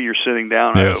you ready? You're sitting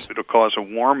down. Yes. I hope it'll cause a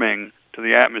warming to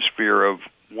the atmosphere of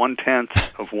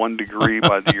 1/10 of 1 degree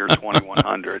by the year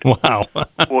 2100. Wow.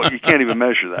 Well, you can't even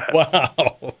measure that.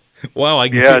 Wow.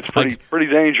 It's pretty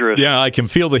dangerous. Yeah, I can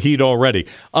feel the heat already.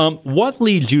 What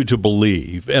leads you to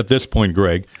believe at this point,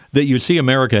 Greg, that you see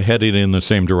America headed in the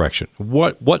same direction?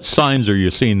 What signs are you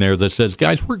seeing there that says,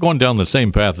 guys, we're going down the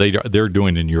same path they're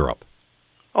doing in Europe?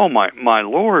 Oh, my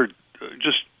Lord.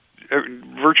 Just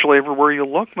virtually everywhere you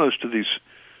look, most of these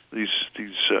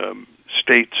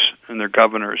states and their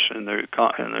governors and their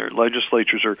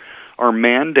legislatures are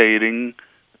mandating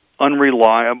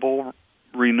unreliable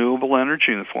renewable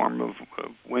energy in the form of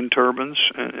wind turbines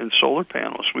and solar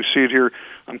panels. We see it here.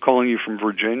 I'm calling you from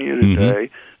Virginia today.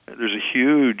 There's a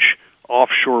huge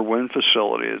offshore wind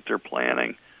facility that they're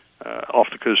planning off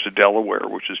the coast of Delaware,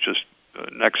 which is just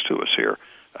next to us here,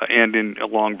 and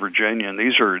along Virginia. And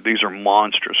these are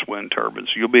monstrous wind turbines.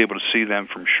 You'll be able to see them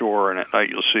from shore, and at night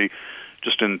you'll see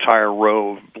just an entire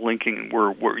row of blinking,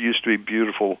 where it used to be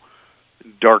beautiful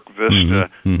dark vista.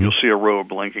 You'll see a row of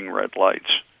blinking red lights.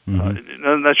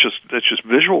 And that's just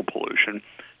visual pollution.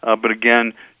 But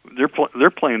again, they're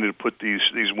planning to put these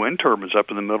wind turbines up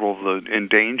in the middle of the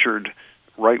endangered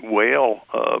right whale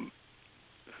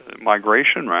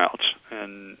migration routes,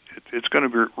 and it's going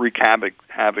to wreak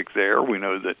havoc there. We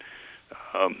know that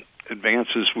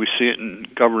advances, we see it in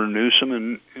Governor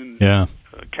Newsom in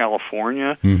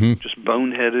California, just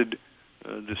boneheaded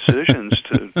decisions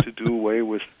to do away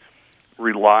with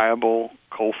reliable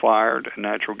coal-fired,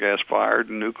 natural gas-fired,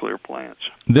 and nuclear plants.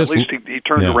 At least he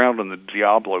turned around on the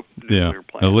Diablo nuclear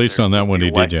plant. At least on that one he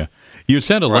did, yeah. You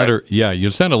sent a letter, you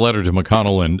sent a letter to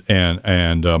McConnell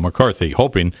and McCarthy,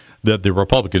 hoping that the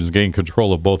Republicans gain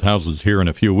control of both houses here in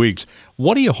a few weeks.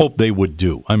 What do you hope they would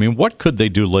do? I mean, what could they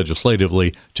do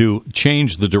legislatively to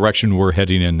change the direction we're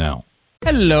heading in now?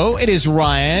 Hello, it is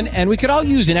Ryan, and we could all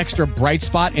use an extra bright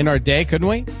spot in our day, couldn't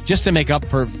we? Just to make up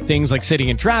for things like sitting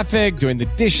in traffic, doing the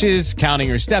dishes, counting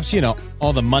your steps,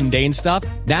 all the mundane stuff.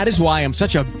 That is why I'm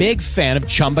such a big fan of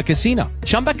Chumba Casino.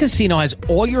 Chumba Casino has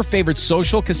all your favorite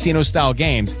social casino-style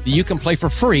games that you can play for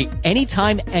free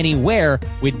anytime, anywhere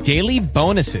with daily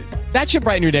bonuses. That should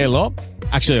brighten your day a little.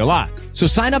 Actually, a lot. So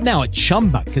sign up now at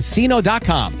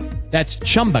ChumbaCasino.com. That's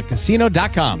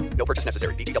ChumbaCasino.com. No purchase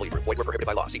necessary. VGW Group. Void where prohibited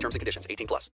by law. See terms and conditions.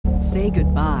 18+. Say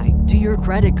goodbye to your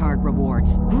credit card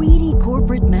rewards. Greedy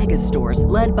corporate mega stores,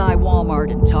 led by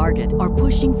Walmart and Target, are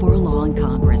pushing for a law in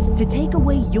Congress to take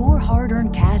away your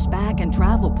hard-earned cash back and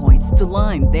travel points to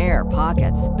line their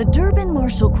pockets. The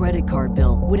Durbin-Marshall credit card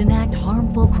bill would enact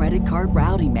harmful credit card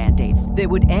routing mandates that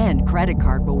would end credit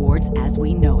card rewards as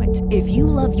we know it. If you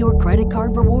love your credit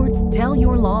card rewards, tell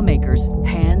your lawmakers,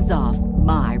 hands off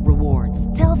my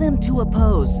rewards. Tell them to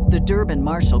oppose the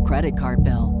Durbin-Marshall credit card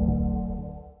bill.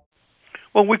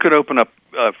 Well, we could open up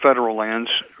federal lands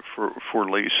for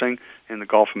leasing in the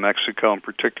Gulf of Mexico, and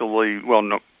particularly,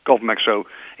 Gulf of Mexico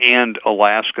and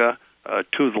Alaska,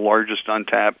 two of the largest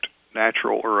untapped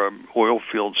natural or oil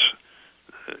fields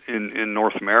in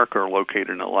North America are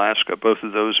located in Alaska. Both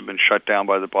of those have been shut down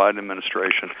by the Biden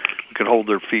administration. We could hold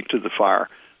their feet to the fire.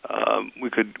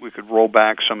 We could roll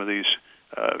back some of these.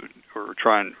 Or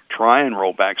try and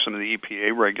roll back some of the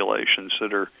EPA regulations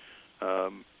that are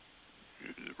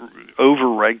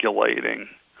over-regulating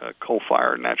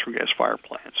coal-fired natural gas fire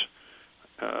plants.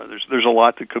 There's a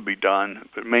lot that could be done,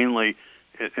 but mainly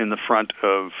in the front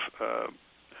of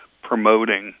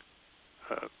promoting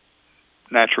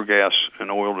natural gas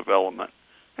and oil development.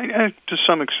 And to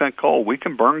some extent, coal. We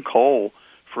can burn coal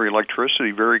for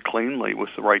electricity very cleanly with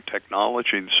the right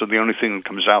technology. So the only thing that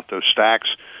comes out those stacks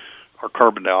are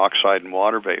carbon dioxide and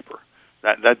water vapor.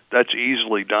 That's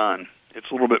easily done. It's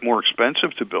a little bit more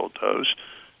expensive to build those,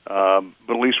 but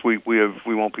at least we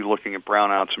won't be looking at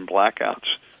brownouts and blackouts.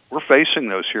 We're facing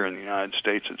those here in the United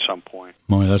States at some point.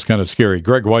 Boy, that's kind of scary.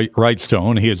 Greg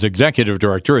Wrightstone, he is executive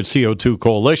director at CO2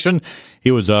 Coalition.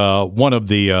 He was one of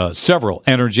the several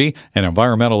energy and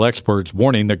environmental experts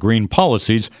warning that green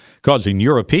policies causing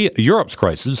Europe's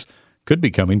crisis could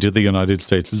be coming to the United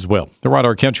States as well. The Rod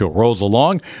Arquette Show rolls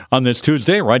along on this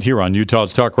Tuesday right here on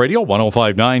Utah's Talk Radio,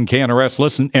 105.9 KNRS.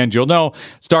 Listen, and you'll know,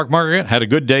 stock market had a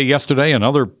good day yesterday,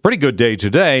 another pretty good day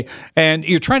today, and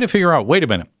you're trying to figure out, wait a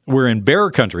minute, we're in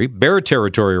bear country, bear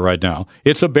territory right now.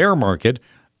 It's a bear market.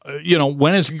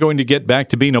 When is it going to get back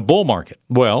to being a bull market?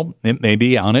 Well, it may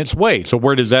be on its way. So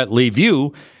where does that leave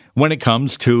you when it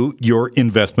comes to your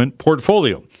investment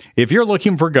portfolio? If you're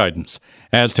looking for guidance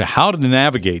as to how to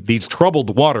navigate these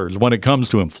troubled waters when it comes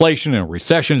to inflation and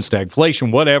recession,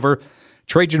 stagflation, whatever,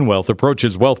 Trajan Wealth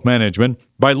approaches wealth management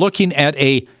by looking at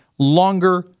a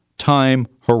longer time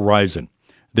horizon.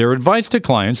 Their advice to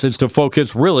clients is to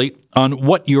focus really on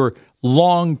what your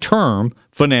long-term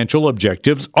financial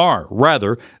objectives are,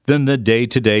 rather than the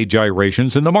day-to-day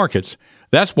gyrations in the markets.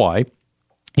 That's why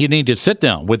you need to sit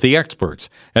down with the experts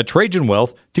at Trajan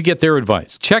Wealth to get their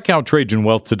advice. Check out Trajan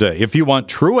Wealth today if you want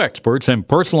true experts and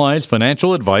personalized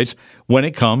financial advice when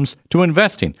it comes to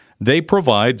investing. They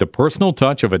provide the personal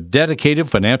touch of a dedicated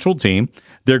financial team.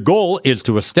 Their goal is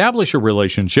to establish a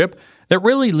relationship that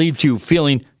really leaves you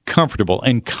feeling comfortable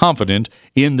and confident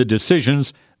in the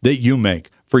decisions that you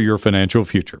make for your financial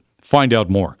future. Find out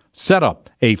more. Set up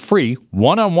a free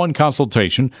one-on-one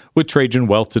consultation with Trajan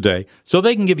Wealth today so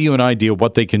they can give you an idea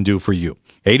what they can do for you.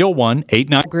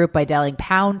 801-89 Group by dialing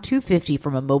pound 250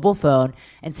 from a mobile phone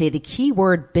and say the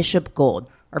keyword Bishop Gold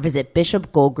or visit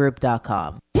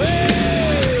bishopgoldgroup.com. Give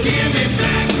me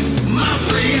back my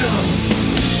freedom.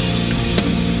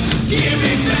 Give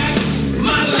me back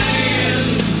my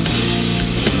land.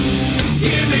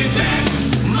 Give me back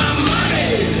my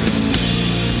money.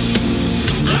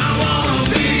 I wanna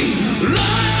be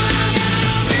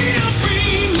a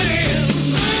free man.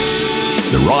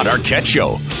 The Rod Arquette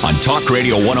Show on Talk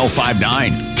Radio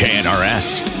 105.9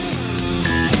 KNRS.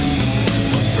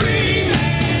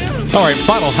 All right,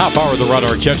 final half hour of the Rod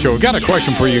Arquette Show. Got a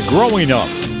question for you. Growing up,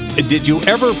 did you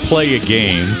ever play a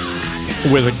game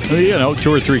with,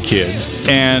 2 or 3 kids,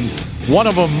 and one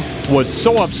of them was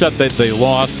so upset that they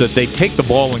lost that they take the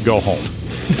ball and go home?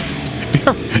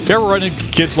 You ever run into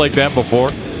kids like that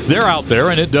before? They're out there,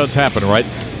 and it does happen, right?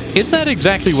 Is that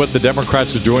exactly what the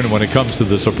Democrats are doing when it comes to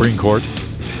the Supreme Court?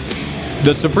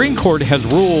 The Supreme Court has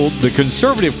ruled, the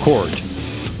conservative court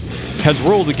has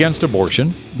ruled against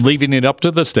abortion, leaving it up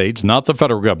to the states, not the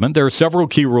federal government. There are several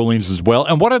key rulings as well.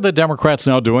 And what are the Democrats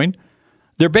now doing?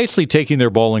 They're basically taking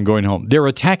their ball and going home. They're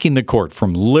attacking the court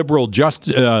from the liberal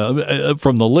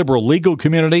legal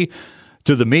community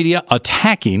to the media,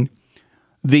 attacking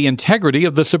the integrity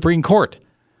of the Supreme Court.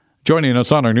 Joining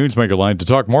us on our Newsmaker line to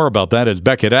talk more about that is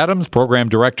Beckett Adams, Program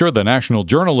Director of the National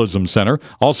Journalism Center,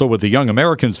 also with the Young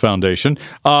Americans Foundation.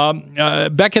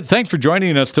 Beckett, thanks for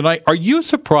joining us tonight. Are you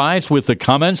surprised with the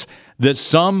comments that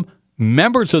some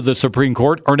members of the Supreme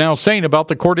Court are now saying about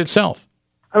the court itself?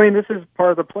 I mean, this is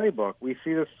part of the playbook. We've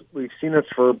seen this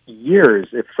for years.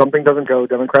 If something doesn't go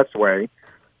Democrats' way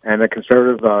and a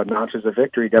conservative notches a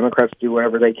victory, Democrats do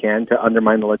whatever they can to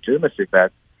undermine the legitimacy of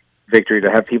that victory,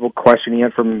 to have people questioning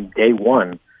it from day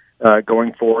one,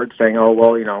 going forward, saying, oh,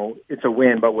 well, it's a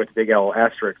win, but with big L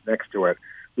asterisk next to it.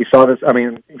 We saw this, I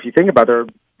mean, if you think about it, there are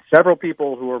several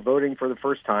people who are voting for the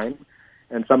first time,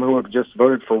 and some who have just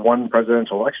voted for one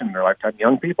presidential election in their lifetime.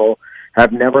 Young people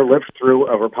have never lived through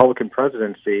a Republican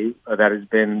presidency that has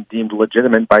been deemed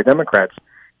legitimate by Democrats.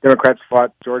 Democrats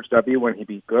fought George W. when he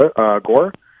beat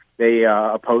Gore. They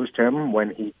opposed him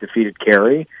when he defeated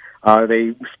Kerry.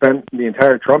 They spent the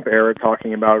entire Trump era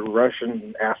talking about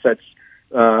Russian assets,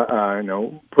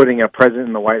 putting a president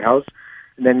in the White House.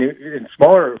 And then in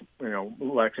smaller,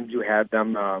 elections, you had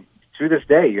them, to this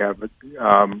day, you have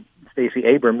Stacey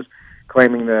Abrams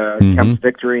claiming the Kemp's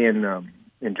victory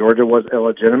in Georgia was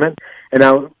illegitimate. And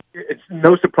now it's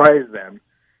no surprise then,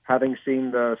 having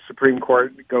seen the Supreme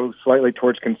Court go slightly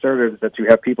towards conservatives, that you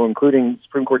have people, including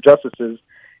Supreme Court justices,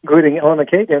 including Elena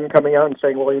Kagan, coming out and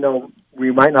saying, well,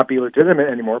 we might not be legitimate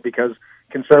anymore because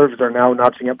conservatives are now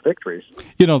notching up victories.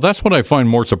 That's what I find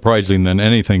more surprising than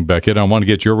anything, Beckett. I want to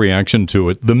get your reaction to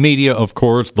it. The media, of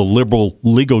course, the liberal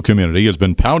legal community has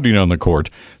been pounding on the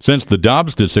court since the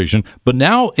Dobbs decision, but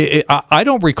now I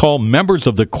don't recall members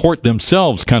of the court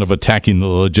themselves kind of attacking the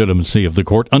legitimacy of the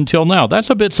court until now.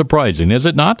 That's a bit surprising, is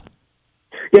it not?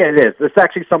 Yeah, it is. It's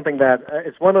actually something that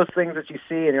it's one of those things that you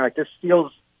see and you're like, this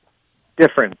feels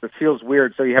different. This feels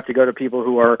weird. So you have to go to people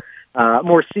who are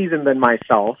more seasoned than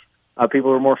myself,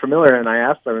 people who are more familiar. And I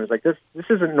asked them, and it's like, this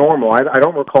isn't normal. I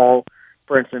don't recall,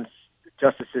 for instance,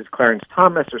 Justices Clarence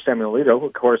Thomas or Samuel Alito,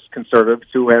 of course,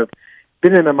 conservatives who have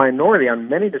been in a minority on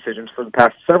many decisions for the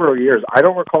past several years. I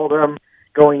don't recall them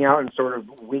going out and sort of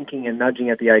winking and nudging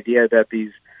at the idea that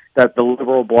the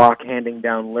liberal bloc handing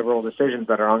down liberal decisions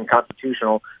that are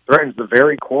unconstitutional threatens the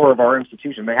very core of our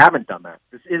institution. They haven't done that.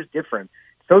 This is different.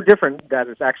 So different that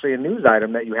it's actually a news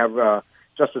item that you have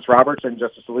Justice Roberts and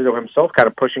Justice Alito himself kind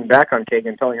of pushing back on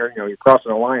Kagan, telling her, you're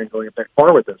crossing a line and going a bit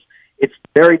far with this. It's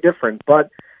very different. But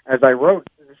as I wrote,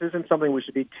 this isn't something we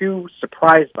should be too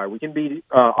surprised by. We can be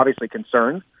obviously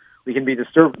concerned. We can be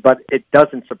disturbed, but it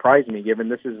doesn't surprise me, given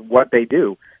this is what they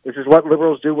do. This is what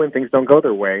liberals do when things don't go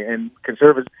their way, and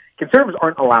conservatives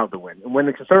aren't allowed to win. And when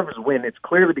the conservatives win, it's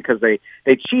clearly because they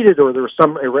cheated or there was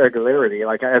some irregularity.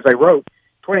 Like, as I wrote,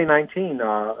 2019,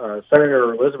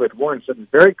 Senator Elizabeth Warren said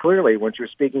very clearly when she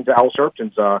was speaking to Al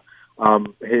Sharpton's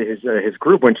his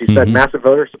group, when she said massive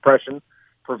voter suppression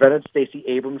prevented Stacey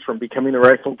Abrams from becoming the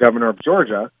rightful governor of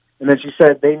Georgia. And then she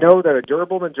said they know that a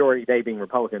durable majority, they being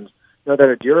Republicans, know that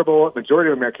a durable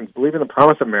majority of Americans believe in the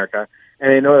promise of America,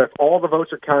 and they know that if all the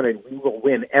votes are counted, we will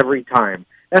win every time.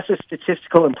 That's a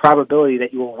statistical improbability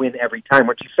that you will win every time.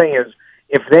 What she's saying is,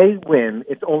 if they win,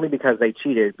 it's only because they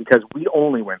cheated, because we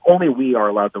only win. Only we are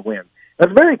allowed to win.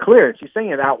 That's very clear. She's saying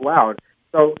it out loud.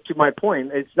 So to my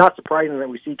point, it's not surprising that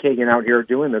we see Kagan out here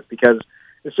doing this because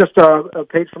it's just a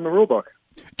page from the rule book.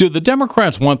 Do the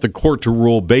Democrats want the court to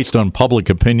rule based on public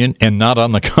opinion and not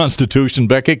on the Constitution,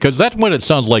 Becky? Because that's what it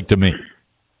sounds like to me.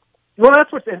 Well,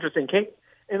 that's what's interesting.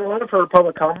 In a lot of her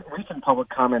recent public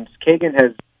comments, Kagan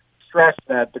has stressed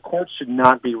that the court should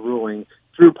not be ruling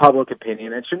through public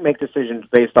opinion and shouldn't make decisions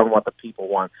based on what the people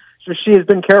want. So she has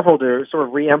been careful to sort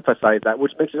of reemphasize that,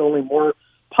 which makes it only more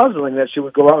puzzling that she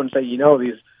would go out and say,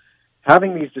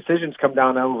 having these decisions come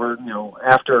down over,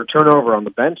 after a turnover on the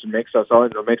bench makes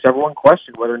everyone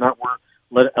question whether or not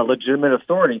we're a legitimate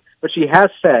authority. But she has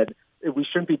said we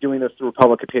shouldn't be doing this through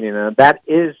public opinion, and that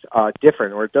is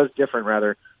different, or it does different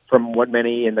rather from what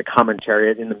many in the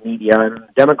commentary in the media and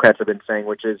Democrats have been saying,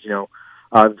 which is the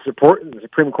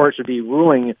Supreme Court should be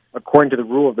ruling according to the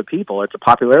rule of the people. It's a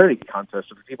popularity contest.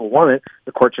 If the people want it,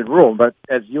 the court should rule. But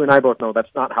as you and I both know,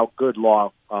 that's not how good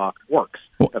law works.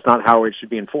 That's not how it should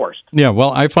be enforced. Yeah,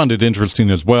 well, I found it interesting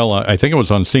as well. I think it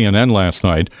was on CNN last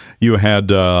night. You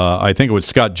had, I think it was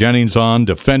Scott Jennings on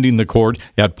defending the court.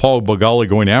 You had Paul Begala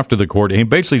going after the court. And he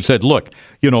basically said, look,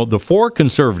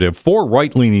 the four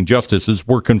right-leaning justices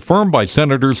were confirmed by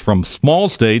senators from small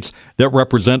states that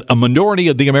represent a minority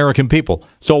of the American people.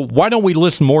 So why don't we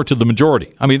listen more to the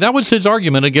majority? I mean, that was his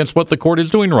argument against what the court is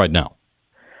doing right now.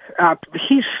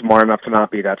 He's smart enough to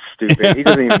not be that stupid. He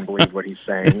doesn't even believe what he's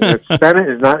saying. The Senate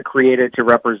is not created to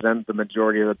represent the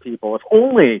majority of the people. If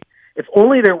only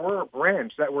there were a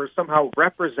branch that were somehow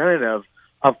representative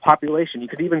of population. You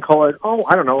could even call it,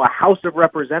 a House of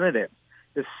Representatives.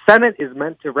 The Senate is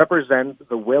meant to represent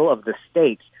the will of the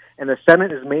states, and the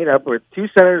Senate is made up with 2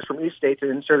 senators from each state to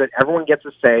ensure that everyone gets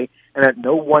a say and that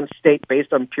no one state,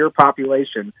 based on pure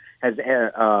population, has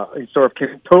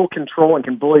total control and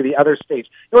can bully the other states.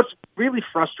 What's really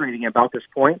frustrating about this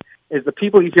point is the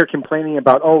people you hear complaining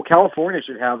about, California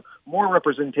should have more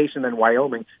representation than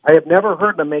Wyoming. I have never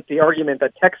heard them make the argument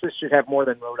that Texas should have more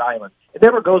than Rhode Island. It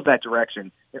never goes that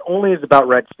direction. It only is about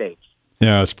red states.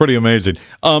 Yeah, it's pretty amazing.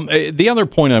 The other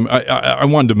point I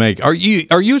wanted to make: are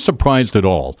you surprised at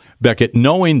all, Beckett,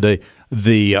 knowing the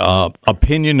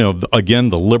opinion of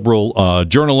the liberal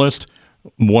journalist,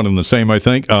 one and the same, I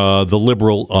think, the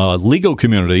liberal legal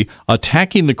community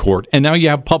attacking the court, and now you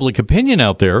have public opinion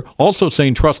out there also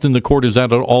saying trust in the court is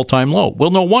at an all-time low. Well,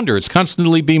 no wonder it's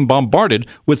constantly being bombarded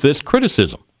with this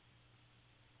criticism.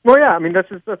 Well, yeah, I mean, this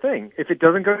is the thing. If it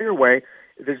doesn't go your way,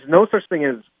 there's no such thing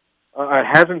as it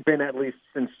hasn't been, at least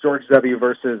since George W.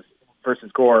 versus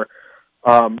Gore,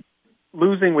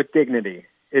 losing with dignity.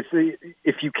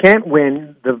 If you can't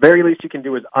win, the very least you can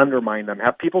do is undermine them.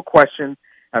 Have people question,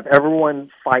 have everyone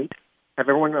fight, have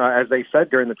everyone, as they said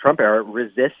during the Trump era,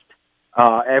 resist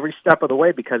every step of the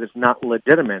way because it's not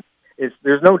legitimate.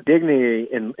 There's no dignity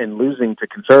in losing to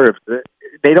conservatives.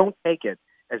 They don't take it.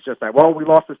 It's just like, we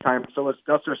lost this time, so let's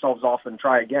dust ourselves off and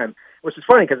try again. Which is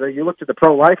funny because you look to the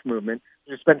pro-life movement,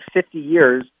 which spent 50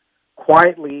 years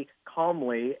quietly,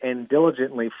 calmly, and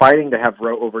diligently fighting to have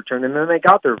Roe overturned, and then they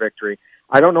got their victory.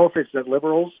 I don't know if it's the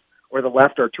liberals or the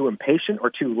left are too impatient or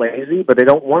too lazy, but they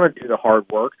don't want to do the hard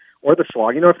work or the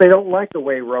slog. If they don't like the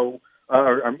way if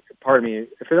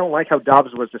they don't like how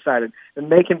Dobbs was decided, then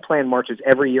they can plan marches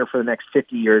every year for the next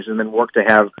 50 years and then work to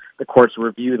have the courts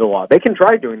review the law. They can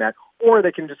try doing that, or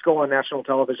they can just go on national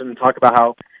television and talk about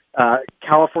how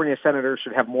California senators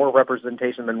should have more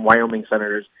representation than Wyoming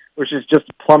senators, which is just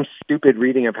plumb stupid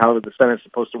reading of how the Senate's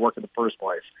supposed to work in the first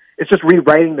place. It's just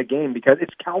rewriting the game because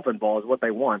it's Calvin ball is what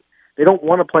they want. They don't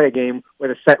want to play a game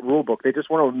with a set rule book. They just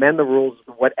want to amend the rules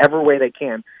whatever way they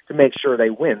can to make sure they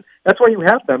win. That's why you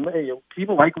have them.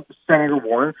 People like Senator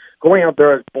Warren going out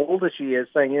there as bold as she is,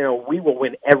 saying, we will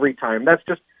win every time. That's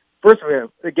just, first of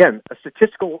all, again, a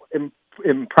statistical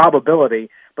improbability,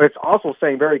 but it's also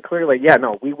saying very clearly,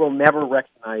 we will never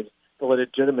recognize the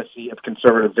legitimacy of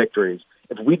conservative victories.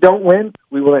 If we don't win,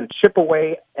 we will then chip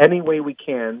away any way we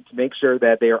can to make sure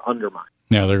that they are undermined.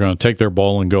 Yeah, they're going to take their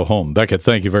ball and go home. Beckett,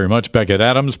 thank you very much. Beckett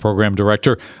Adams, Program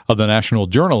Director of the National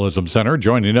Journalism Center,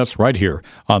 joining us right here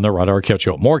on the Rod Arquette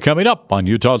Show. More coming up on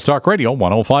Utah's Talk Radio,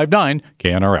 105.9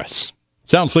 KNRS.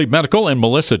 Sound Sleep Medical and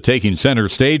Melissa taking center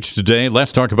stage today.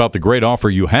 Let's talk about the great offer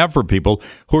you have for people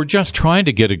who are just trying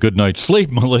to get a good night's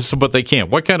sleep, Melissa, but they can't.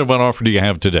 What kind of an offer do you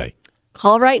have today?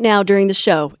 Call right now during the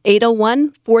show,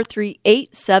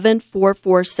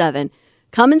 801-438-7447.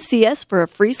 Come and see us for a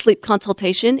free sleep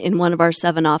consultation in one of our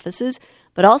 7 offices,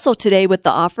 but also today with the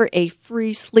offer a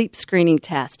free sleep screening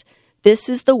test. This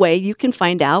is the way you can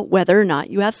find out whether or not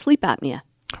you have sleep apnea.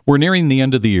 We're nearing the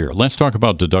end of the year. Let's talk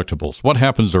about deductibles. What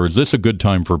happens, or is this a good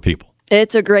time for people?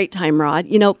 It's a great time, Rod.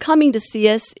 You know, coming to see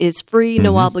us is free,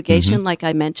 no obligation, like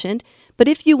I mentioned. But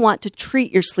if you want to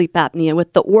treat your sleep apnea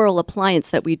with the oral appliance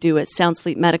that we do at Sound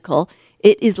Sleep Medical,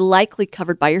 it is likely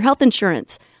covered by your health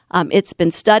insurance. It's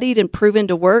been studied and proven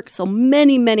to work, so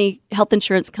many health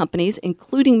insurance companies,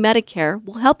 including Medicare,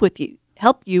 will help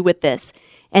you with this.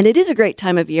 And it is a great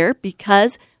time of year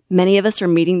because many of us are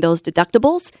meeting those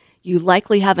deductibles. You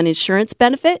likely have an insurance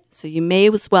benefit, so you may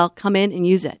as well come in and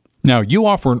use it. Now, you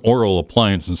offer an oral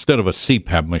appliance instead of a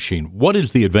CPAP machine. What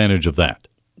is the advantage of that?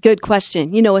 Good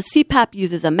question. You know, a CPAP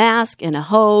uses a mask and a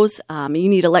hose. You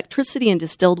need electricity and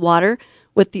distilled water.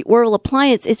 With the oral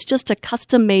appliance, it's just a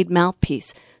custom-made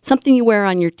mouthpiece, something you wear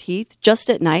on your teeth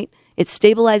just at night. It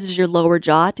stabilizes your lower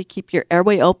jaw to keep your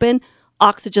airway open,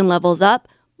 oxygen levels up,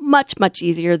 much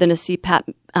easier than a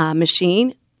CPAP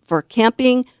machine for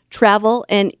camping, travel,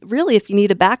 and really if you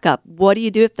need a backup, what do you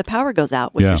do if the power goes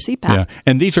out with your CPAP? Yeah.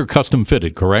 And these are custom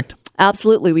fitted, correct?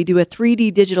 Absolutely. We do a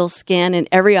 3D digital scan in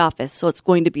every office, so it's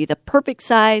going to be the perfect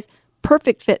size,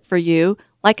 perfect fit for you.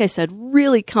 Like I said,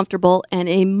 really comfortable and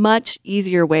a much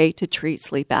easier way to treat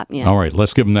sleep apnea. All right,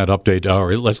 let's give them that update. All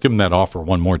right, let's give them that offer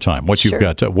one more time. What you've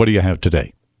got? What do you have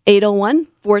today?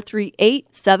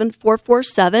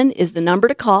 801-438-7447 is the number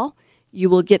to call. You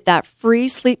will get that free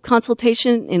sleep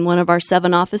consultation in one of our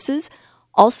 7 offices.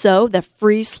 Also, the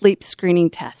free sleep screening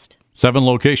test. 7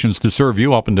 locations to serve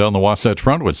you up and down the Wasatch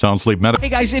Front with Sound Sleep Medical. Hey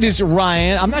guys, it is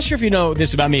Ryan. I'm not sure if you know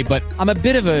this about me, but I'm a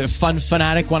bit of a fun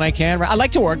fanatic when I can. I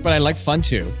like to work, but I like fun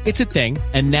too. It's a thing.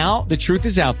 And now the truth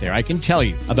is out there. I can tell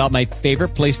you about my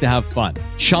favorite place to have fun.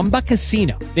 Chumba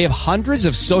Casino. They have hundreds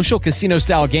of social casino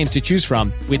style games to choose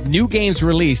from with new games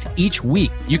released each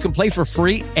week. You can play for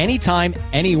free anytime,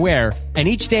 anywhere. And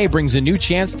each day brings a new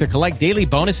chance to collect daily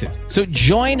bonuses. So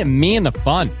join me in the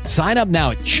fun. Sign up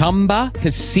now at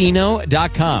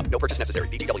ChumbaCasino.com. No purchase necessary.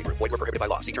 VGW Group. Void where prohibited by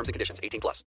law. See terms and conditions. 18+.